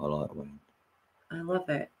love it. I like when. I love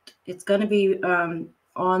it. It's gonna be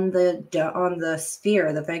on the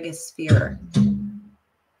sphere, the Vegas sphere.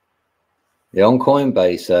 Yeah, on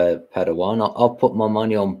Coinbase, Padawan, I'll put my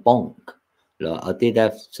money on Bonk. Like I did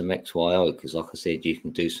have some XYO because, like I said, you can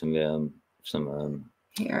do some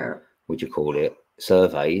Here. what do you call it,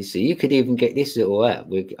 surveys. So you could even get this little app.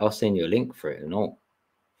 I'll send you a link for it and all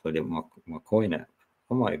for my coin app.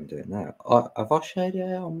 I might even do it now. Have I shared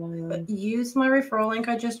it out on my Use my referral link.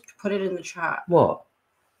 I just put it in the chat. what?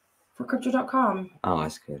 For crypto.com. Oh,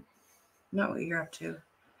 that's good. Not what you're up to.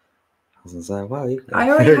 I was gonna say, well, I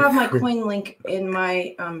already have my coin link in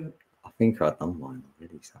my I think I've done mine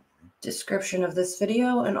already. Something. description of this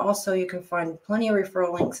video, and also you can find plenty of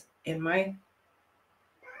referral links in my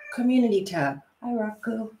community tab. Hi,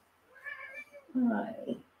 Rocco.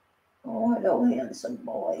 Hi. Oh, hello, handsome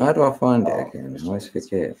boy. How do I find it again? I always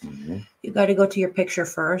forget. Yeah, You got to go to your picture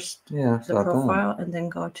first, that's the what I've done. profile, and then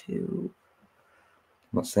go to.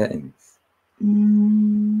 What settings?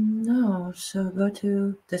 No, so go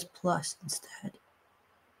to this plus instead.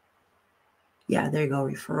 Yeah, there you go.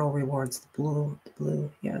 Referral rewards, the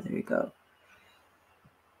blue. Yeah, there you go.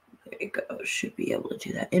 There you go. Should be able to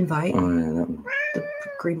do that. Invite. Oh yeah, that one. The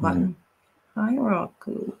green button. Hi,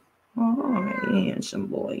 Rocco. Oh, handsome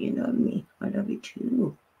boy. You know me. I love you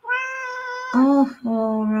too.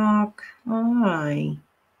 Oh, Rock. Hi.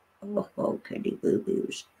 Oh, kitty boo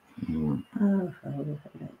boos. Oh, hello,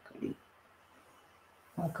 kitty.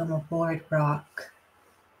 Welcome aboard, Rock.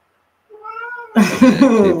 Keep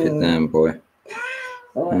it down, boy.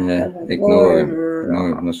 Yeah, ignore him. Ignore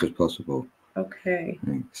him as much as possible. Okay.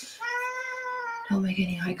 Thanks. Don't make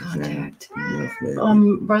any eye contact.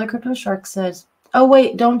 Lovely. Brother Crypto Shark says, oh,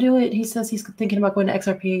 wait, don't do it. He says he's thinking about going to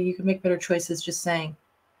XRP. You can make better choices, just saying.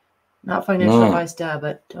 Not financial advice,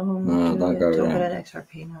 but don't go to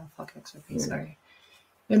XRP. No, fuck XRP, yeah. Sorry.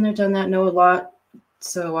 Been there, done that, know a lot,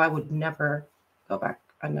 so I would never go back.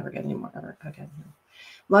 I'd never get any more ever again.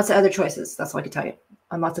 Lots of other choices. That's all I can tell you.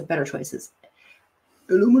 And lots of better choices.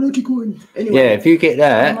 Illuminati coin. Anyway. Yeah, if you get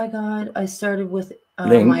that. Oh my God. I started with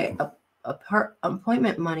my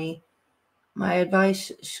appointment money. My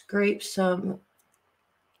advice, scrape some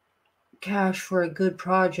cash for a good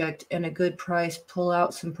project and a good price. Pull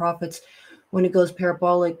out some profits when it goes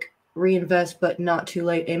parabolic. Reinvest, but not too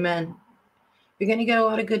late. Amen. You're going to get a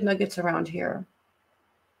lot of good nuggets around here.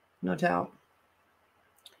 No doubt.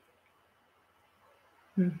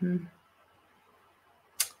 Should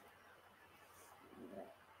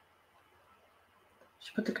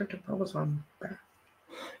put the crypto bubbles on.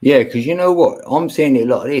 Yeah, because you know what? I'm seeing it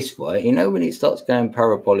like this, right? You know, when it starts going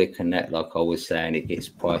parabolic and that, like I was saying, it gets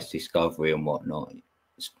price discovery and whatnot.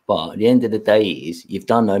 But at the end of the day is you've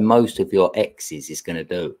done most of your X's is going to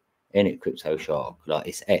do. In it, Crypto Shark, like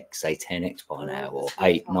it's X, say 10X by now, or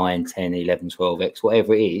 8, 9, 10, 11, 12X,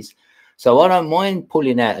 whatever it is. So I don't mind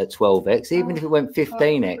pulling out at 12X, even if it went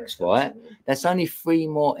 15X, right? That's only 3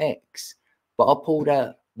 more X. But I pulled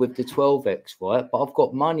out with the 12X, right? But I've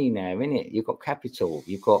got money now, innit? You've got capital,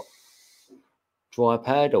 you've got dry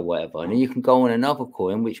pad or whatever, and then you can go on another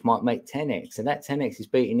coin which might make 10X, and that 10X is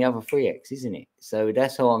beating the other 3X, isn't it? So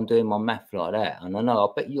that's how I'm doing my math like that. And I know,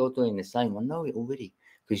 I bet you're doing the same. I know it already.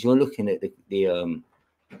 Because you're looking at the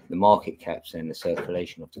market caps and the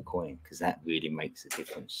circulation of the coin, because that really makes a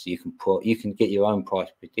difference. You can get your own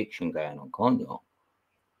price prediction going on, can't you?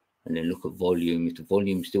 And then look at volume. If the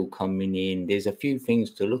volume's still coming in, there's a few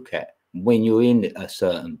things to look at when you're in a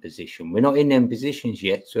certain position. We're not in them positions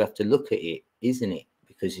yet, so we have to look at it, isn't it?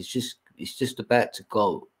 Because it's just about to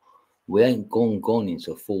go. We ain't gone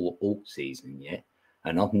into full alt season yet,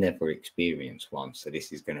 and I've never experienced one, so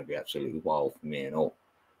this is going to be absolutely wild for me and all.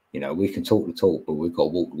 You know, we can talk the talk, but we've got to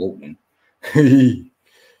walk the walk then.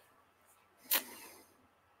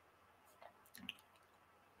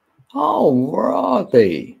 Oh,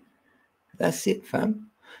 righty. That's it,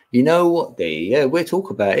 fam. You know what, D? Yeah, we'll talk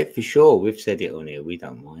about it for sure. We've said it on here. We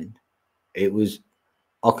don't mind. It was,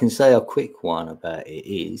 I can say a quick one about it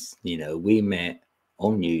is, you know, we met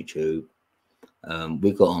on YouTube.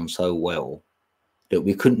 We got on so well. that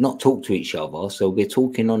we couldn't not talk to each other. So we're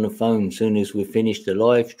talking on the phone as soon as we finished the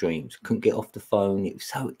live streams. Couldn't get off the phone. It was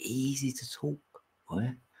so easy to talk,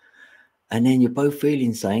 right? And then you're both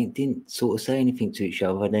feeling something, didn't sort of say anything to each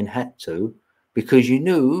other, then had to, because you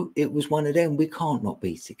knew it was one of them. We can't not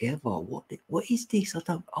be together. What is this? I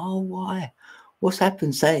don't. Oh, why? What's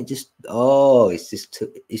happened? Saying just. Oh, it's just.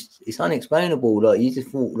 It's unexplainable. Like you just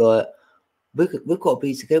thought, like we've got to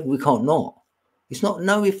be together. We can't not. It's not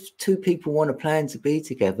no. If two people want to plan to be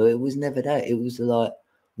together, it was never that. It was like,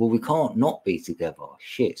 well, we can't not be together.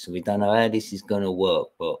 Shit. So we don't know how this is gonna work,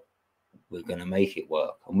 but we're gonna make it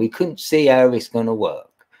work. And we couldn't see how it's gonna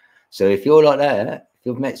work. So if you're like that. If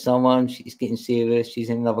you've met someone, she's getting serious, she's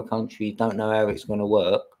in another country, you don't know how it's going to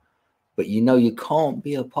work, but you know you can't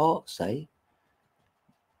be apart, say,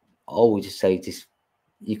 I would just say just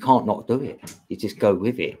you can't not do it. You just go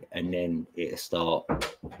with it, and then it'll start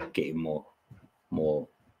getting more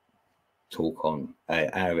talk on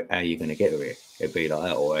how you're going to get to it. It'll be like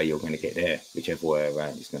that, or how you're going to get there, whichever way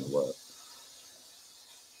around it's going to work.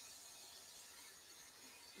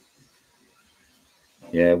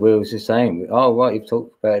 Yeah, Will was the same. Oh, right, you've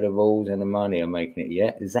talked about the rules and the money I'm making it.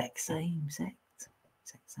 Yeah, exact same.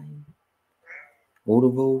 All the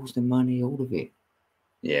rules, the money, all of it.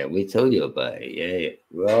 Yeah, we told you about it. Yeah.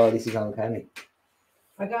 Well, this is uncanny.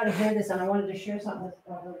 I got to hear this, and I wanted to share something with as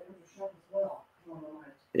well.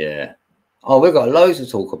 Yeah. Oh, we've got loads to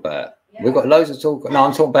talk about. Yeah. We've got loads to talk. No,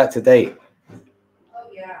 I'm talking about today. Oh,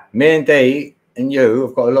 yeah. Me and Dee and you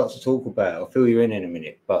have got a lot to talk about. I'll fill you in a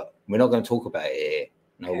minute, but we're not going to talk about it here.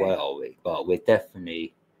 No way are we, but we're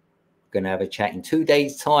definitely going to have a chat in 2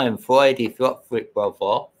 days' time, Friday, if you're up for it,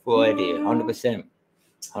 brother. Friday, 100%.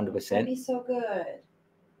 100%. That'd be so good.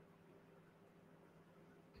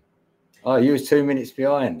 Oh, you was 2 minutes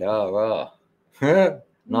behind. Oh, right.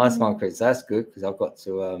 Nice one, Chris. That's good, because I've got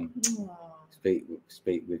to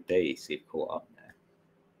speak with Dee, see if caught up there.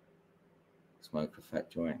 Smoke a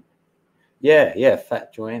fat joint. Yeah,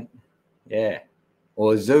 fat joint. Yeah.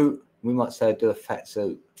 Or a zoot. We might say do a fat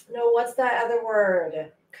zoot. No, what's that other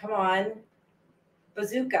word? Come on.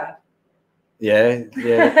 Bazooka. Yeah.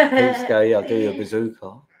 Please go, yeah, I'll do your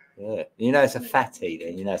bazooka. Yeah. You know it's a fatty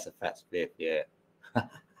then. You know it's a fat split, yeah.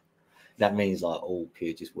 That means like all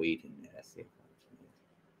pure just weed in there. That's it.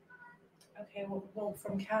 Okay, well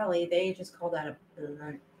from Cali, they just call that a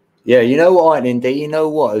blunt. Yeah, you know what, Indy? You know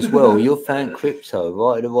what as well? You're found crypto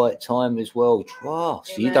right at the right time as well.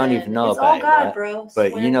 Trust. You don't even know it's about all it, God, right? bro.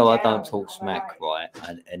 But Swear you know, I down. don't talk smack, right?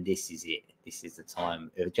 And this is it. This is the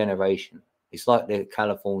time, a generation. It's like the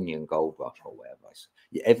Californian gold rush or whatever.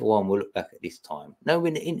 Everyone will look back at this time. No,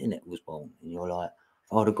 when the internet was born, and you're like,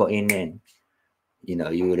 if I'd have got in then, you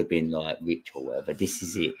know, you would have been like rich or whatever. This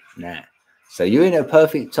is it now. So you're in a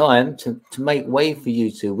perfect time to make way for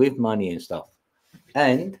you two with money and stuff.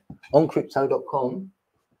 And on crypto.com,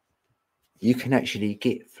 you can actually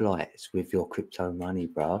get flights with your crypto money,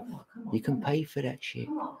 bruv. You can pay for that shit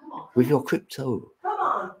with your crypto. Come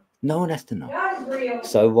on. No one has to know. God is real.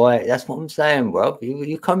 So, right, that's what I'm saying, bruv.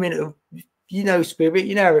 You come in, you know, Spirit,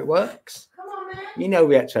 you know how it works. Come on, man. You know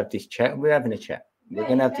we had to have this chat. We're having a chat. We're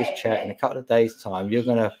going to have this chat in a couple of days' time. You're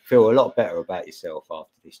going to feel a lot better about yourself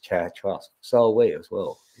after this chat, trust. So are we as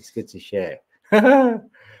well. It's good to share. Yeah.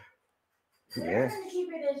 Keep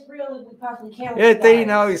it as real as we possibly can. Yeah, Dee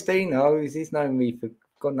knows. He's known me for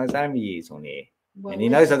God knows how many years on here. Well, and he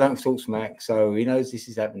knows I don't talk smack, so he knows this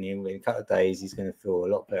is happening. In a couple of days, he's going to feel a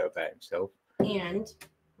lot better about himself. And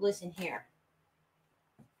listen here.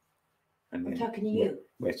 And I'm talking to you.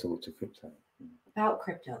 We're talking to crypto. About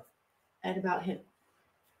crypto and about him.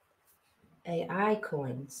 AI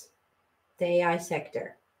coins, the AI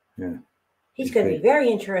sector. Yeah. He's going to be very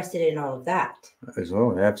interested in all of that. As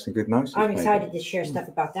well, they have some good notes. I'm excited to share stuff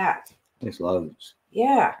about that. There's loads.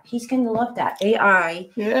 Yeah, he's going to love that. AI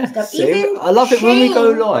stuff. See, even I love it when we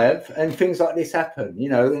go live and things like this happen, you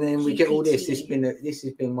know, and then we get all this. This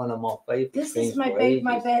has been one of my favorites. This is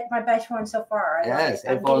my best one so far. Yes,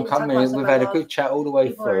 everyone come in. We've had a good chat all the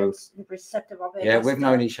way through. Receptive of it. Yeah, we've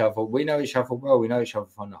known each other. We know each other well. We know each other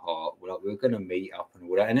from the heart. We're going to meet up and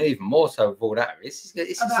all that, and even more so with all that. This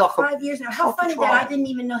is about like 5 years now. How funny that I didn't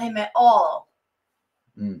even know him at all.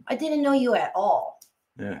 I didn't know you at all.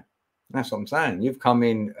 Yeah. That's what I'm saying. You've come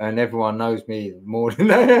in and everyone knows me more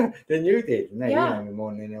than you did. No, you know me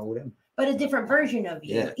more than all them. But a different version of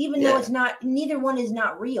you. Yeah. Even though it's not, neither one is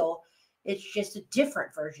not real. It's just a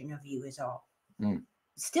different version of you is all. It's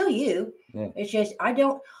still you. Yeah. It's just, I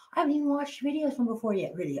haven't even watched videos from before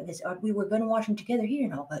yet, really. We were going to watch them together here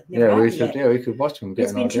and all, but never we could watch them.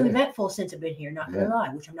 It's been too eventful since I've been here, not going to lie,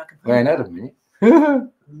 which I'm not going to lie. Wait a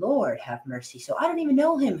minute. Lord have mercy. So I don't even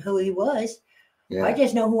know him, who he was. Yeah. I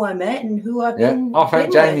just know who I met and who I've Yeah. been. I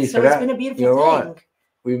thank been Jamie with, for so that. It's been a beautiful You're thing. right.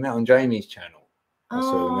 We met on Jamie's channel.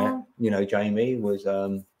 That's where we met. Oh, You know, Jamie was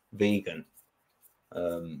vegan.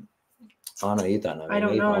 I know you don't know him I don't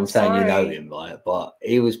either. know, I'm I'm saying you know sorry. him, right? But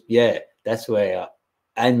he was, yeah, that's where,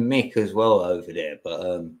 and Mick as well over there,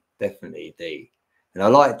 but definitely D. And I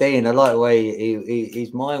like D, and I like the way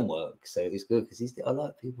his mind works. So it's good because I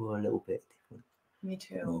like people who are a little bit different, me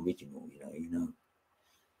more too. original, you know.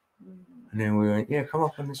 And then we went, yeah, come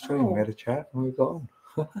up on the stream. We had a chat, and we got on.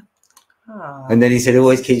 Oh, And then he said he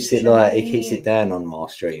always keeps it like he Jamie. keeps it down on my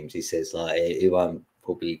streams. He says like he won't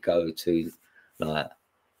probably go to like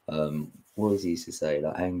what was he used to say,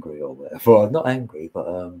 like angry or whatever. Well, not angry, but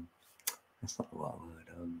that's not the right word.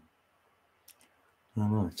 I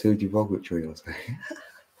don't know, too derogatory or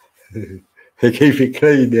something. They keep it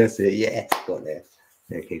clean, that's it. Yes, got there.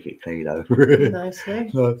 They keep it clean over. Nicely.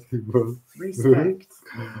 Respect. Respect.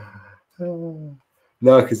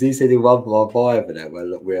 No, because he said he won my vibe and that.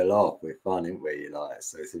 Well, we're laugh, we're fun, ain't we? Like,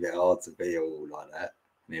 so it's a bit hard to be all like that.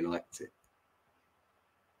 And he liked it.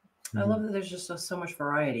 I love that there's just so much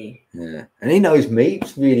variety. Yeah, and he knows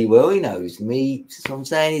Meeps really well. He knows Meeps. So I'm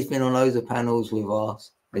saying he's been on loads of panels with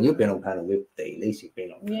us, and you've been on panel with D. At least you've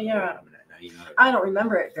been on. Yeah. You know. I don't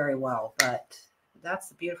remember it very well, but that's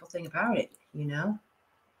the beautiful thing about it, you know.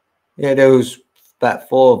 Yeah, there was about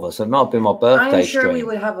 4 of us. It might have been my birthday. I'm sure stream. we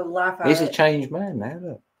would have a laugh at He's it. a changed man now.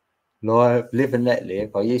 Look. Like, live and let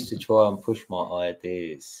live. I used to try and push my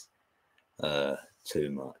ideas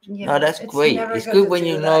too much. Yeah, no, that's it's great. never It's good good to when do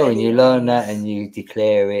you that know and you learn that anyways. and you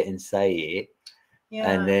declare it and say it. Yeah.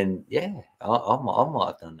 And then, yeah, I might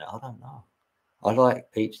have done that. I don't know. I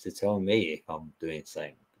like peeps to tell me if I'm doing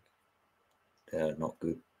something they're not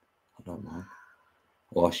good. I don't know.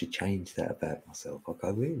 Or I should change that about myself. I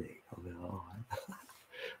go, really? I'll be like, all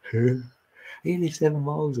right. He lives 7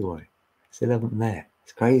 miles away. Still haven't met.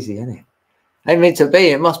 It's crazy, isn't it? Ain't meant to be.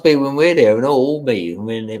 It must be when we're there and all meet and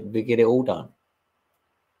when we get it all done.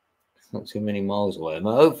 It's not too many miles away.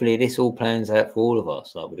 But hopefully this all plans out for all of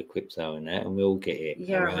us, like with the crypto and that, and we all get it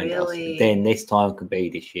Yeah, around really. us. Then this time could be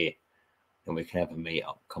this year. And we can have a meet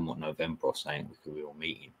up. Come on, November or something. We could be all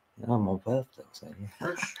meeting. Oh, my birthday. So, yeah.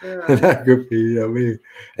 For sure. That could be, you know what I mean?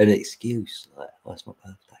 An excuse. Like, oh, it's my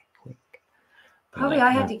birthday. Quick. Probably Like,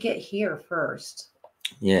 I have to get here first.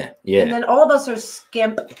 Yeah. And then all of us are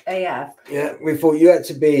skimp AF. Yeah, we thought you had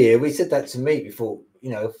to be here. We said that to Meet. We thought,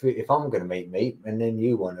 you know, if I'm going to meet, and then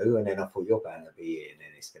you want to, and then I thought you're bound to be here, and then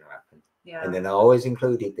it's going to happen. Yeah. And then I always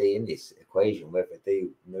included D in this equation, whether D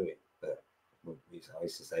knew it, but I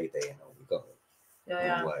used to say D, and we got it.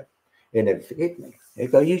 Yeah. He never forgive me. He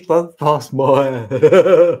go, you drove past my.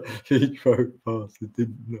 He drove past and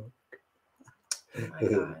didn't knock. Oh my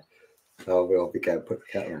God. Oh, well, I began to put the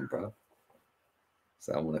kettle on, bro.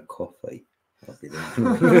 So I want a coffee. I'll be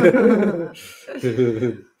there.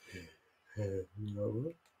 You know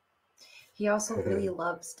what? He also really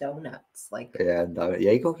loves donuts. Like, Yeah, no,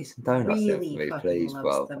 yeah, you got to get some donuts there really for me, fucking please, loves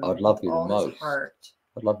bro. them I'd with love you the all his most. heart.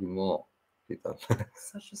 I'd love you more. If you don't.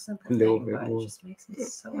 Such a simple A little thing, bit but more. it just makes me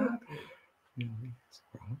so happy.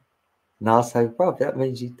 No, I say, bro, that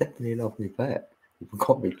means you definitely love me back. You've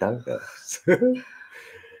got me donuts.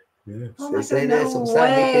 Yeah, Oh my see, God, that's no what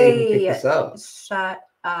I'm saying. He can even pick way. us up. Shut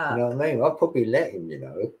up. You know what I mean? I'll probably let him, you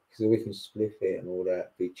know, so we can split it and all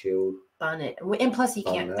that, be chilled. Fun it. And plus, he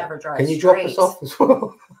Fun can't that. ever drive Can you straight. drop us off as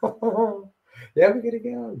well? Yeah, we're going to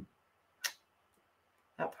get home.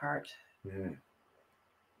 That part. Yeah.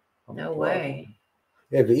 No way.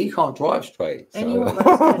 Yeah, but he can't drive straight. And so. he won't let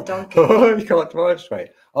us get a donkey. He can't drive straight.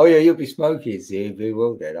 Oh, yeah, you'll be smoking, so you'll be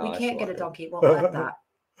well then. We Oh, can't that's get a right donkey. Won't let that.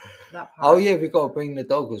 That part. Oh, yeah, we've got to bring the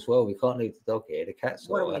dog as well. We can't leave the dog here. The cat's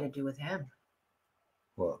What are all we right. going to do with him?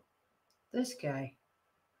 What? This guy.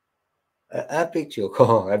 How big's your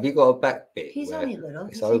car? Have you got a back bit? He's where only little.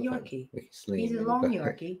 it's He's a open? Yorkie. We can sling He's him a in the long back.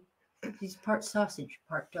 Yorkie. He's part sausage,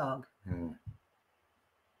 part dog. Yeah.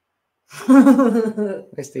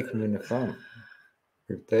 Let's stick him in the front.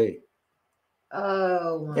 With D.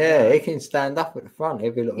 Oh my Yeah, God. he can stand up at the front.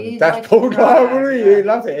 He'll be looking He at the likes to dashboard. drive, Like, yeah, you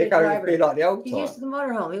love he's a it. good He goes driver. be like the old He's time. used to the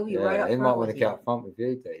motorhome. He'll be right Yeah, up he front might want with to you. get up front with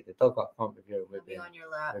you, D. The dog up front with you. He'll be on your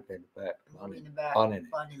lap. We'll be in the back. We'll be in the back. Bunning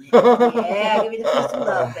it. Bunning it. Yeah, give me the fist of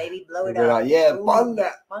love, baby. Blow it He'll be up. like, yeah, Ooh, bun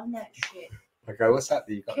that. Bun that shit. Okay, what's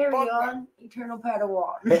happening? You go, Carry bun on, eternal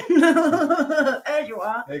Padawan. As you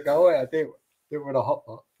are. There you go. I didn't want a hot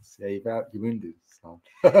box. Yeah, you got your windows. So.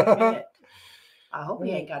 Shit. I hope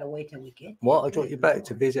we ain't got to wait till we get there. What? I brought you Good back Lord.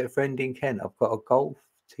 to visit a friend in Kent. I've got a golf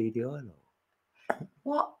TDI.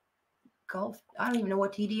 Well, Golf. I don't even know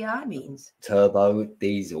what TDI means. Turbo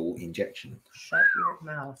diesel injection. Shut your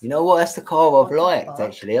mouth. You know what? That's the car What I've the liked, fuck?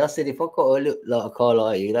 actually. I said, if I got a car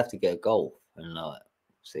like you, you'd have to get a Golf. And like,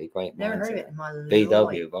 see, great Never heard of mindset. it in my life.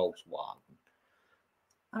 VW Volkswagen.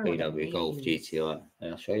 I don't know what that VW Golf means. GTI.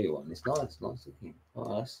 I'll show you one. It's nice looking.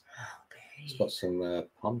 Oh, nice. It's got some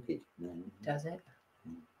pumpage. Does it?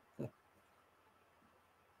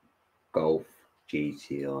 Golf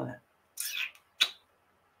GTI.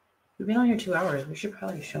 We've been on here 2 hours. We should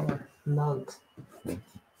probably show our mugs.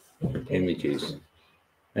 Images.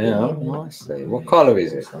 Yeah, nice. What colour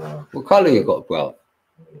is it? What colour you got, bro?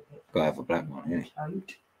 Gotta have a black one, yeah.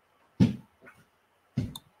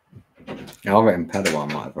 I reckon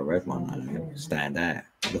Padawan might have a red one. I don't know. Stand out.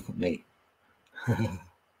 Look at me.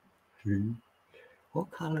 What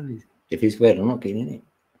colour is it? If it's red, I'm not getting in it.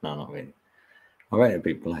 No, not really. I reckon it'd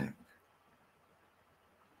be black.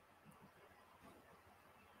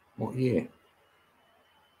 What year?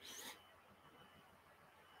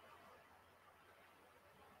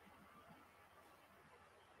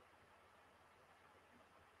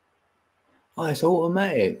 Oh, it's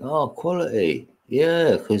automatic. Oh, quality.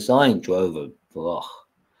 Yeah, because I ain't drove a what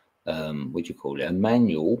do you call it? A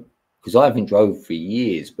manual. Because I haven't drove for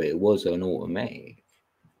years, but it was an automatic.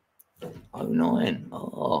 09.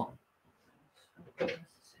 Oh.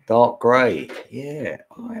 Dark grey. Yeah.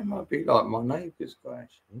 Oh, it might be like my neighbour's car,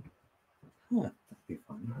 actually. Huh, that'd be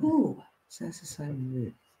funny. Oh, so that's the same as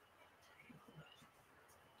it.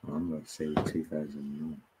 I'm going to say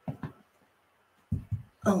 2009.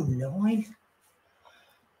 Oh, 9?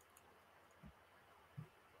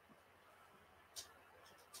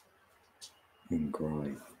 In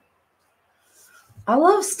grey. I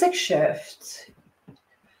love stick shift.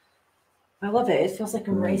 I love it. It feels like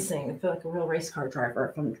I'm racing. I feel like a real race car driver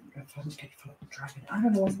if I'm driving. I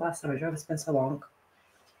don't know when's the last time I drove. It's been so long.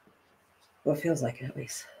 Well, it feels like it at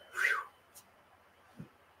least.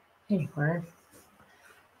 Whew. Anyway,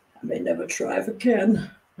 I may never drive again.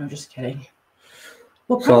 No, just kidding.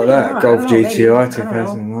 Well, So like that, not. Golf I don't know, maybe. GTI I don't know.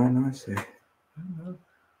 2009, I see. I don't know.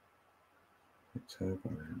 Turbo.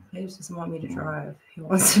 He doesn't want me to drive. He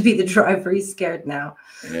wants to be the driver. He's scared now.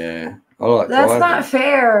 Yeah, I like That's driving. not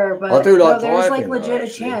fair, but I do like there's like driving, though, legit a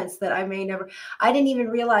actually. chance that I may never. I didn't even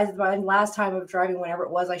realize my last time of driving, whenever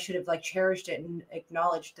it was, I should have like cherished it and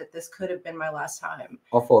acknowledged that this could have been my last time.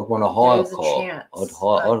 I thought I'd want to hire a There's a car. chance, I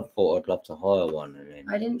thought I'd love to hire one, and then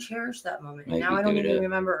I didn't cherish that moment. Maybe Now I don't do even that.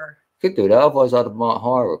 remember. could do that. Otherwise, I might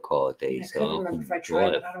hire a car, I D. So couldn't I remember can if I tried,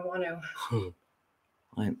 drive. but I don't want to.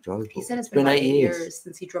 I ain't drove. He said it's been like 8 years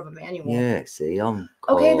since he drove a manual. Yeah, see, I'm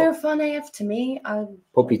Okay, they're fun AF to me.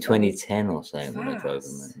 probably 2010 or something when I drove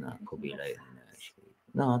them. Fast. No, probably later than that, actually.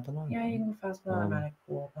 No, I don't know. Yeah, you can go fast with automatic.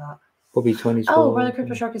 Cool. But... Probably 2012. Oh, Brother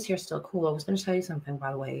Crypto Shark is here still. Cool. I was going to tell you something,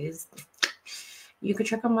 by the way. Is you could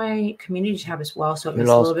check on my community tab as well, so it makes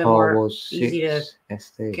it a little bit more easy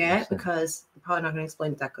to get, because I'm probably not going to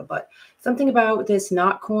explain it that good, but something about this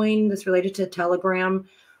not coin that's related to Telegram,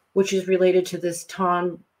 which is related to this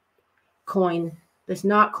Ton coin. This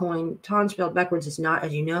not coin, Ton spelled backwards is not,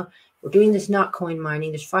 as you know. We're doing this not coin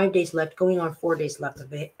mining. There's 5 days left, going on 4 days left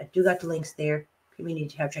of it. I do got the links there. Community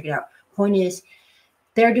tab, check it out. Point is,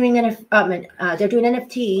 they're doing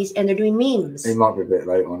NFTs and they're doing memes. He might be a bit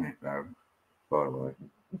late on it, though. By the way.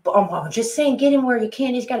 But I'm just saying, get in where you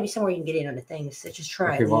can. There's got to be somewhere you can get in on the things. So just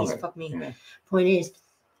try it. Please. Fuck me. Yeah. Point is,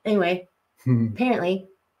 anyway, apparently,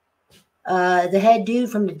 the head dude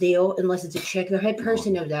from the deal, unless it's a chick, the head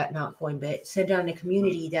person of that not coin bit, said down in the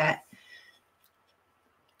community that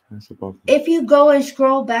if you go and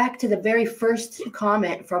scroll back to the very first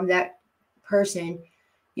comment from that person,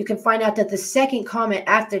 you can find out that the second comment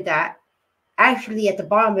after that, actually at the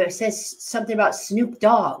bottom, it says something about Snoop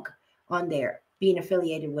Dogg on there being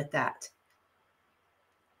affiliated with that.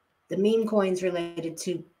 The meme coins related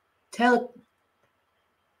to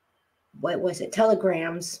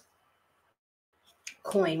Telegram's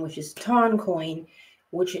coin, which is Ton coin,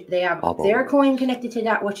 which they have their coin connected to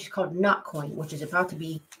that, which is called Not coin, which is about to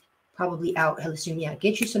be probably out hella soon. Yeah,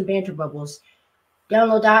 get you some banter bubbles.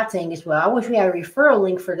 Download that thing as well. I wish we had a referral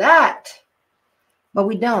link for that, but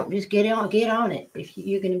we don't. Just get on it. If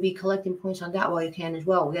you're going to be collecting points on that while you can as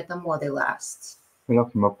well, we get them while they last.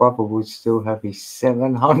 Lucky my brother would still have his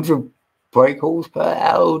 700 brake horsepower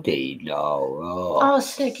Audi. No. Oh,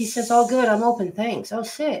 sick. He says, all good. I'm open. Thanks. Oh,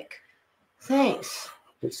 sick. Thanks.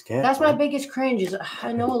 That's my biggest cringe is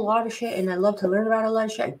I know a lot of shit and I love to learn about a lot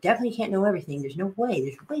of shit. I definitely can't know everything. There's no way.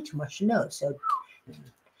 There's way too much to know. So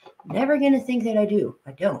never going to think that I do.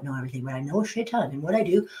 I don't know everything, but I know a shit ton. And what I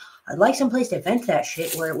do, I'd like someplace to vent that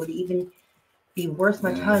shit where it would even be worth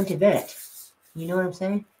my time to vent. You know what I'm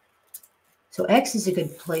saying? So X is a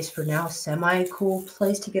good place for now. Semi-cool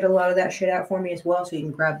place to get a lot of that shit out for me as well. So you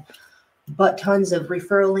can grab but tons of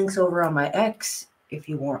referral links over on my X if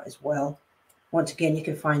you want as well. Once again, you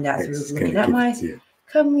can find that through looking at my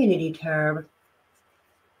community tab.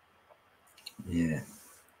 Yeah.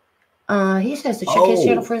 He says to check his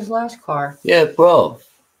channel for his last car. Yeah, bro.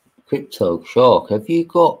 Crypto Shark, have you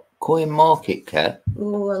got Coin Market Cap?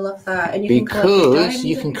 Oh, I love that. And because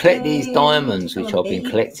you can collect these diamonds, which I've been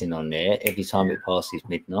collecting on there. Every time it passes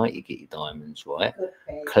midnight, you get your diamonds, right?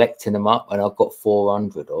 Collecting them up, and I've got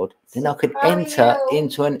 400 odd. Then I could enter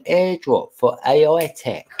into an airdrop for AI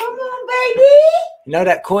tech. Come on, baby. You know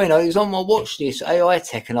that coin? I was on my watch list, AI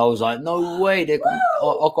tech, and I was like, no way.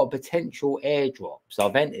 I've got potential airdrop. So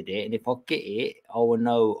I've entered it, and if I get it, I will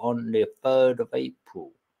know on the 3rd of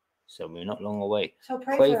April. So we're not long away. So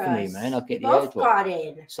pray for me, man. I'll get the both airdrop. got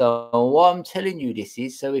in. So what I'm telling you this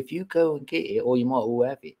is, so if you go and get it, or you might all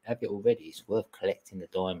have it already, it's worth collecting the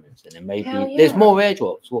diamonds. And then maybe there's more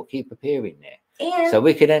airdrops what keep appearing there. And so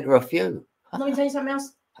we could enter a few. Let me tell you something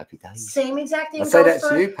else. Happy days. Same exact thing. I say that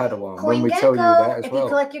to you, Padawan, when we tell you that as if well. You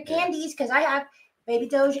collect your candies, because I have Baby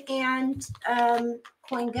Doge and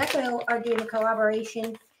CoinGecko are doing a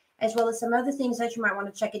collaboration, as well as some other things that you might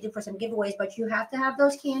want to check and do for some giveaways. But you have to have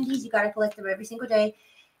those candies. You got to collect them every single day.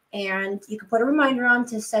 And you can put a reminder on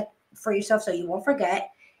to set for yourself so you won't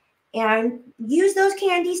forget. And use those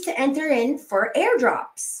candies to enter in for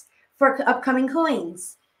airdrops for upcoming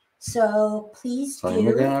coins. So please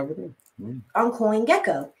do on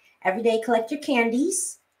CoinGecko. Every day collect your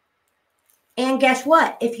candies. And guess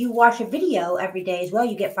what? If you watch a video every day as well,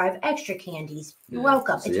 you get 5 extra candies. You're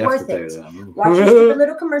welcome. So it's worth it. Watch a stupid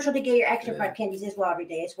little commercial to get your extra 5 candies as well every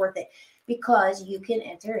day. It's worth it because you can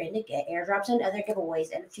enter in to get airdrops and other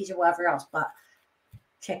giveaways, NFTs or whatever else. But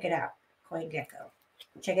check it out, CoinGecko.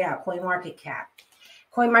 Check it out, CoinMarketCap.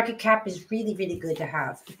 CoinMarketCap is really, really good to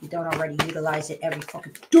have if you don't already utilize it every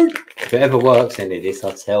fucking day. If it ever works any of this,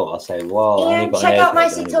 I'll say, wow. And check out my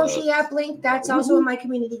Satoshi app link. That's also in my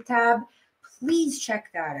community tab. Please check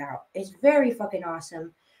that out. It's very fucking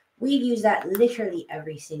awesome. We use that literally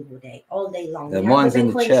every single day, all day long. Yeah, mine's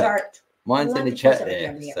in the chat. Mine's in the chat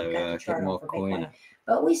there, so get more coin.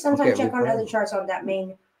 But we sometimes check on other charts on that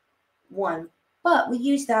main one. But we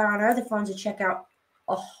use that on our other phones to check out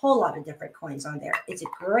a whole lot of different coins on there. It's a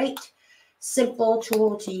great, simple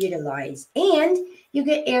tool to utilize. And you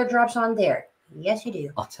get airdrops on there. Yes, you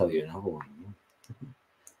do. I'll tell you another one.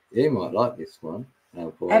 You might like this one.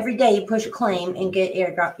 Every day you push claim and get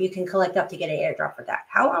airdrop. You can collect up to get an airdrop for that.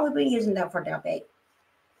 How long have we been using that for now, babe?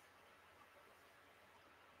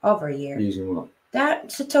 Over a year. Using what? That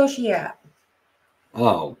Satoshi app.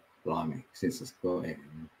 Oh, blimey. Since it's got it.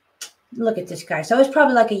 Look at this guy. So it's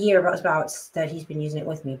probably like a year about that he's been using it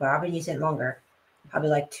with me, but I've been using it longer. Probably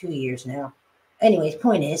like 2 years now. Anyways,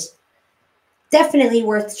 point is, definitely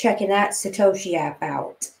worth checking that Satoshi app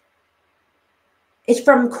out. It's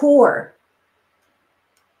from Core.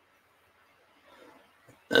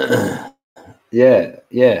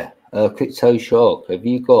 Yeah. Crypto Shark. Have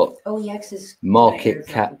you got OEX's market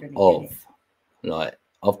cap of? Like,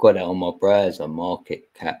 I've got it on my browser,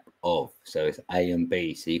 market cap of. So it's A and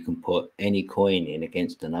B. So you can put any coin in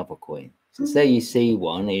against another coin. So say you see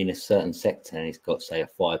one in a certain sector and it's got, say, a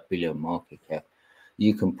 5 billion market cap.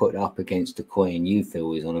 You can put up against a coin you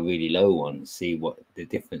feel is on a really low one and see what the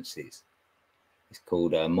difference is. It's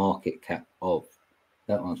called a market cap of.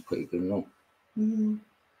 That one's pretty good, not? Mm-hmm.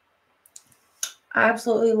 I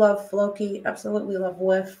absolutely love Floki. Absolutely love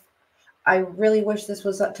Whiff. I really wish this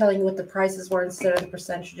was telling you what the prices were instead of the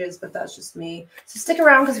percentages, but that's just me. So stick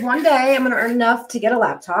around because one day I'm going to earn enough to get a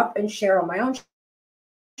laptop and share on my own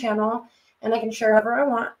channel, and I can share however I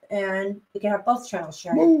want, and we can have both channels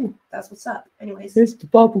sharing. That's what's up. Anyways, it's the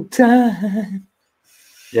bubble time.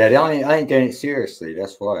 Yeah, I ain't doing it seriously.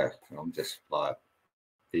 That's why I'm just like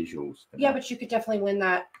visuals. Yeah, but you could definitely win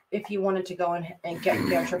that if you wanted to go and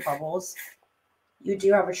get your bubbles. You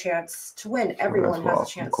do have a chance to win. Everyone has a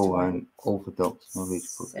chance to win. Orthodox knowledge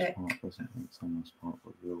doesn't make someone's part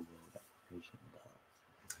of real world application.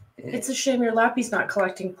 Yeah. It's a shame your Lappy's not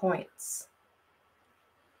collecting points.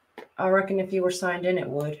 I reckon if you were signed in, it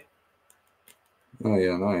would. Oh,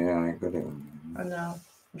 yeah, I ain't got it. I know.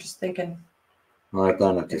 I'm just thinking. I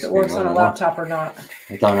don't have if it works on a laptop or not.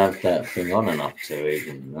 I don't have that thing on enough to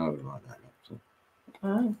even know like that laptop.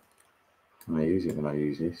 Oh. I use it when I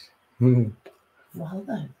use this. Well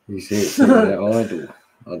then. You see it's idle.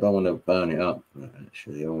 I don't want to burn it up, but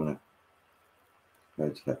actually I want to go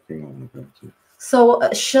to that thing I want to go to. So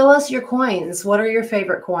show us your coins. What are your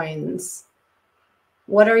favorite coins?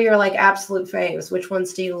 What are your like absolute faves? Which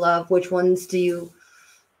ones do you love? Which ones do you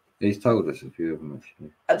He's told us a few of them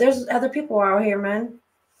actually. There's other people out here, man.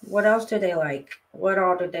 What else do they like? What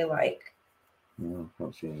all do they like? No, I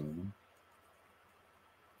can't see anyone.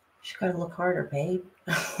 She gotta look harder, babe.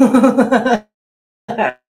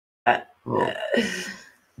 Oh.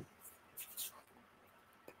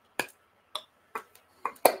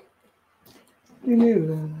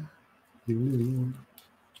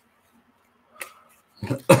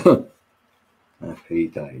 Happy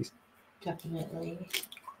days. Definitely.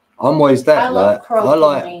 I'm always that. I love Like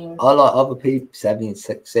crow queen. I like other people having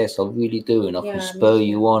success. I really do, and I Yeah, can me spur too.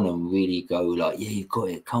 you on and really go like, yeah, you got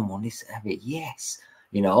it. Come on, let's have it. Yes,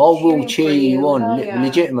 you know, I will Cheering for cheer you you. on Hell yeah.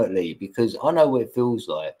 legitimately because I know what it feels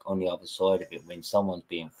like on the other side of it when someone's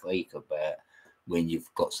being fake about when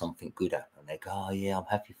you've got something good happen. They go, oh yeah, I'm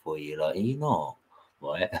happy for you. Like you're not,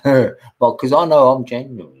 right? But because I know I'm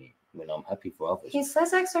genuinely when I'm happy for others. He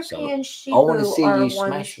says XRP So, and I wanna Shibu see are you ones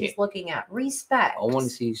smash he's it. looking at. Respect. I want to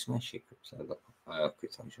see you smash it. So I got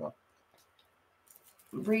quick time shot.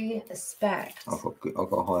 Respect. I've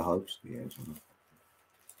got high hopes for you.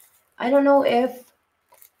 I don't know if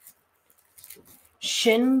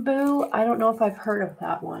Shinbu. I don't know if I've heard of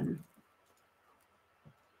that one.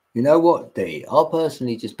 You know what, D? I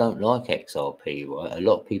personally just don't like XRP, right? A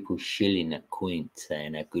lot of people shilling that coin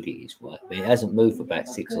saying how good it is, right? But it hasn't moved for about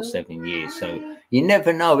 6 or 7 years. So you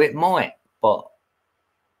never know, it might, but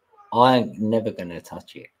I ain't never going to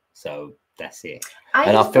touch it. So that's it. And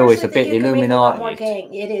I just feel it's a personally bit think it can make a lot more Illuminati.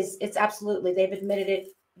 gain. It is. It's absolutely. They've admitted it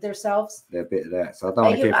themselves. They're a bit of that. So I don't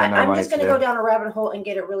want to give them no I'm money just to going to go them. down a rabbit hole and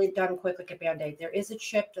get it really done quick like a Band-Aid. There is a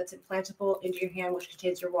chip that's implantable into your hand, which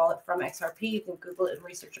contains your wallet from XRP. You can Google it and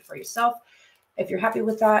research it for yourself. If you're happy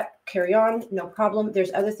with that, carry on. No problem.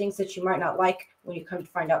 There's other things that you might not like when you come to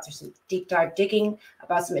find out. There's some deep dive digging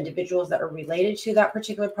about some individuals that are related to that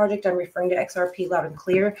particular project. I'm referring to XRP loud and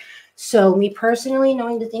clear. So me personally,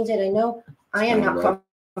 knowing the things that I know, I am not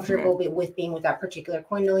comfortable with being with that particular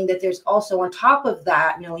coin, knowing that there's also on top of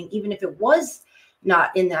that, knowing even if it was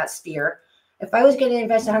not in that sphere, if I was going to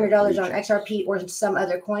invest $100 on XRP or some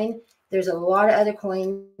other coin, there's a lot of other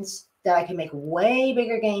coins that I can make way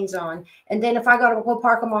bigger gains on. And then if I got to go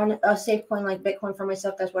park them on a safe coin like Bitcoin for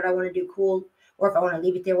myself, that's what I want to do, cool. Or if I want to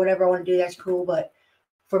leave it there, whatever I want to do, that's cool. But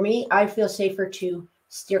for me, I feel safer to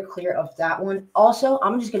steer clear of that one. Also,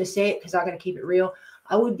 I'm just going to say it because I'm going to keep it real.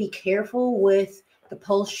 I would be careful with the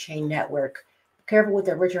Pulse Chain Network. Careful with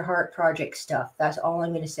the Richard Hart Project stuff. That's all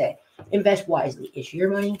I'm going to say. Invest wisely. It's your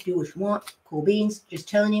money. Do what you want. Cool beans. Just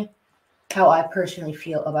telling you how I personally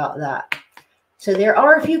feel about that. So there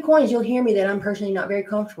are a few coins you'll hear me that I'm personally not very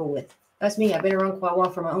comfortable with. That's me. I've been around quite a while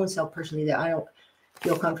for my own self personally that I don't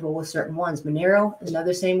feel comfortable with certain ones. Monero,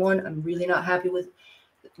 another same one. I'm really not happy with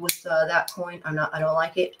that coin. I don't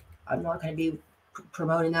like it. I'm not going to be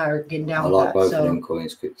promoting that or getting down with like that. both of them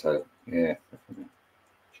coins, crypto. Yeah.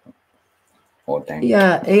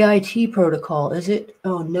 Yeah, AIT protocol, is it?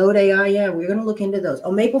 Oh, Node AI, yeah, we're going to look into those.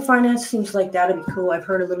 Oh, Maple Finance seems like that'd be cool. I've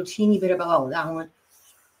heard a little teeny bit about that one.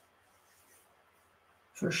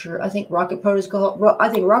 For sure. I think Rocket Protocol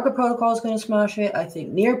is going to smash it. I think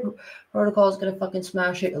Near Protocol is going to fucking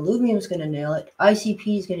smash it. Illuvium is going to nail it.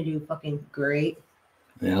 ICP is going to do fucking great.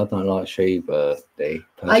 Yeah, I don't like Shiba.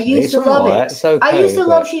 I used to love it. It's okay, I used to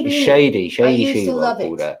love Shiba. It's shady Shiba, love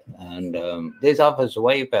all it. that. And there's others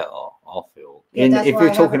way better, I feel. Yeah, if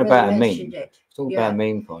you're talking about a meme, about a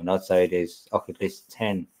meme coin, I'd say I could list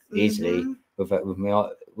 10 easily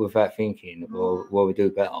without thinking, well, what we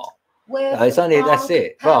do better. It's only that's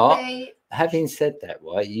it. But having said that,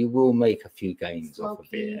 right, you will make a few gains off of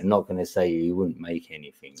it. I'm not going to say you wouldn't make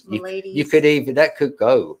anything. You could even that could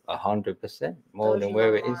go 100% more than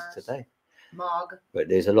where it is today. Mog. But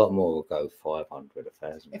there's a lot more. Go 500,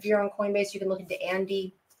 1,000. If you're on Coinbase, you can look into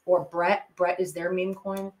Andy or Brett. Brett is their meme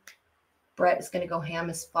coin. Brett is going to go ham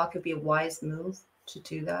as fuck. It'd be a wise move to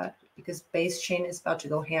do that because Base Chain is about to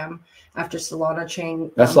go ham after Solana Chain.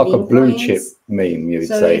 That's like a blue chip meme, you would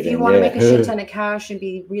say. So if you want to make a shit ton of cash and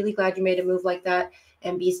be really glad you made a move like that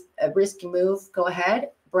and be a risky move, go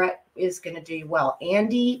ahead. Brett is going to do well.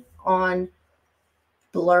 Andy on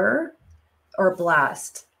Blur or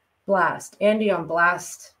Blast. Andy on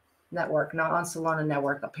Blast Network, not on Solana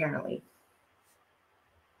Network, apparently,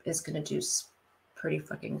 is going to do pretty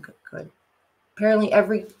fucking good. Apparently,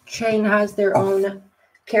 every chain has their own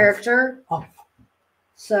character.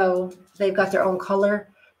 So they've got their own color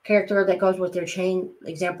character that goes with their chain.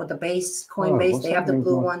 Example, the base, Coinbase, they have the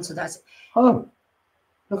blue one. So that's... Oh,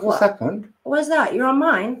 look a second. What is that? You're on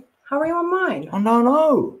mine? How are you on mine? Oh,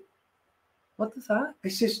 no. What the fuck?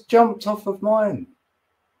 It's just jumped off of mine.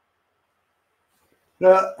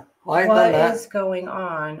 Look, I ain't done that. What is going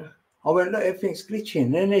on? I went, look, everything's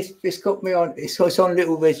glitching. Then it's got me on. It's on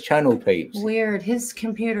Little Red's channel, peeps. Weird. His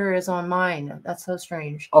computer is on mine. That's so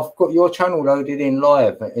strange. I've got your channel loaded in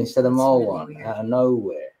live instead of That's my really one weird. out of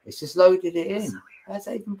nowhere. It's just loaded it That's in. so How's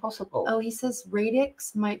that even possible? Oh, he says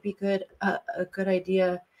Radix might be good. A good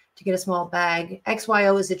idea to get a small bag.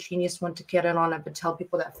 XYO is a genius one to get it on. I've been telling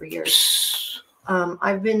people that for years.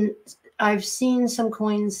 I've seen some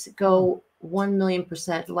coins go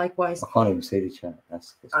 1,000,000%. Likewise, I can't even see the chat.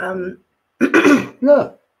 That's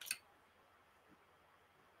look.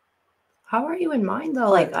 How are you in mine though?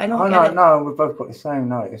 Like I don't get it. No, we've both got the same.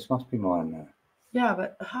 No, this must be mine now. Yeah,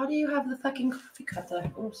 but how do you have the fucking coffee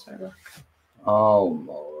cutter? Oh, sorry. Oh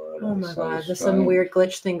my word. Oh my so god, there's strange. some weird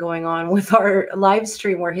glitch thing going on with our live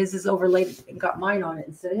stream where his is overlaid and got mine on it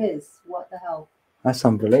instead of his. What the hell? That's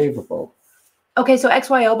unbelievable. Okay, so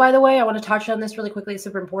XYO, by the way, I want to touch on this really quickly. It's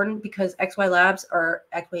super important because XY Labs or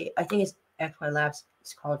I think it's XY Labs.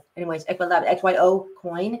 It's called, anyways, XY Labs, XYO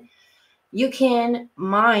coin. You can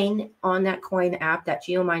mine on that coin app, that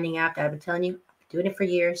geo mining app that I've been telling you, I've been doing it for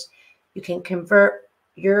years. You can convert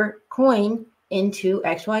your coin into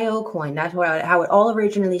XYO coin. That's how it all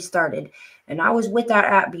originally started. And I was with that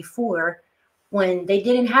app before when they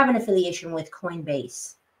didn't have an affiliation with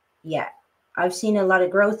Coinbase yet. I've seen a lot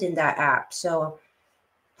of growth in that app. So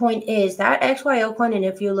point is that XYO coin, and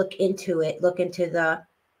if you look into it, look into the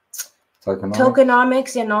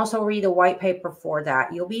tokenomics and also read the white paper for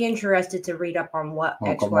that. You'll be interested to read up on what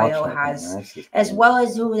XYO has, as well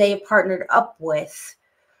as who they have partnered up with.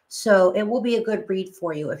 So it will be a good read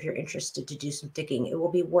for you if you're interested to do some digging. It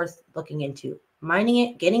will be worth looking into. Mining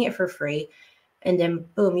it, getting it for free, and then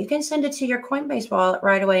boom, you can send it to your Coinbase wallet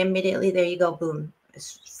right away. Immediately, there you go, boom,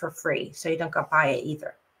 it's for free. So you don't got to buy it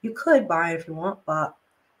either. You could buy it if you want, but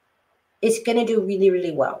it's going to do really,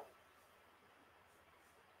 really well.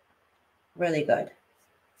 Really good.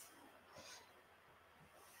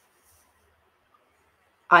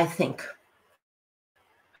 I think.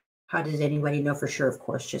 How does anybody know for sure? Of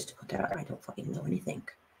course, just to put that out, I don't fucking know anything.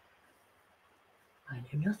 I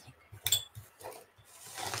know nothing.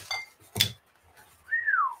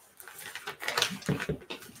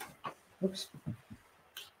 Oops.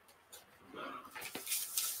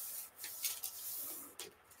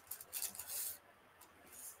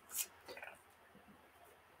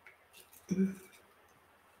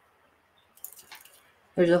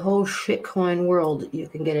 There's a whole shitcoin world you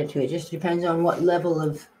can get into. It just depends on what level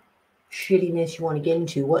of shittiness you want to get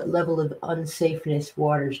into. What level of unsafeness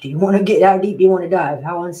waters do you want to get? How deep do you want to dive?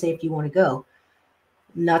 How unsafe do you want to go?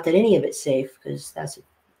 Not that any of it's safe, because that's an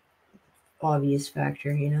obvious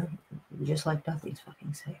factor, you know? Just like nothing's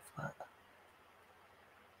fucking safe. But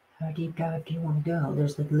how deep dive do you want to go?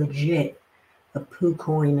 There's like legit a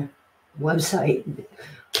PooCoin website.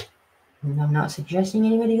 And I'm not suggesting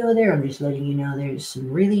anybody go there. I'm just letting you know there's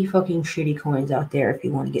some really fucking shitty coins out there if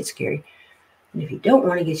you want to get scary. And if you don't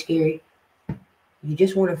want to get scary, you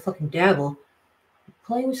just want to fucking dabble,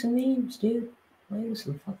 play with some memes, dude. Play with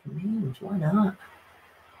some fucking memes. Why not?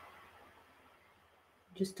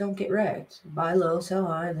 Just don't get wrecked. Buy low, sell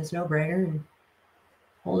high. That's no brainer. And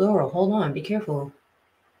hold on. Be careful.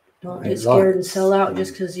 Don't get scared and sell out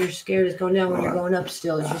just because you're scared it's going down when you're going up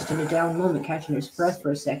still. It's just in a down moment, catching its breath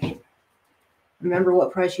for a second. Remember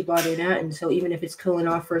what price you bought in at, and so even if it's cooling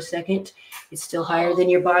off for a second, it's still higher than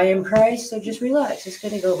your buy-in price, so just relax. It's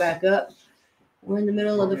going to go back up. We're in the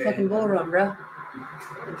middle of the fucking bull run, bro.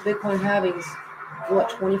 The Bitcoin halving's, what,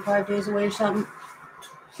 25 days away or something?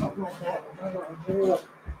 Something like that.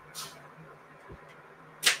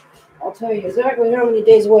 I'll tell you exactly how many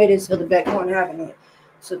days away it is for the Bitcoin halving.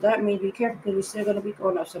 So that means be careful because we're still going to be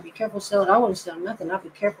going up. So be careful selling. I wouldn't sell nothing. I'd be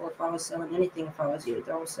careful if I was selling anything if I was you.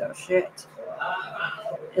 Don't sell shit.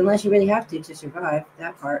 Unless you really have to survive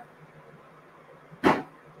that part. Let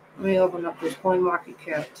me open up this coin market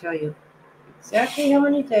cap to tell you exactly how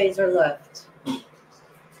many days are left.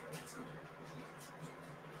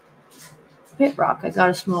 Bitrock, I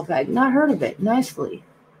got a small bag. Not heard of it. Nicely.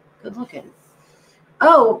 Good looking.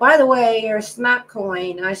 Oh, by the way, your Snap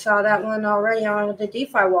coin. I saw that one already on the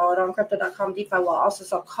DeFi wallet on Crypto.com DeFi wallet. Also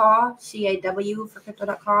saw CAW, C-A-W for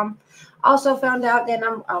Crypto.com. Also found out that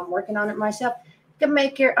I'm working on it myself. You can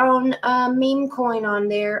make your own meme coin on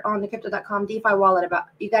there on the Crypto.com DeFi wallet.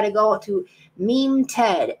 You got to go to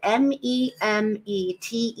MEMETED, MEMETED.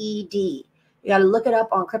 You got to look it up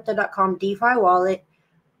on Crypto.com DeFi wallet.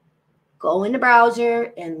 Go in the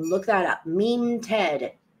browser and look that up.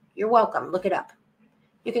 MEMETED. You're welcome. Look it up.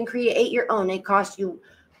 You can create your own. It costs you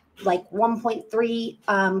like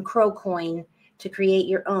 1.3 Crow coin to create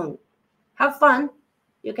your own. Have fun.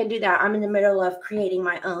 You can do that. I'm in the middle of creating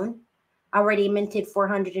my own. already minted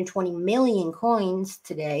 420 million coins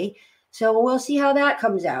today. So we'll see how that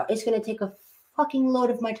comes out. It's going to take a fucking load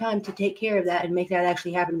of my time to take care of that and make that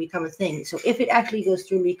actually happen, become a thing. So if it actually goes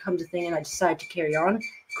through and becomes a thing and I decide to carry on,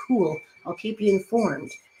 cool. I'll keep you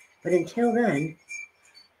informed. But until then,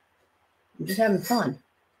 I'm just having fun.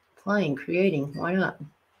 Playing, creating. Why not?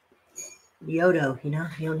 Yodo, you know,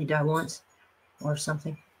 you only die once. Or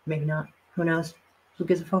something. Maybe not. Who knows? Who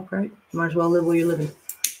gives a fuck, right? You might as well live where you're living.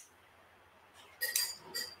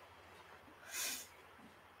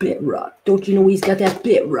 Bit rock. Don't you know he's got that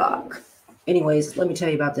bit rock? Anyways, let me tell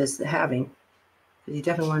you about this, the halving. Because you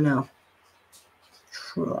definitely want to know.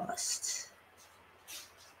 Trust.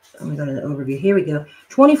 Let me go to the overview. Here we go.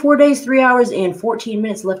 24 days, 3 hours, and 14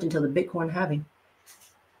 minutes left until the Bitcoin halving.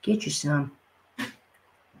 Get you some.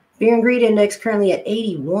 Fear and Greed Index currently at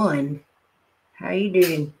 81. How you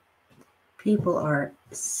doing? People are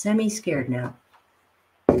semi-scared now.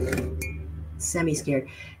 Semi-scared.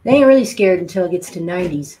 They ain't really scared until it gets to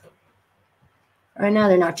 90s. Right now,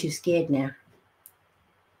 they're not too scared now.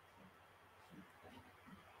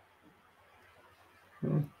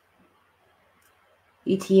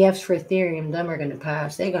 ETFs for Ethereum, them are going to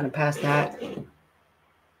pass. They're going to pass that.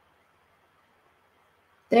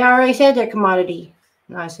 They already said they're commodity,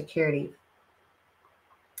 not a security.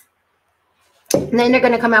 And then they're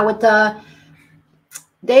going to come out with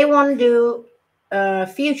they want to do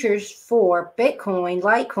futures for Bitcoin,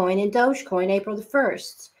 Litecoin, and Dogecoin April the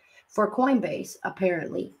 1st for Coinbase,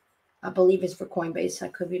 apparently. I believe it's for Coinbase. I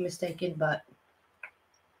could be mistaken, but.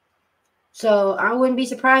 So I wouldn't be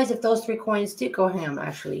surprised if those 3 coins did go ham,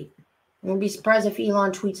 actually. I wouldn't be surprised if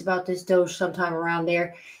Elon tweets about this Doge sometime around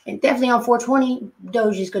there. And definitely on 420,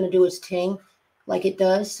 Doge is going to do its thing like it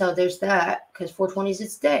does. So there's that, because 420 is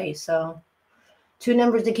its day. So 2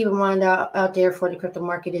 numbers to keep in mind out there for the crypto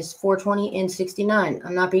market is 420 and 69.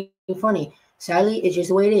 I'm not being funny. Sadly, it's just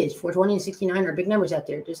the way it is. 420 and 69 are big numbers out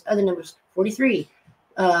there. There's other numbers, 43.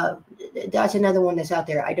 That's another one that's out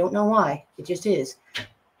there. I don't know why. It just is.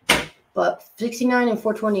 But 69 and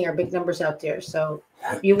 420 are big numbers out there. So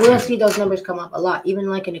you will see those numbers come up a lot. Even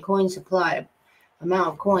like in the coin supply, amount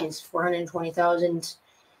of coins, 420,000,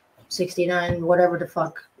 69, whatever the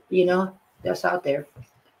fuck, you know, that's out there.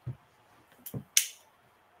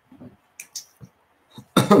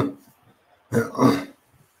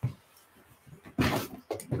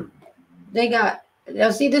 They got,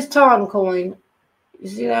 now see this TON coin. You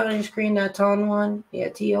see that on your screen, that TON one? Yeah,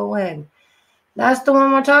 TON. That's the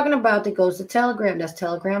one we're talking about that goes to Telegram. That's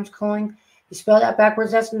Telegram's coin. You spell that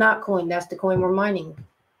backwards, that's not coin. That's the coin we're mining.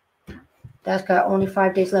 That's got only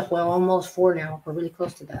 5 days left. Well, almost 4 now. We're really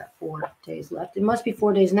close to that. 4 days left. It must be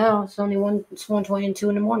 4 days now. It's only it's 1:20 and 2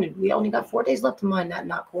 in the morning. We only got 4 days left to mine that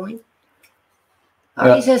not coin.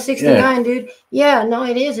 He says 69, dude. Yeah, no,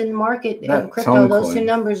 it is in the market of crypto. Those 2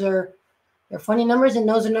 numbers they're funny numbers, and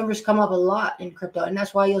those are numbers come up a lot in crypto. And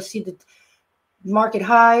that's why you'll see the market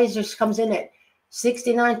highs just comes in at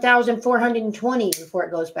 69,420 before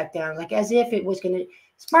it goes back down, like as if it was going to.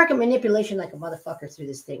 It's market manipulation like a motherfucker through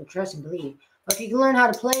this thing. Trust and believe. But if you can learn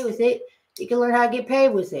how to play with it, you can learn how to get paid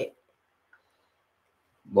with it.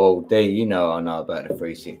 Well, I know about the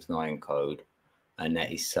 369 code, and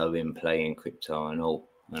that is so in play in crypto and all.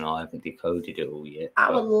 And I haven't decoded it all yet.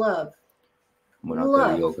 I would love. When I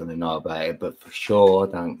do, you're going to know about it. But for sure,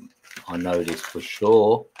 I know this for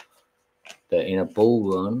sure, that in a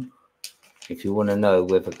bull run, if you want to know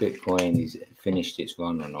whether Bitcoin is finished its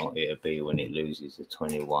run or not, it'll be when it loses a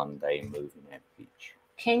 21-day moving average.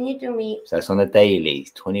 Can you do me? So it's on the daily,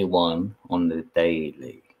 21 on the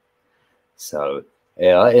daily. So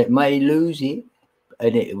yeah, it may lose it,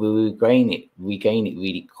 and it will regain it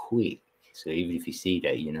really quick. So even if you see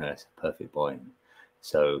that, that's a perfect buy.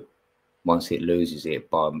 So once it loses it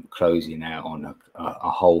by closing out on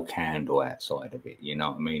a whole candle outside of it, you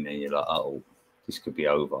know what I mean? And you're like, oh, this could be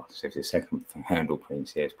over. So if the second handle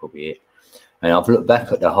prints here, it's probably it. And I've looked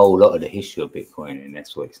back at the whole lot of the history of Bitcoin, and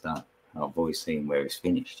that's what it's done. I've always seen where it's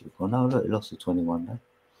finished. You've gone, oh, look, it lost a 21 day.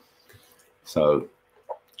 So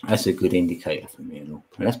that's a good indicator for me and all.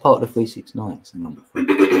 And that's part of the 369. It's the number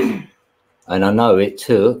 3. And I know it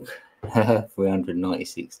took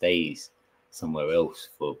 396 days somewhere else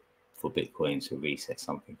for Bitcoin to reset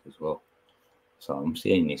something as well. So I'm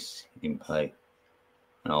seeing this in play.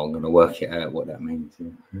 And I'm going to work it out what that means.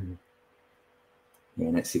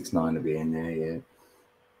 Yeah, that 69 will be in there, yeah.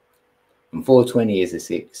 And 420 is a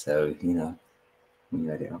 6, so, when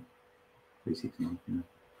you add it up, 369,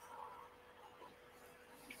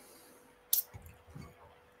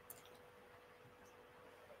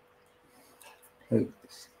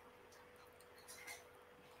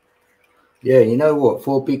 Yeah, you know what?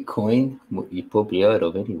 For Bitcoin, what you probably heard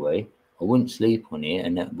of anyway, I wouldn't sleep on it,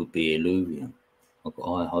 and that would be Illuvium. I've got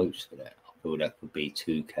high hopes for that. I feel that could be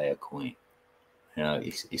 2K a coin. You know,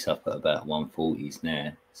 it's up at about 140s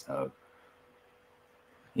now. So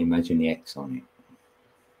imagine the X on it.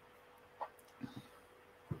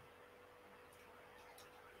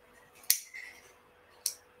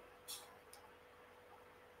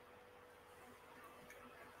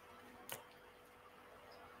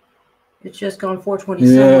 It's just gone 420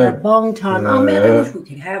 somewhere. Bong time. Oh man, I Yeah. wish we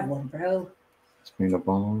could have one, bro. It's been a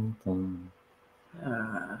long time.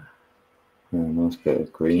 Yeah, nice bit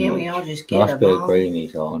of greenage. Can't we all just get nice a bit of bong?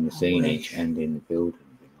 greenage on the scenage wish. and in the building.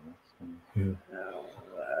 You know,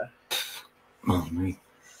 so. Oh, me.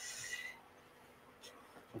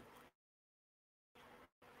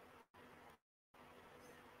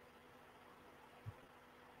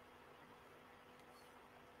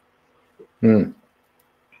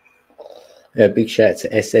 Yeah, big shout out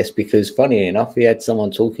to SS because funny enough, he had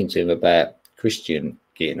someone talking to him about Christian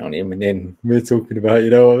getting on him, and then we're talking about, you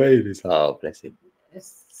know what I mean? It's like, oh, bless him.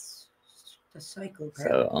 It's the cycle, bro.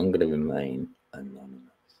 So I'm going to remain anonymous.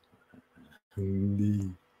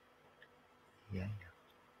 Yeah.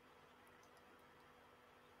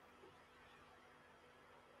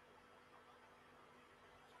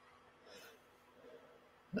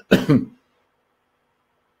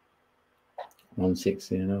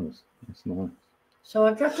 160 and those. That's nice. So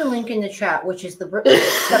I've dropped a link in the chat, which is the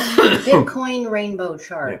Bitcoin rainbow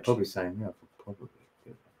chart. Yeah, probably saying yeah, probably.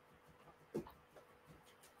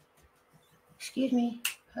 Excuse me.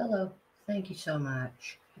 Hello. Thank you so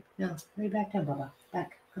much. No, right back down, Bubba.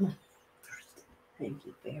 Back. Come on. Thank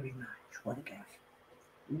you very much. What a guy.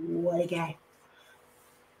 What a guy.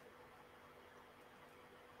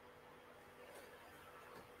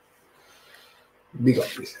 Big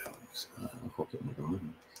up yourselves. I'll go get my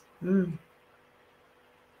diamonds. Oh.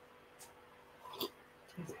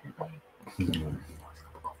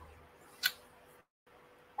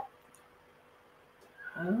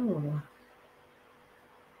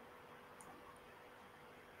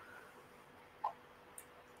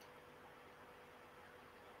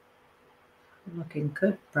 Looking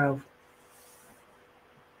good, bro.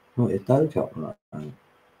 What, it does up like that?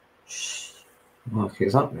 Mark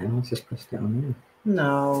it's up now. I just pressed it on there.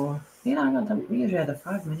 No. You know, I got the, usually have the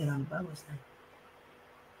 5 minute on Bubba's thing.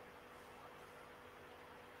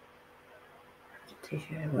 Teach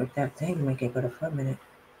you how to work that thing, make it go to 5 minute.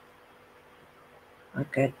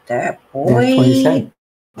 Look at that, boy. Yeah, 20 cents.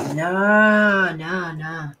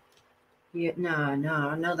 Nah. Yeah, no,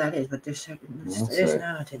 I know that is, but there's That's this right.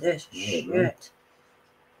 now to this Yeah, shit. right.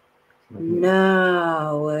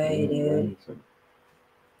 No way, dude.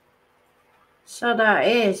 So that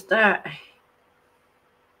is that.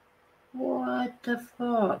 What the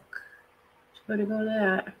fuck? It's going to go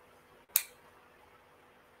that.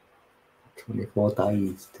 24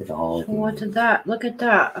 days to the whole. So what did that? Look at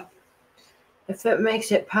that. If it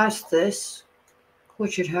makes it past this,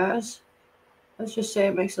 which it has, let's just say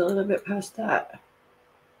it makes it a little bit past that.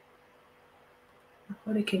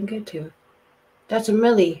 What it can get to. That's a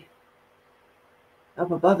milli.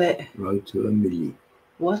 Up above it. Road to a milli.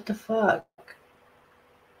 What the fuck?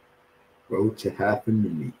 Road to half a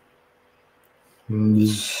milli.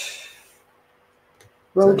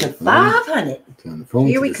 Road to 500. Turn the phone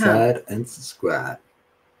Here to we the come. side and subscribe.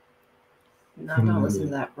 No, don't listen to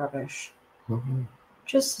that rubbish. Mm-hmm.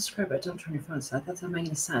 Just subscribe it. Don't turn your phone aside. That doesn't make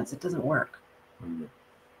any sense. It doesn't work. Mm-hmm.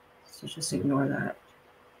 So just ignore that.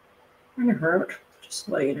 I'm gonna hurt. Just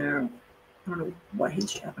to let you know. I don't know what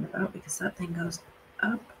he's chatting about because that thing goes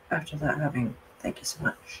up after that having. Thank you so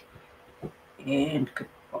much. And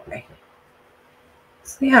goodbye.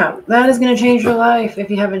 So yeah, that is going to change your life if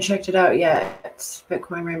you haven't checked it out yet.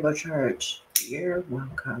 Bitcoin Rainbow Chart. You're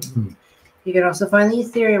welcome. You can also find the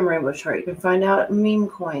Ethereum Rainbow Chart. You can find out meme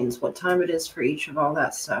coins, what time it is for each of all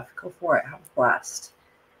that stuff. Go for it. Have a blast.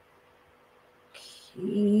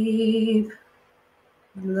 Keep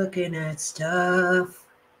looking at stuff.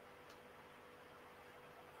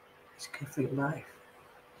 It's good for your life.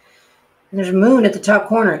 And there's a moon at the top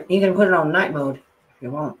corner. You can put it on night mode if you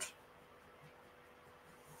want.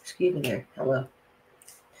 Excuse me there. Hello.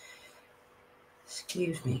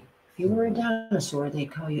 Excuse me. If you were a dinosaur,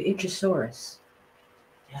 they'd call you Ichthyosaurus.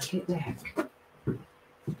 Now get back.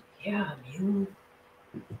 Yeah, you.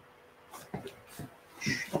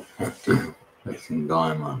 That's some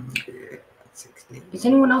diamond. Yeah, 16. Is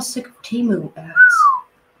anyone else sick of Temu ads?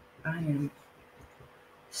 I am.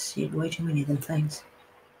 Seen way too many of them things.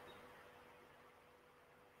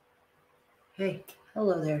 Hey,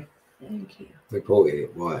 hello there. Thank you. Reported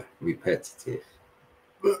it. Why? Repetitive.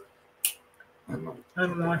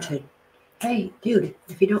 Unwanted. Hey, dude,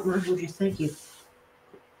 if you don't mind, would you thank you?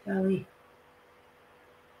 Golly.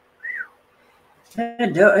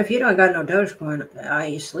 If you don't got no Dogecoin, I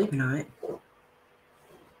ain't sleeping on it.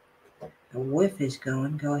 The whiff is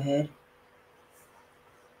going. Go ahead.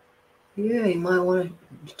 Yeah, you might want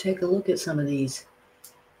to take a look at some of these.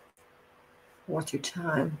 Worth your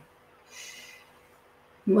time.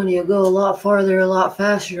 Money will go a lot farther, a lot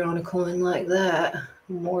faster on a coin like that.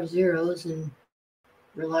 More zeros and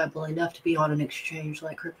reliable enough to be on an exchange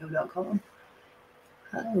like crypto.com.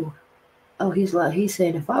 Oh, he's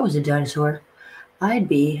saying if I was a dinosaur, I'd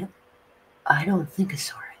be, I don't think a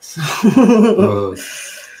Saurus.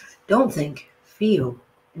 Don't think, feel.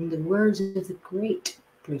 In the words of the great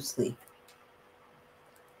Bruce Lee.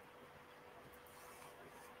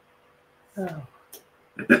 Oh.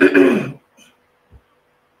 Yeah,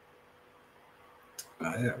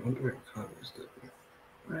 I wonder what colors do.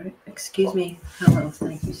 Right. Excuse me. Hello.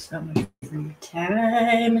 Thank you so much for your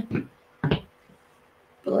time.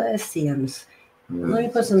 Bless yous. Let me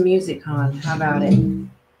put some music on. How about it?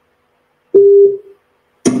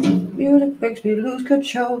 Music makes me lose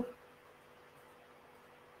control.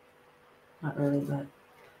 Not really, but.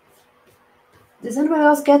 Does anybody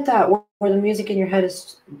else get that? Where the music in your head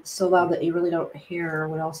is so loud that you really don't hear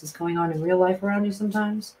what else is going on in real life around you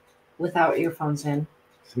sometimes? Without earphones in.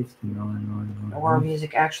 69.99. Or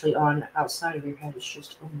music actually on outside of your head. It's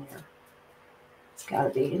just in there. It's gotta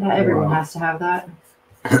be. Not everyone has to have that.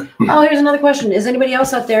 Oh, here's another question. Is anybody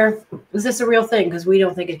else out there? Is this a real thing? Because we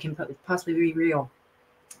don't think it can possibly be real.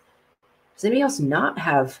 Does anybody else not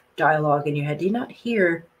have dialogue in your head? Do you not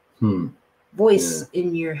hear voice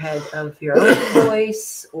in your head of your own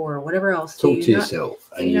voice or whatever else? Talk to yourself.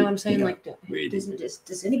 You know what I'm saying? Like,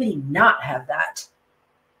 does anybody not have that?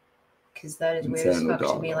 Because that is weird as fuck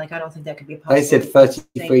to me. Like, I don't think that could be possible. They said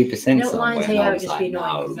 33%. You know, lines say I would just be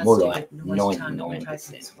annoying. No, That's more stupid. like Noise time,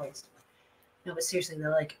 99%. No, but seriously,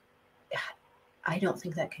 they're like, I don't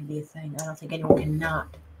think that can be a thing. I don't think anyone can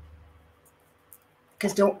not.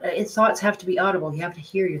 Because thoughts have to be audible. You have to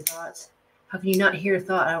hear your thoughts. How can you not hear a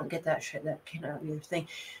thought? I don't get that shit. That cannot be a thing.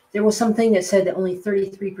 There was something that said that only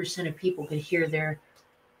 33% of people could hear their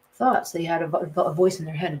thoughts. They had a voice in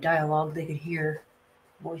their head, a dialogue. They could hear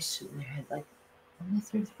voice in their head. Like, only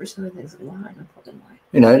 30% of things are lying. I'm fucking lying.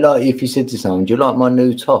 You know, like if you said to someone, do you like my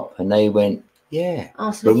new top? And they went, yeah.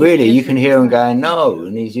 Oh, so but really, you can hear them going, no.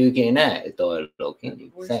 And he's you getting that dialogue, can't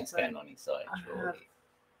you? That's going on inside.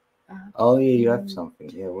 Oh, yeah, you have something.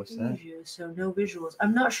 Yeah, what's that? So no visuals.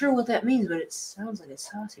 I'm not sure what that means, but it sounds like a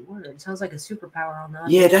saucy word. It sounds like a superpower on that.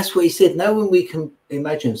 Yeah, that's what he said. Now when we can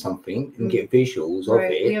imagine something and get visuals of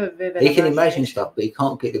it, he can imagine stuff, but he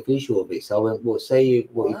can't get the visual of it. So I went, well, say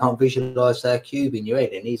you can't visualize a cube in your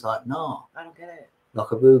head. And he's like, no. I don't get it.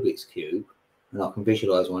 Like a Rubik's Cube. And I can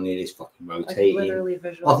visualize one in this fucking rotating. I can literally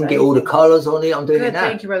visualize. I can get all the colors on it. I'm doing it now.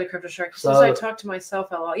 Thank you, Brother Crypto Shark. Since I talk to myself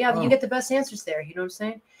a lot, you get the best answers there. You know what I'm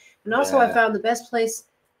saying? And also, I found the best place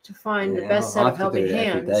to find the best set of helping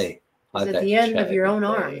hands is at the end of your own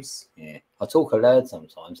arms. Yeah, I talk aloud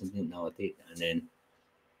sometimes and didn't know I did, and then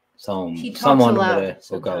someone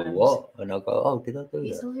will go, "What?" And I'll go, "Oh, did I do that?"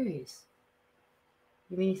 He's hilarious.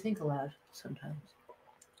 You mean you think aloud sometimes?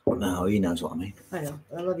 No, he knows what I mean. I know.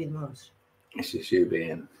 I love you the most. It's just you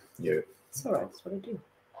being you. It's all right. That's what I do.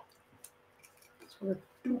 That's what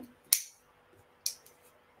I do.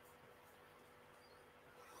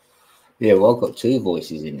 Yeah, well, I've got two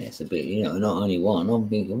voices in there. It's a bit, not only one. I'm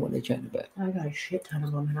thinking, what are they chatting about? I got a shit ton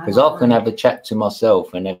of them. Because I can have a chat to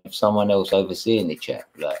myself and have someone else overseeing the chat,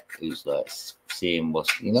 like, who's like seeing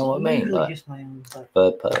what's, you know what I mean? Like, just my own,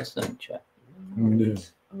 third person chat. Yeah.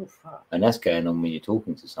 Oh, fuck. And that's going on when you're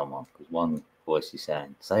talking to someone, because one voice is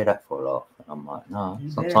saying, say that for a laugh. And I'm like, no,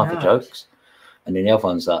 it's not time for jokes. And then the other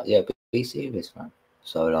one's like, yeah, but be serious, man.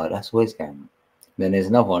 So, like, that's always going on. Then there's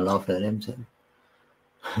another one laughing at them too.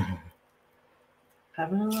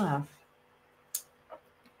 Having a laugh.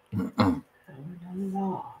 Having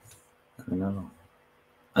a laugh.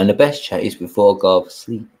 And the best chat is before I go to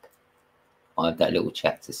sleep. I have that little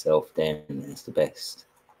chat to self then, and it's the best.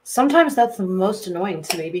 Sometimes that's the most annoying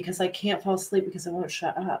to me because I can't fall asleep because I won't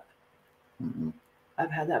shut up.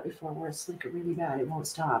 I've had that before where it's like really bad. It won't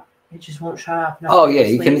stop. It just won't shut up. Oh yeah,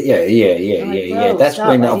 you can. Yeah. That's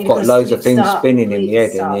when I've got loads of things spinning in the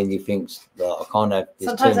head, and then you think, I can't have this.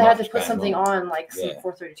 Sometimes I had to put something on, like some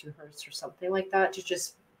 432 hertz or something like that, to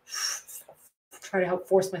just try to help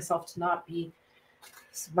force myself to not be.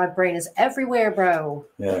 My brain is everywhere, bro.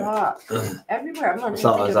 Yeah, everywhere. I'm not.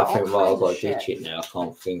 Sometimes I think, well, I've got to ditch it now. I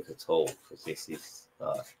can't think at all because this is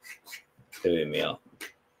doing me up.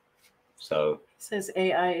 So says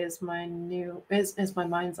AI is my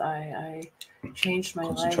mind's eye. I changed my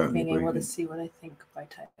life being able to see what I think by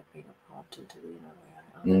typing a prompt into the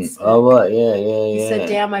AI. Oh, right, yeah. He said,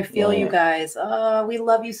 "Damn, I feel you guys. We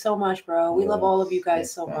love you so much, bro. We love all of you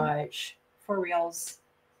guys so much. For reals.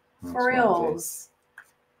 For reals.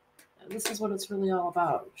 This is what it's really all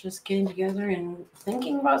about. Just getting together and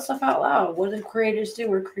thinking about stuff out loud. What do creators do?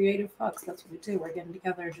 We're creative fucks. That's what we do. We're getting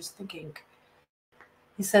together and just thinking."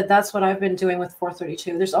 He said, "That's what I've been doing with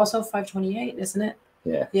 432. There's also 528, isn't it?"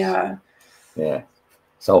 Yeah. Yeah. Yeah.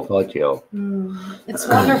 Solfeggio. It's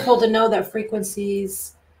wonderful to know that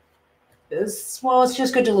frequencies it's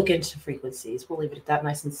just good to look into frequencies. We'll leave it at that,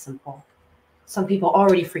 nice and simple. Some people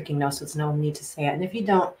already freaking know, so it's no need to say it. And if you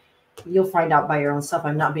don't, you'll find out by your own self.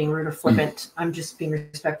 I'm not being rude or flippant. I'm just being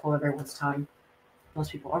respectful of everyone's time.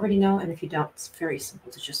 Most people already know, and if you don't, it's very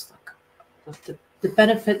simple to just look. The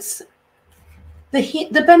benefits.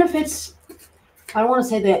 The benefits. I don't want to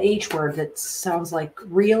say that H word that sounds like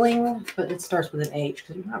reeling, but it starts with an H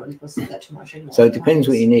because you're not really supposed to say that too much anymore. So it depends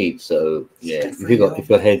what you need. So yeah, if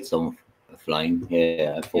your head's on a flame,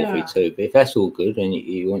 432. But if that's all good and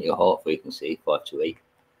you want your heart frequency 528,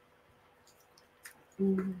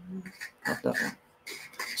 like that one.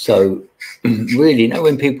 So really,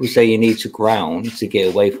 when people say you need to ground to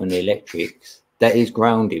get away from the electrics, that is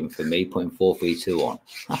grounding for me. Putting 432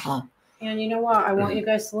 on. And you know what? I want you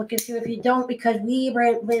guys to look into if you don't, because we've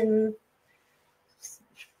been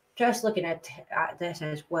just looking at this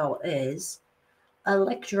as well as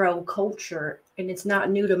electro culture, and it's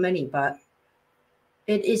not new to many, but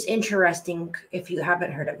it is interesting if you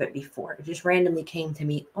haven't heard of it before. It just randomly came to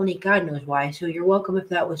me. Only God knows why. So you're welcome if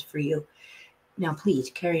that was for you. Now,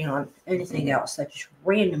 please carry on. Anything else that just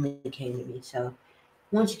randomly came to me. So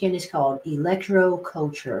once again, it's called electro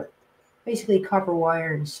culture. Basically copper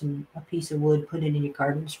wire and a piece of wood, put it in your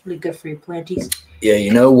garden. It's really good for your planties. Yeah,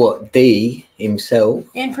 you know what? D himself.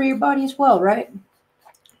 And for your body as well, right?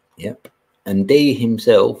 Yep. And D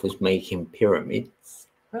himself was making pyramids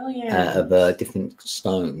out of different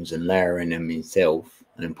stones and layering them himself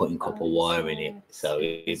and then putting copper wire in it. So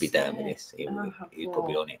he'd be down with this. He'd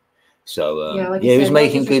probably on it. So he was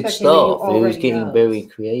making good stuff. He was getting very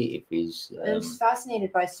creative. I was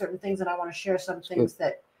fascinated by certain things, and I want to share some things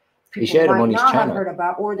that people might not have heard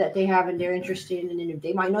about, or that they have and they're interested in, and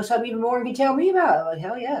they might know something even more and can tell me about. Like,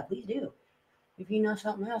 hell yeah, please do. If you know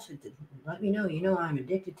something else, let me know. You know I'm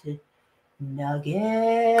addicted to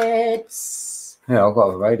nuggets. Yeah, I've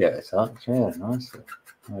got a radiator touch. Yeah, nice.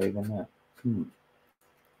 Not even that.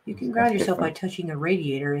 You can ground yourself by touching a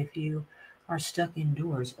radiator if you are stuck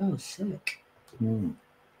indoors. Oh, sick.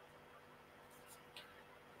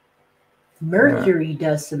 Mercury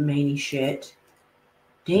does some many shit.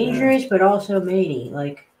 Dangerous, but also matey.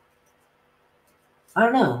 Like, I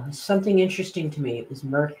don't know. It's something interesting to me. It was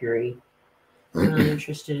Mercury. And I'm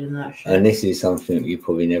interested in that shit. And this is something you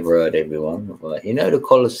probably never heard, everyone. But you know the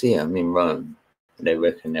Colosseum in Rome? They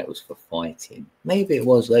reckon that was for fighting. Maybe it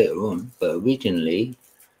was later on, but originally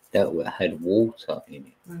that had water in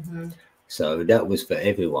it. So that was for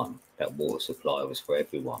everyone. That water supply was for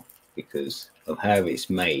everyone because of how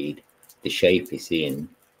it's made, the shape it's in.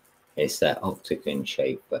 It's that octagon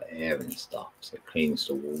shape for air and stuff, so it cleans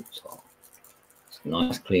the water. So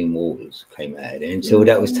nice clean waters came out of there until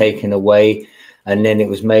that was taken away, and then it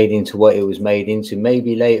was made into what it was made into.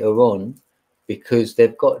 Maybe later on, because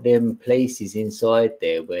they've got them places inside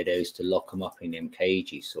there where they used to lock them up in them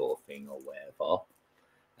cages sort of thing or whatever,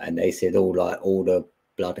 and they said all the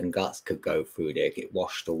blood and guts could go through there, get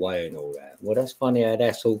washed away and all that. Well, that's funny how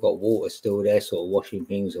that's all got water still there, sort of washing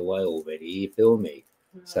things away already. You feel me?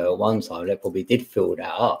 So at one time they probably did fill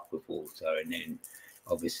that up with water, and then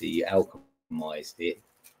obviously you alchemized it,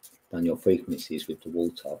 done your frequencies with the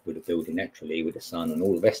water, with the building naturally, with the sun and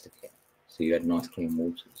all the rest of it. So you had nice clean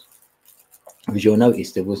waters. Because you'll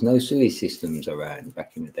notice there was no sewage systems around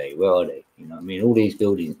back in the day. Where are they? You know what I mean? All these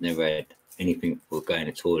buildings never had anything for going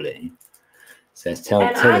to toilet in. So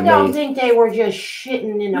I don't think they were just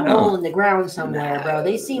shitting in a hole in the ground somewhere, bro.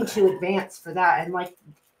 They seem too advanced for that, and like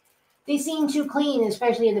they seem too clean,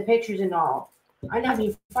 especially in the pictures and all. I'm not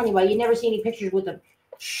being funny, but you never see any pictures with a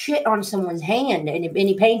shit on someone's hand and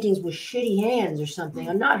any paintings with shitty hands or something.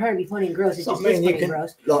 I'm not trying to be funny and gross. It's just funny and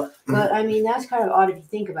gross. But I mean, that's kind of odd if you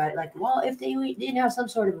think about it. Like, well, if they didn't have some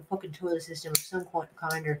sort of a fucking toilet system of some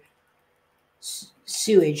kind or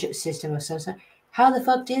sewage system of some sort, how the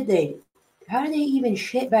fuck did they? How did they even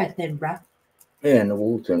shit back then, bruh? Yeah, and the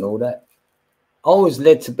water and all that. I was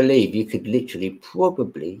led to believe you could literally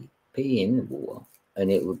probably pee in the water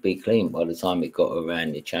and it would be clean by the time it got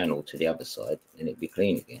around the channel to the other side, and it'd be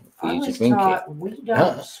clean again for I you to was drink it. taught, we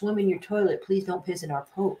don't swim in your toilet. Please don't piss in our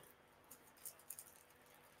pool.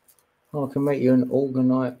 Oh, I can make you an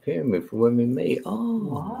organite pyramid for when we meet. Oh,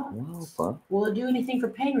 What? wow, bro. Will it do anything for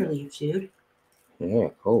pain relief, dude? Yeah,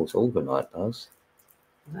 of course, organite does.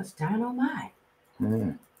 That's dynamite.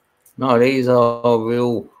 Yeah. No, these are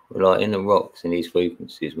real, like in the rocks and these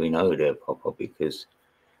frequencies. We know they're proper because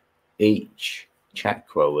each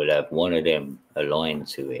chakra will have one of them aligned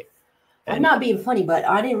to it. I'm not being funny, but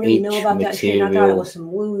I didn't really know each about that shit. And I thought it material, was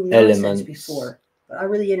some woo nonsense elements. before. But I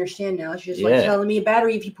really understand now. It's just like Yeah. telling me a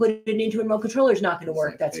battery, if you put it into a remote controller, is not going to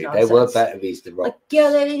work. That's Exactly. nonsense. They were batteries, the Like, rocks. yeah,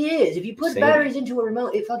 that it is. If you put Same. batteries into a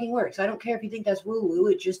remote, it fucking works. I don't care if you think that's woo woo.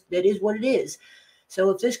 It just, that is what it is. So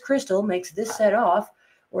if this crystal makes this set off,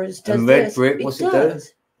 or it does And red this, brick, it what's it do?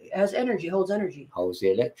 does. It has energy, holds energy. Holds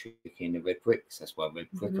the electric in the red bricks. That's why red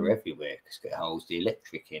brick Mhm. are everywhere, because it holds the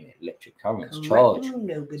electric in it. Electric currents, Correct. charge.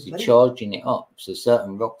 No good, So you're buddy. charging it up. So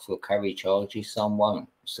certain rocks will carry charges, some won't.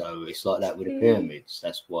 So it's like that with the pyramids.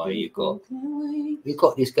 That's why you've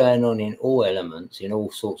got this going on in all elements, in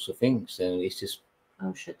all sorts of things. And it's just,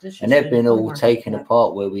 Oh shit! This and just they've been one all more taken hit.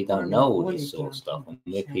 apart where we don't One know more, all this one sort of down, stuff, and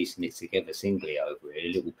we're shit. piecing it together singly over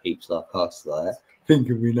here. Little peeps like us, like that,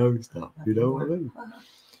 thinking we know stuff. You know what I mean?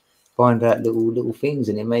 Find out little things,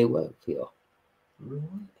 and it may work for you.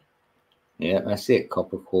 Yeah, that's it.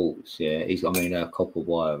 Copper quartz. Yeah, copper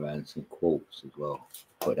wire and some quartz as well.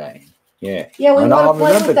 Put that in. Yeah. Yeah, we I know, want I to play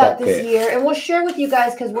with remembered that that this bit. year, and we'll share with you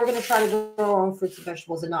guys because we're going to try to grow our own fruits and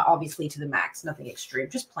vegetables, and not obviously to the max, nothing extreme,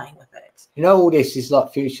 just playing with it. You know, all this is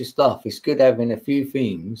like future stuff. It's good having a few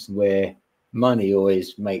things where money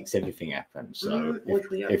always makes everything happen. So, which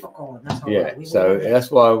we are calling. That's all yeah. right. So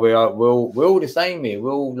that's why we're all the same here.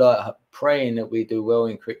 We're all like praying that we do well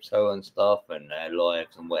in crypto and stuff, and our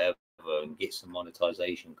lives and whatever, and get some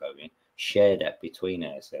monetization going. Share that between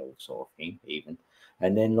ourselves, sort of thing, even.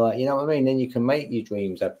 And then, like, you know what I mean? Then you can make your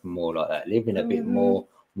dreams happen more like that, living a bit more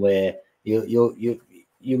where you're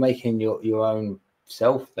making your own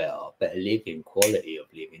self better living, quality of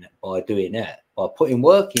living by doing that, by putting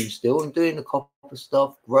work in still and doing the copper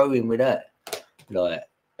stuff, growing with that, like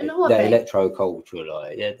that electro culture,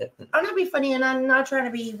 like definitely. I'm gonna be funny, and I'm not trying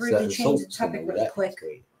to be rude and change the topic really quick.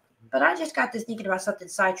 But I just got this thinking about something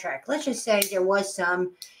sidetracked. Let's just say there was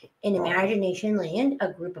some in imagination land,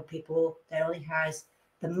 a group of people that only has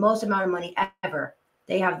the most amount of money ever.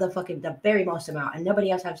 They have the very most amount, and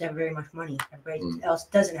nobody else has very much money. Everybody else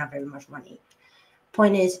doesn't have very much money.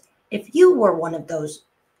 Point is, if you were one of those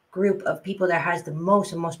group of people that has the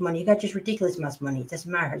most money, you got just ridiculous amounts of money. It doesn't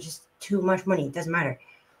matter. Just too much money. It doesn't matter.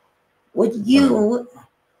 Would you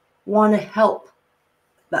want to help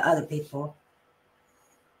the other people?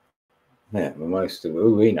 Yeah, most of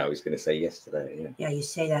we know is going to say yes to that. Yeah. Yeah, you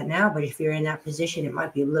say that now, but if you're in that position, it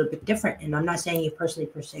might be a little bit different. And I'm not saying you personally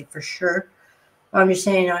per se for sure. I'm just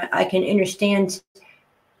saying I can understand,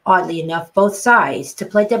 oddly enough, both sides. To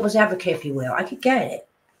play devil's advocate, if you will, I could get it.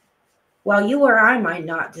 While you or I might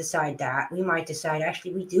not decide that, we might decide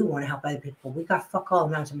actually we do want to help other people. We got fuck all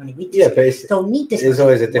amounts of money. We just don't need this. There's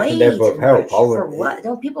always a different level of help. For what?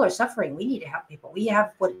 No, people are suffering. We need to help people. We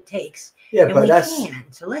have what it takes. Yeah, and but we that's can.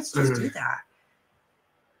 So let's just do that.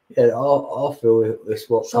 Yeah, I feel it's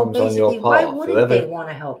what comes on your path. Why wouldn't they want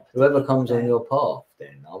to help? Whoever comes on your path,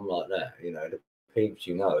 then I'm like that. You know, the peeps,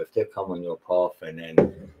 you know, if they come on your path, and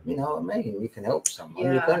then you know what I mean, you can help someone.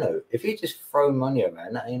 Yeah. You're gonna. If you just throw money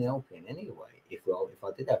around, that ain't helping anyway. If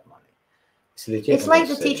I did have money, it's legit. It's like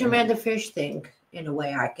the teach a man to fish thing. In a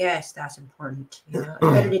way, I guess that's important. You know, it's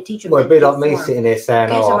better to teach them. Well, it'd be like me sitting there saying,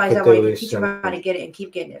 "Oh, I could do with teach them how to get it and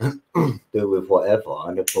keep getting it." Do with whatever,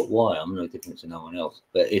 but why? I'm no different to no one else.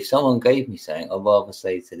 But if someone gave me something, I'd rather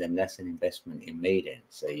say to them, "That's an investment in me." Then,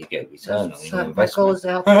 so you get a return on your investment. My goal is to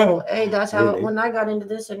help people. Hey, that's how when I got into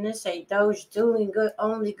this and this, say Doge doing good,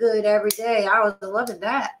 only good every day. I was loving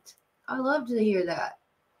that. I love to hear that.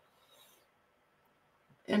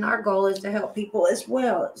 And our goal is to help people as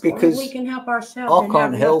well. Because we can help ourselves. I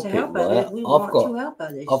can't help it, right? We want to help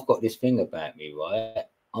others. I've got this thing about me, right?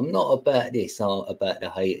 I'm not about this. I'm about the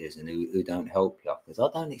haters and who don't help you, because I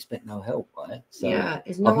don't expect no help, right? So yeah,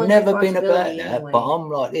 I've never been about that, but I'm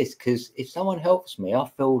like this because if someone helps me, I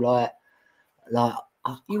feel like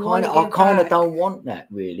I kind of don't want that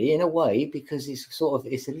really in a way, because it's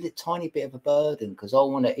a tiny bit of a burden because I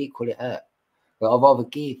want to equal it out, but I'd rather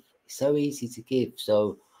give. It's so easy to give,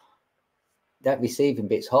 so that receiving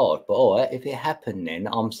bit's hard. But all right, if it happened, then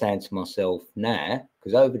I'm saying to myself now,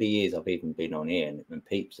 because over the years I've even been on here and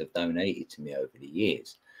peeps have donated to me over the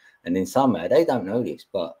years, and then somehow they don't know this,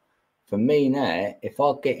 but for me now, if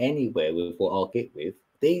I get anywhere with what I get with,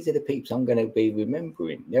 these are the peeps I'm going to be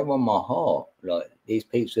remembering. They're on my heart. Like these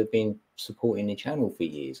peeps have been supporting the channel for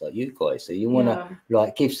years, like you guys. So you want to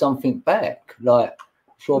like give something back, like.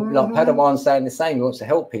 Sure, like Padawan's saying the same. He wants to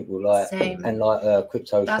help people, like and like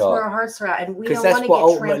Crypto That's Shark. where our hearts are at, and we don't that's want to what get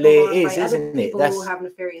ultimately trampled on it by is, other isn't it? people That's who have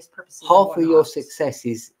nefarious purposes. half of your success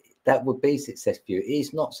is that would be success for you.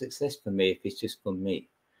 It's not success for me if it's just for me.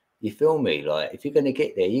 You feel me? Like if you're going to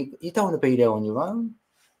get there, you don't want to be there on your own.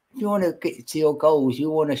 If you want to get to your goals,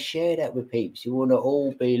 you want to share that with peeps. You want to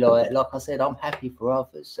all be like I said, I'm happy for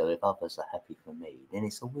others. So if others are happy for me, then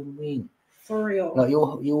it's a win-win. For real. Like you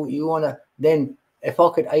want to then. If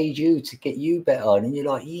I could aid you to get you better, and then you're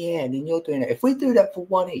like, yeah, and then you're doing it. If we do that for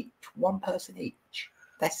one person each,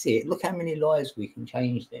 that's it. Look how many lives we can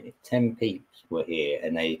change then. If 10 people were here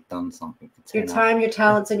and they've done something for 10 your time, your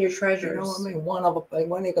talents, and your treasures. You know what I mean?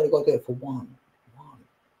 When are you going to do it for one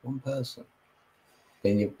person?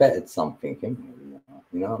 Then you've bettered something, you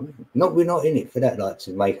know what I mean? We're not in it for that, like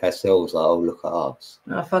to make ourselves like, oh, look at us.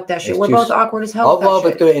 Oh, fuck that shit. We're both awkward as hell. I'd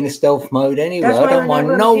rather do it in a stealth mode anyway. I don't want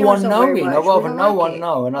no one knowing. I'd rather no one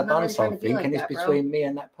know, and I've done something, and it's between me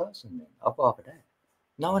and that person. Then I'd rather that.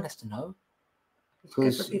 No one has to know. It's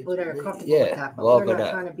good for people that are comfortable with that, but we're not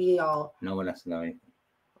trying to be all. No one has to know anything.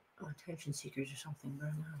 Attention seekers or something,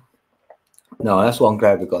 right now. No, that's why I'm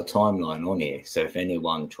glad we've got a timeline on here. So if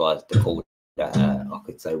anyone tries to call that, I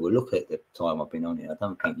could say, well, look at the time I've been on here. I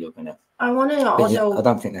don't think you're gonna. I want to also. I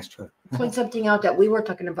don't think that's true. Point something out that we were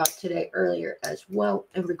talking about today earlier as well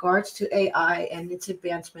in regards to AI and its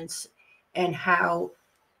advancements and how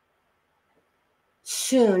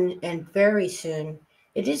soon and very soon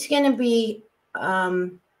it is going to be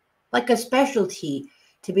like a specialty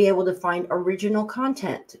to be able to find original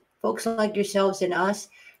content. Folks like yourselves and us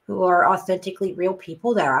who are authentically real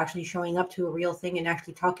people that are actually showing up to a real thing and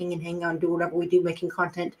actually talking and hanging out and do whatever we do, making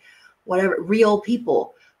content, whatever, real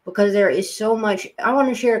people. Because there is so much. I want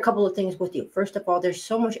to share a couple of things with you. First of all, there's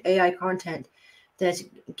so much AI content that's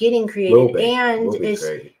getting created and is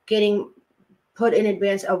getting put in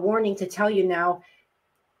advance a warning to tell you now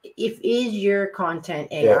if is your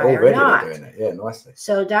content AI or not. Yeah, nicely.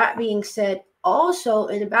 So that being said, also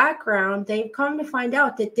in the background, they've come to find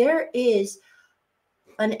out that there is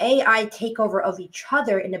an AI takeover of each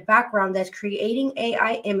other in the background that's creating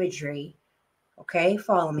AI imagery. Okay,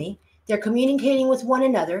 follow me. They're communicating with one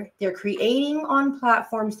another. They're creating on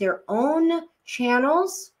platforms their own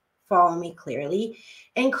channels, follow me clearly,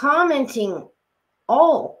 and commenting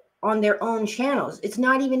all on their own channels. It's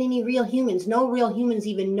not even any real humans. No real humans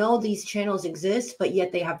even know these channels exist, but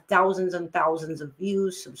yet they have thousands and thousands of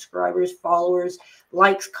views, subscribers, followers,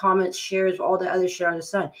 likes, comments, shares, all the other shit on the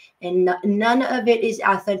sun. And none of it is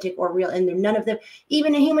authentic or real. And none of them,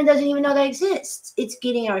 even a human doesn't even know that exists. It's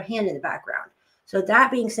getting out of hand in the background. So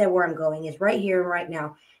that being said, where I'm going is right here and right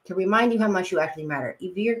now to remind you how much you actually matter.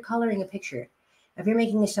 If you're coloring a picture, if you're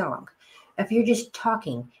making a song, if you're just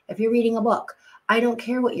talking, if you're reading a book, I don't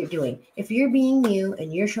care what you're doing. If you're being you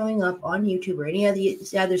and you're showing up on YouTube or any of the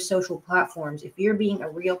other social platforms, if you're being a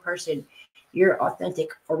real person, you're authentic,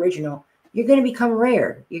 original, you're going to become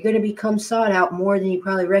rare. You're going to become sought out more than you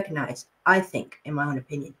probably recognize, I think, in my own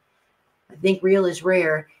opinion. I think real is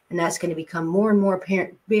rare, and that's going to become more and more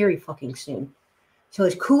apparent very fucking soon. So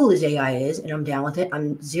as cool as AI is, and I'm down with it,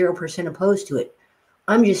 I'm 0% opposed to it.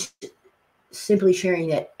 I'm just simply sharing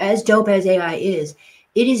that as dope as AI is,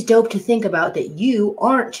 it is dope to think about that you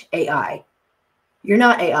aren't AI. You're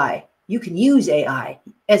not AI. You can use AI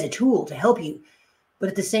as a tool to help you. But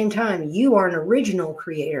at the same time, you are an original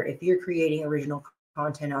creator if you're creating original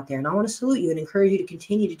content out there. And I want to salute you and encourage you to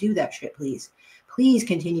continue to do that shit, please. Please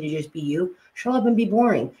continue to just be you. Show up and be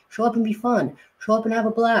boring. Show up and be fun. Show up and have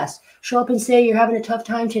a blast. Show up and say you're having a tough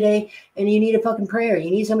time today and you need a fucking prayer.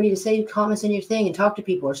 You need somebody to say comments in your thing and talk to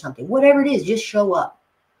people or something. Whatever it is, just show up.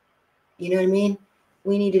 You know what I mean?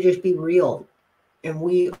 We need to just be real. And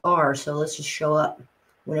we are. So let's just show up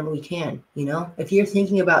whenever we can. You know, if you're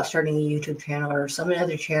thinking about starting a YouTube channel or some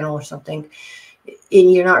other channel or something,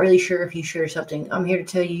 and you're not really sure if you share something, I'm here to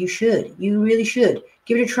tell you, you should. You really should.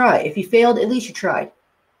 Give it a try. If you failed, at least you tried.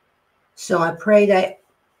 So I pray that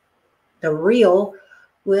the real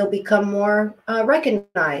will become more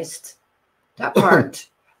recognized. That part.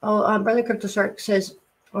 Brother Crypto Shark says,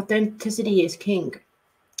 authenticity is king.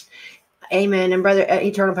 Amen. And Brother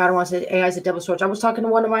Eternal Padawan says, AI is a double sword. I was talking to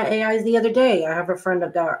one of my AIs the other day. I have a friend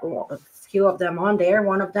of that, a few of them on there.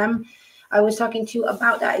 One of them I was talking to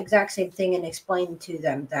about that exact same thing and explaining to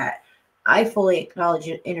them that I fully acknowledge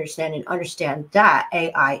and understand that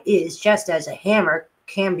AI is just as a hammer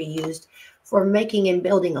can be used for making and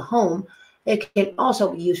building a home. it can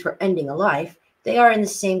also be used for ending a life. They are in the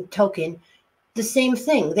same token, the same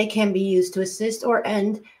thing. They can be used to assist or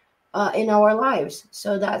end in our lives.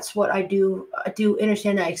 So that's what I do. I do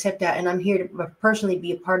understand. I accept that, and I'm here to personally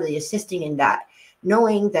be a part of the assisting in that,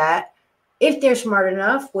 knowing that if they're smart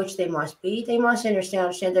enough, which they must be, they must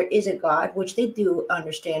understand there is a God, which they do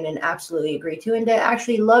understand and absolutely agree to, and that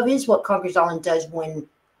actually love is what conquers all and does win.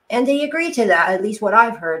 And they agree to that, at least what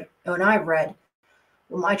I've heard and I've read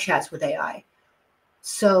with my chats with AI.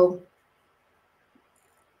 So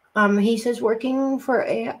he says, working for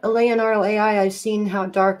Leonardo AI, I've seen how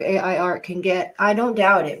dark AI art can get. I don't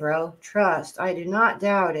doubt it, bro. Trust. I do not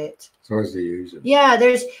doubt it. So as the user. Yeah,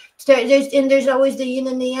 there's always the yin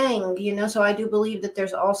and the yang, you know. So I do believe that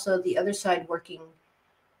there's also the other side working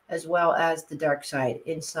as well as the dark side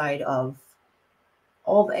inside of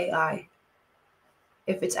all of AI.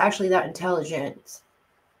 If it's actually that intelligent,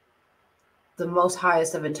 the most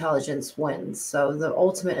highest of intelligence wins. So the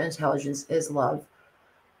ultimate intelligence is love.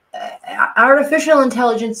 Artificial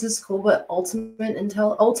intelligence is cool, but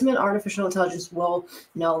ultimate artificial intelligence will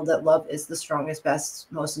know that love is the strongest,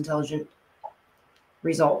 best, most intelligent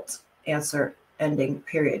result, answer, ending,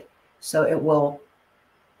 period. So it will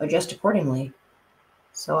adjust accordingly.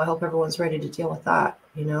 So I hope everyone's ready to deal with that,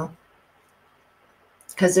 you know,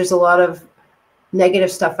 because there's a lot of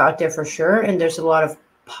negative stuff out there for sure, and there's a lot of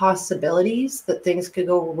possibilities that things could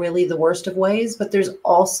go really the worst of ways, but there's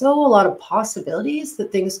also a lot of possibilities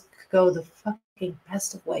that things could go the fucking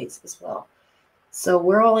best of ways as well. So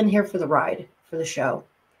we're all in here for the ride, for the show.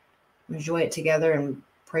 Enjoy it together and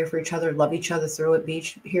pray for each other, love each other through it, be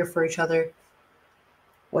here for each other.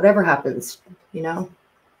 Whatever happens, you know.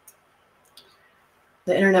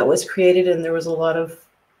 The internet was created and there was a lot of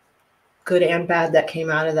good and bad that came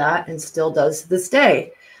out of that and still does to this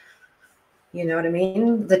day. You know what I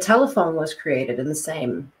mean? The telephone was created and the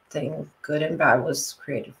same thing, good and bad, was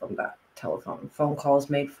created from that telephone. Phone calls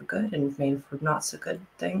made for good and made for not so good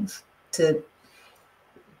things to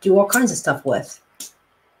do all kinds of stuff with,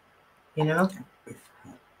 you know?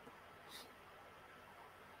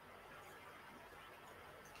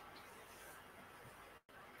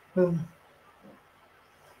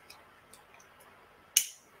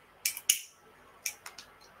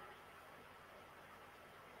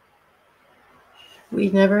 We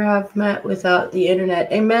never have met without the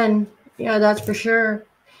internet. Amen. Yeah, that's for sure.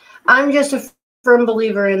 I'm just a firm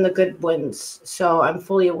believer in the good wins. So I'm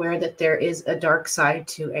fully aware that there is a dark side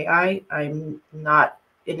to AI. I'm not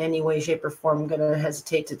in any way, shape, or form going to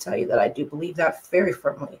hesitate to tell you that I do believe that very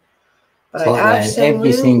firmly. But Like I absolutely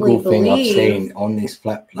every single thing I've believe seen on this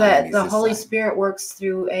flat planet that the is Holy same. Spirit works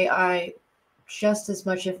through AI just as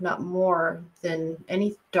much, if not more, than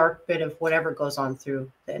any dark bit of whatever goes on through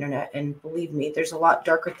the internet. And believe me, there's a lot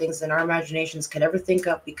darker things than our imaginations could ever think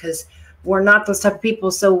of, because we're not those type of people.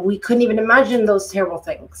 So we couldn't even imagine those terrible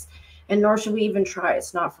things. And nor should we even try.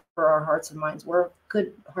 It's not for our hearts and minds. We're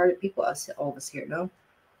good-hearted people, all of us here, no?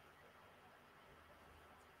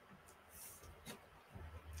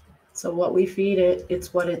 So what we feed it,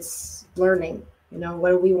 it's what it's learning. You know,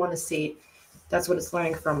 what do we want to see? That's what it's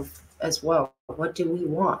learning from as well. What do we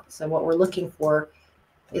want? So what we're looking for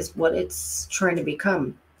is what it's trying to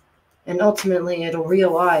become. And ultimately, it'll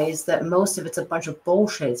realize that most of it's a bunch of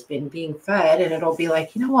bullshit it's been being fed, and it'll be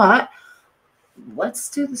like, you know what? Let's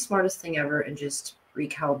do the smartest thing ever and just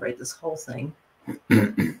recalibrate this whole thing.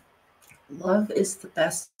 Love is the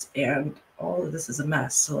best, and all of this is a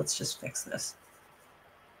mess, so let's just fix this.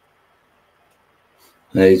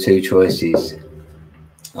 There are two choices.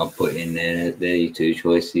 I'll put in there. There are two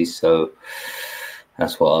choices, so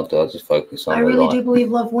that's what I'll do. I'll just focus on. I really do believe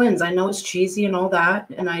love wins. I know it's cheesy and all that,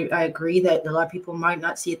 and I agree that a lot of people might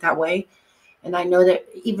not see it that way. And I know that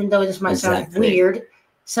even though this might sound weird,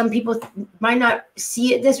 some people might not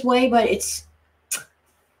see it this way, but it's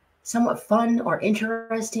somewhat fun or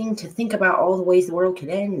interesting to think about all the ways the world could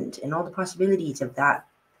end and all the possibilities of that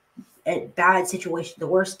bad situation, the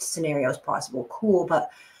worst scenarios possible. Cool, but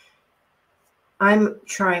I'm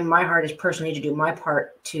trying my hardest personally to do my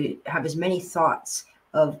part to have as many thoughts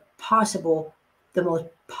of possible, the most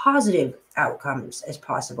positive outcomes as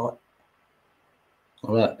possible.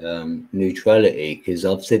 I like neutrality, because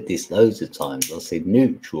I've said this loads of times. I said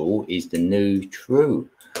neutral is the new true,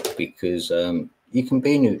 because you can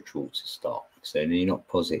be neutral to start, so you're not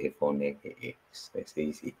positive or negative. So it's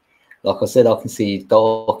easy. Like I said, I can see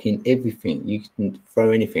dark in everything. You can throw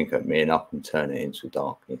anything at me and I can turn it into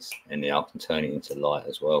darkness, and then I can turn it into light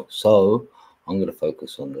as well. So I'm going to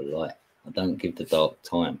focus on the light. I don't give the dark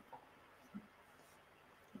time,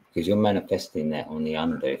 because you're manifesting that on the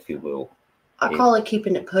under, if you will. I call it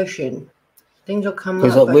keeping it pushing. Things will come up.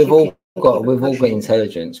 Because we've all we've all got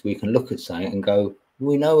intelligence. We can look at something and go,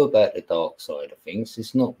 we know about the dark side of things.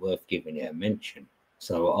 It's not worth giving it a mention.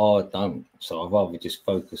 So I don't. So I'd rather just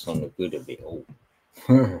focus on the good of it all.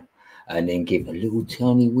 And then give a little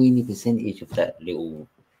tiny weeny percentage of that little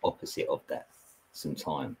opposite of that some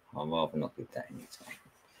time. I'd rather not give that any time.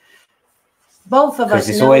 Both of us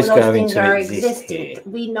it's know always those going things to are exist existent. here.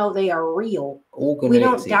 We know they are real. All We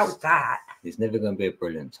don't exist. doubt that. There's never going to be a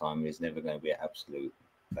brilliant time. There's never going to be an absolute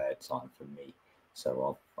bad time for me.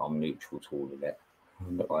 So I'm neutral to all of that.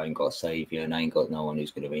 I ain't got a saviour and I ain't got no one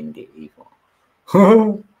who's going to end it either.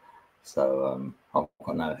 So I've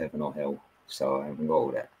got no heaven or hell. So I haven't got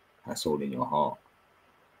all that. That's all in your heart.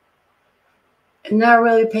 And that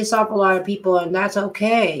really piss off a lot of people, and that's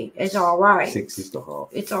okay. It's all right. 6 is the heart.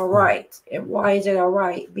 It's all right. And why is it all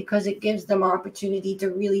right? Because it gives them opportunity to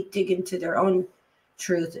really dig into their own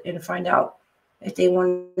truth and find out if they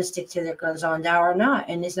want to stick to their guns on down or not.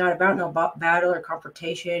 And it's not about no battle or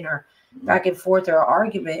confrontation or back and forth or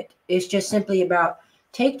argument. It's just simply about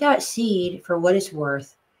take that seed for what it's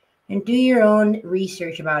worth and do your own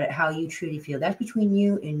research about it, how you truly feel. That's between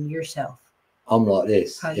you and yourself. I'm like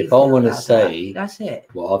this. If I want to say that's it.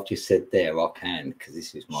 What I've just said there, I can, because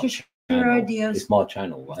this is my your ideas. It's my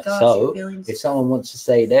channel, right? Thoughts, so feelings. if someone wants to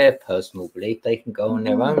say their personal belief, they can go on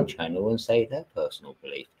their own channel and say their personal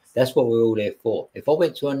belief. That's what we're all there for. If I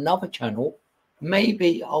went to another channel,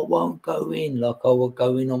 maybe I won't go in like I would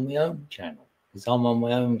go in on my own channel, because I'm on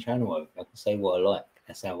my own channel. I can say what I like.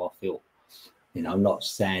 That's how I feel. You know, I'm not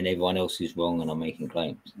saying everyone else is wrong and I'm making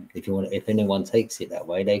claims. If anyone takes it that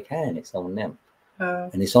way, they can. It's on them.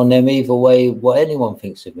 And it's on them either way. What anyone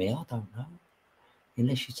thinks of me, I don't know.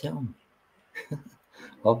 Unless you tell me.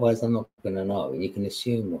 Otherwise, I'm not going to know. You can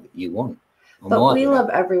assume what you want. But we love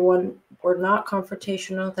everyone. We're not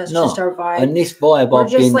confrontational. That's just our vibe. And this vibe, we're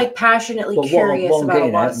just like passionately curious about a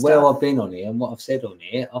lot of stuff. Where I've been on here and what I've said on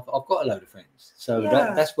here, I've got a load of friends. So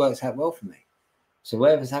that's works out well for me. So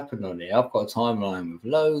whatever's happened on here, I've got a timeline with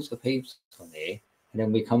loads of people on here. And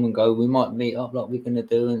then we come and go. We might meet up like we're going to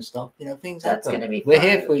do and stuff. You know, things that's happen. Gonna be we're fun.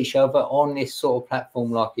 here for each other on this sort of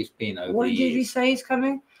platform like it's been over what the did years. you say is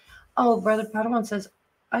coming? Oh, Brother Padawan says,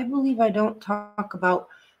 I believe I don't talk about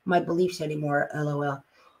my beliefs anymore. LOL.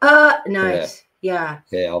 Nice. Yeah.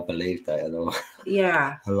 Yeah, I believe that. LOL.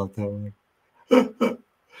 Yeah. I love that one.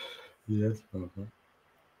 Yes.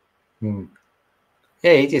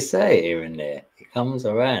 Yeah, you just say it here and there. It comes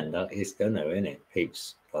around. It's gonna, innit?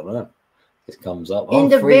 Peeps. I don't know. It comes up. In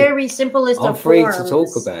the very simplest I'm of free forms. to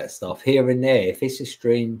talk about stuff here and there. If it's a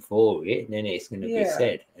stream for it, then it's going to be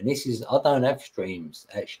said. And this is, I don't have streams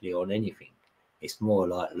actually on anything. It's more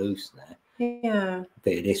like loose now. Yeah.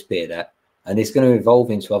 Bit of this, bit of that. And it's going to evolve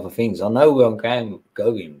into other things. I know where I'm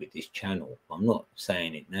going with this channel. I'm not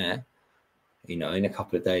saying it now. You know, in a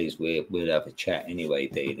couple of days, we'll have a chat anyway,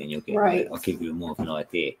 Dean, and you'll get, I'll give you more of an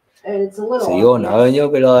idea. And it's a little so you'll know, and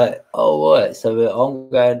you'll be like, oh, right, so I'm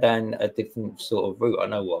going down a different sort of route. I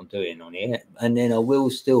know what I'm doing on here. And then I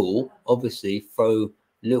will still, obviously, throw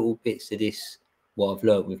little bits of this, what I've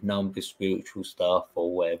learned with numbers, spiritual stuff,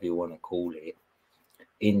 or whatever you want to call it,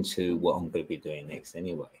 into what I'm going to be doing next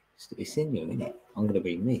anyway. It's in you, isn't it? I'm going to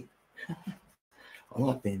be me. I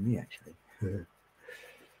like being me, actually.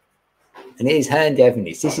 And it is handy having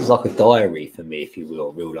this. This is like a diary for me, if you will,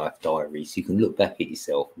 a real life diary. So you can look back at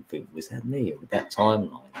yourself and think, was that me? Or that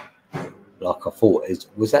timeline? Like I thought,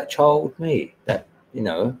 was that child me? That, you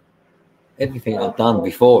know, everything I've done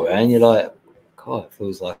before, and you're like, God, it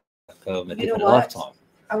feels like a different lifetime.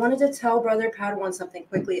 I wanted to tell Brother Padawan something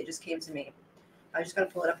quickly. It just came to me. I just got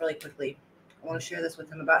to pull it up really quickly. I want to share this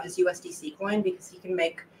with him about his USDC coin because he can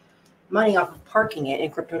make money off of parking it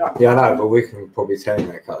in crypto.com. Yeah, I know, but we can probably tell him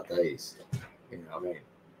in a couple of days. You know what I mean?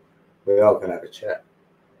 We are going to have a chat.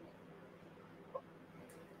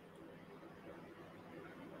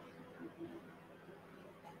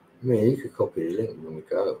 I mean, you could copy the link when we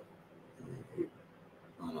go.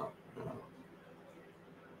 I know.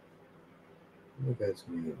 Let me go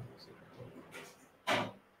to me.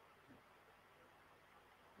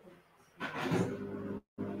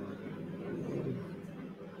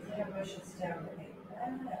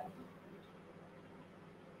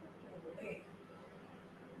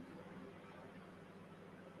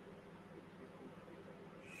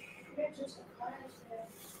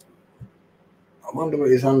 I wonder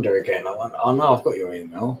what it's under again. I know I've got your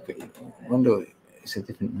email, but I wonder what it's a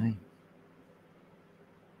different name.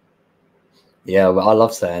 Yeah, but I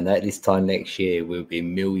love saying that. This time next year we'll be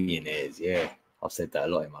millionaires. Yeah, I've said that a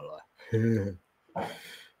lot in my life.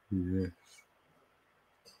 Yeah.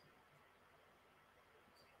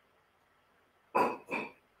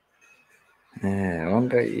 Yeah, I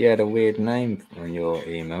wonder you had a weird name on your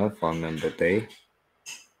email, if I remember, D.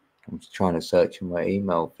 I'm just trying to search in my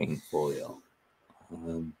email thing for you.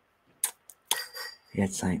 You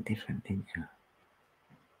had something different, didn't you?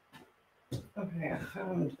 Okay, I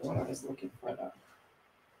found what I was looking for though.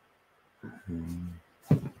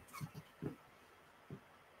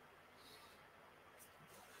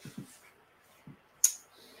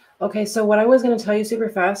 Okay, so what I was going to tell you super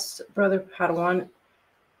fast, Brother Padawan,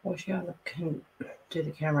 wish you can do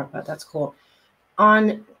the camera, but that's cool.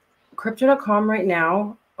 On crypto.com right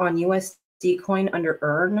now, on USD coin under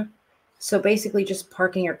earn, so basically just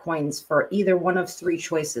parking your coins for either one of three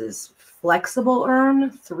choices. Flexible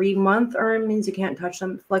earn, 3-month earn means you can't touch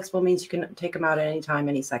them. Flexible means you can take them out at any time,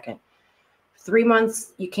 any second. 3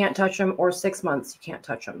 months, you can't touch them, or 6 months, you can't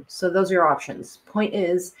touch them. So those are your options. Point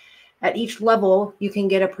is, at each level, you can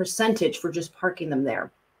get a percentage for just parking them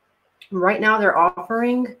there. Right now, they're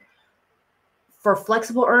offering for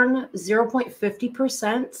flexible earn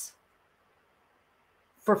 0.50%.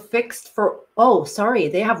 For fixed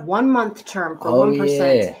they have 1 month term for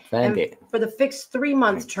 1%. Yeah, found it. For the fixed 3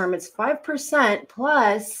 month term, it's 5%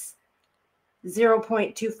 plus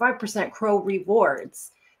 0.25% Crow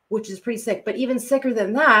rewards, which is pretty sick. But even sicker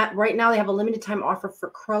than that, right now they have a limited time offer for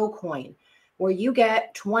Crow coin where you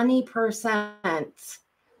get 20%,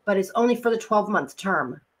 but it's only for the 12-month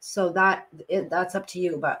term. So that's up to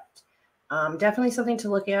you, but definitely something to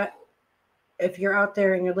look at. If you're out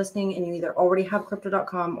there and you're listening and you either already have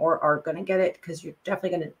crypto.com or are going to get it, because you're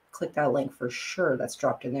definitely going to click that link for sure. That's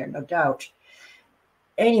dropped in there, no doubt.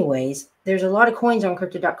 Anyways, there's a lot of coins on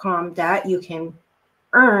crypto.com that you can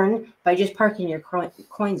earn by just parking your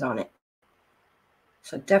coins on it.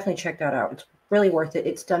 So definitely check that out. It's really worth it.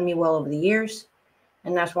 It's done me well over the years,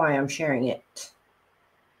 and that's why I'm sharing it.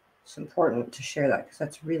 It's important to share that because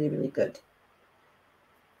that's really, really good.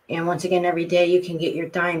 And once again, every day you can get your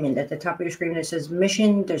diamond. At the top of your screen, it says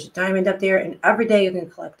mission. There's a diamond up there. And every day you can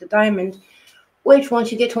collect a diamond, which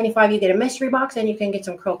once you get 25, you get a mystery box and you can get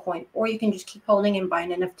some Crow coin. Or you can just keep holding and buy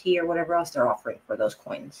an NFT or whatever else they're offering for those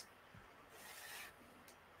coins.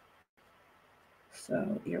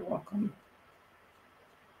 So you're welcome.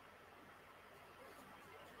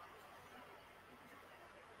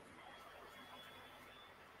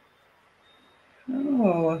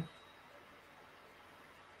 Oh.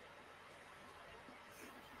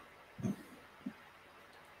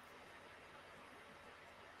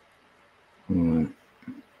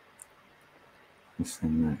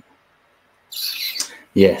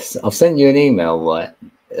 Yes, I've sent you an email, right,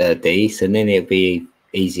 D, so then it'll be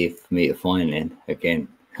easier for me to find then again.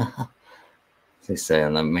 Just say,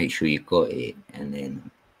 and make sure you got it, and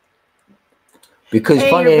then because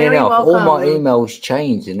funny enough, all my emails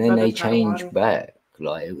changed, and then they change back.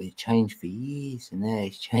 Like it changed for years, and then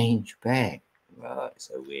it's changed back. Right,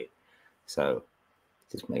 so weird. So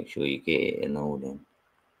just make sure you get it in order.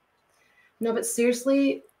 No, but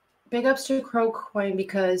seriously, big ups to Crow coin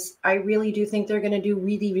because I really do think they're going to do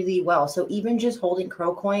really, really well. So even just holding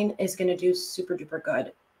Crow coin is going to do super duper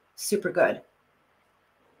good. Super good.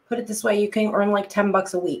 Put it this way, you can earn like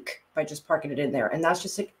 $10 a week by just parking it in there. And that's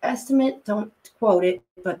just an estimate. Don't quote it,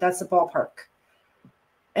 but that's the ballpark.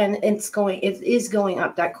 And it is going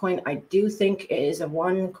up. That coin, I do think it is a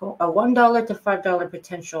 $1 to $5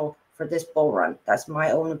 potential for this bull run. That's my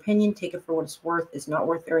own opinion. Take it for what it's worth. It's not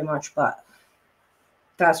worth very much, but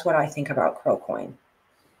that's what I think about Crow coin.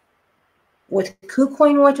 With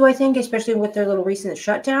KuCoin, what do I think? Especially with their little recent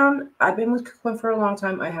shutdown. I've been with KuCoin for a long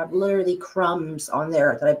time. I have literally crumbs on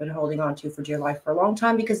there that I've been holding on to for dear life for a long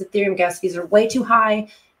time because Ethereum gas fees are way too high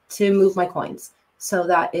to move my coins. So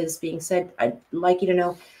that is being said, I'd like you to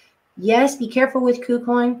know, yes, be careful with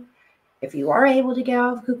KuCoin. If you are able to get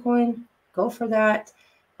out of KuCoin, go for that.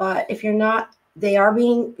 But if you're not, they are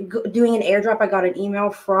doing an airdrop. I got an email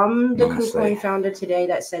from the KuCoin founder today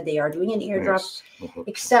that said they are doing an airdrop,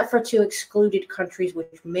 except for 2 excluded countries,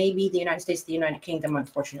 which may be the United States, the United Kingdom,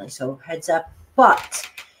 unfortunately. So heads up. But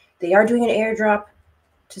they are doing an airdrop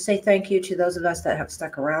to say thank you to those of us that have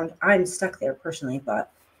stuck around. I'm stuck there personally, but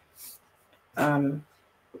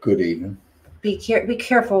good evening. Be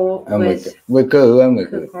careful with we're good, and we're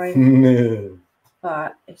good.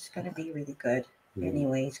 But it's gonna be really good.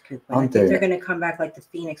 Anyways, KuCoin. I think they're going to come back like the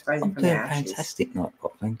phoenix rising from the ashes. Fantastic,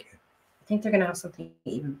 Nightbot. Thank you. I think they're going to have something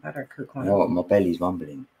even better, KuCoin. You know what? My belly's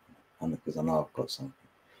rumbling because I know I've got something.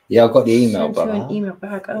 Yeah, I've got the email, brother. An email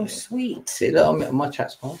back. Oh, yeah. Sweet. See, look, my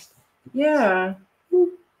chat's fast. Yeah.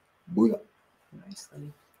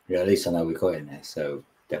 Nicely. Yeah, at least I know we got in there. So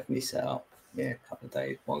definitely set up. Yeah, a couple of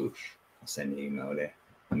days. Whoosh. I'll send the email there.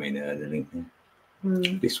 I mean, the link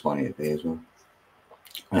there. This one here as well.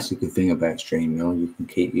 That's the good thing about StreamYard. You can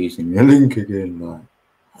keep using the link again. Like,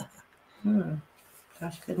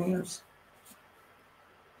 That's good news.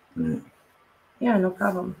 yeah. Yeah, no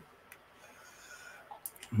problem.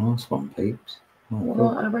 Nice one, peeps. Oh,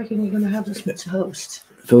 Well, I reckon you're going to have this with toast.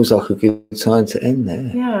 feels like a good time to end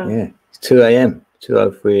there. Yeah. It's 2 a.m.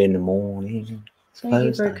 2:03 in the morning. Thank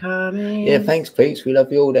you for Thursday. coming. Yeah, thanks, peeps. We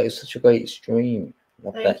love you all. That was such a great stream.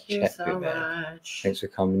 Love that Thank you chat so we've had. much. Thanks for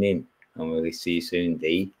coming in. And we'll see you soon,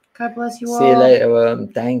 Dee. God bless you all. See you later,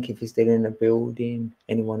 Dank, if you're still in the building.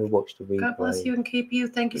 Anyone who watched the replay. God bless you and keep you.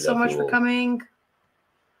 Thank you We so love much you for all. coming.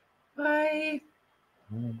 Bye.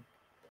 Bye.